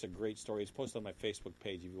 That's a great story. It's posted on my Facebook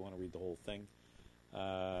page if you want to read the whole thing.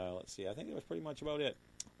 Let's see. I think that was pretty much about it.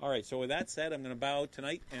 All right. So with that said, I'm going to bow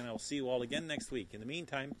tonight, and I'll see you all again next week. In the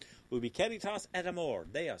meantime, we'll be Caritas et amor,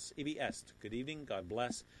 Deus ibi est. Good evening. God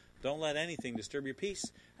bless. Don't let anything disturb your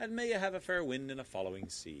peace, and may you have a fair wind and a following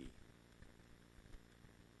sea.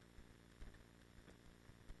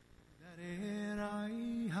 That air I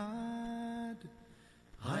had,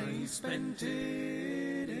 I spent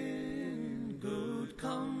it in good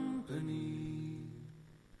company,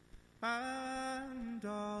 and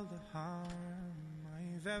all the harm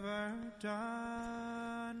I've ever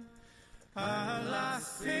done,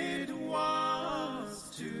 alas, it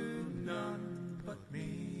was to none but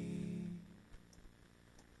me.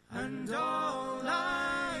 And all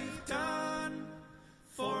I've done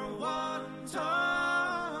for want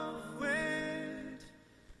of wit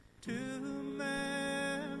to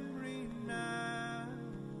memory now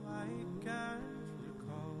I can't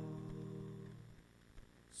recall.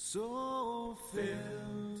 So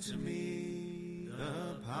fill to me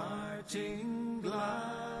the parting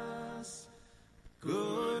glass.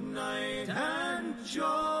 Good night and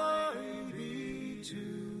joy be to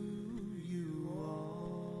you all.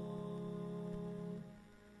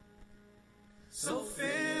 So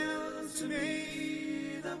fill to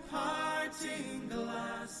me the parting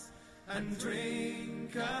glass and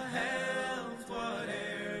drink a health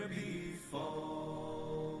whate'er befalls.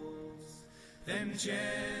 Then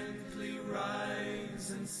gently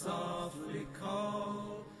rise and softly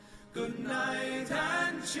call. Good night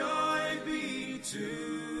and joy be to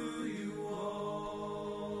you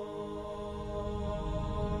all.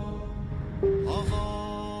 Of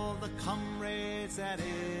all the comrades that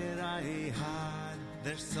e'er I had,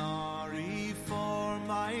 they're sorry for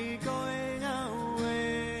my going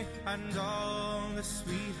away. And all the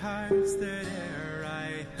sweethearts that e'er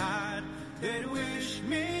I had, they'd wish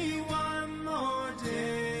me one more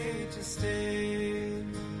day to stay.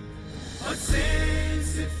 But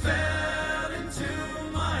since it fell into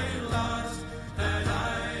my lot that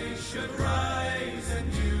I should rise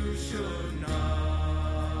and you should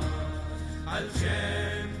not, I'll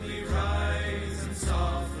gently rise and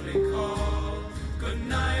softly call. Good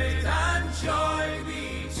night and joy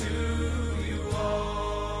be to you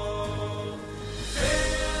all.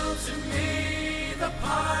 Fill to me the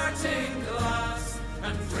parting glass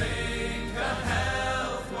and drink a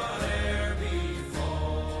health whate'er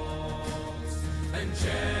befalls. And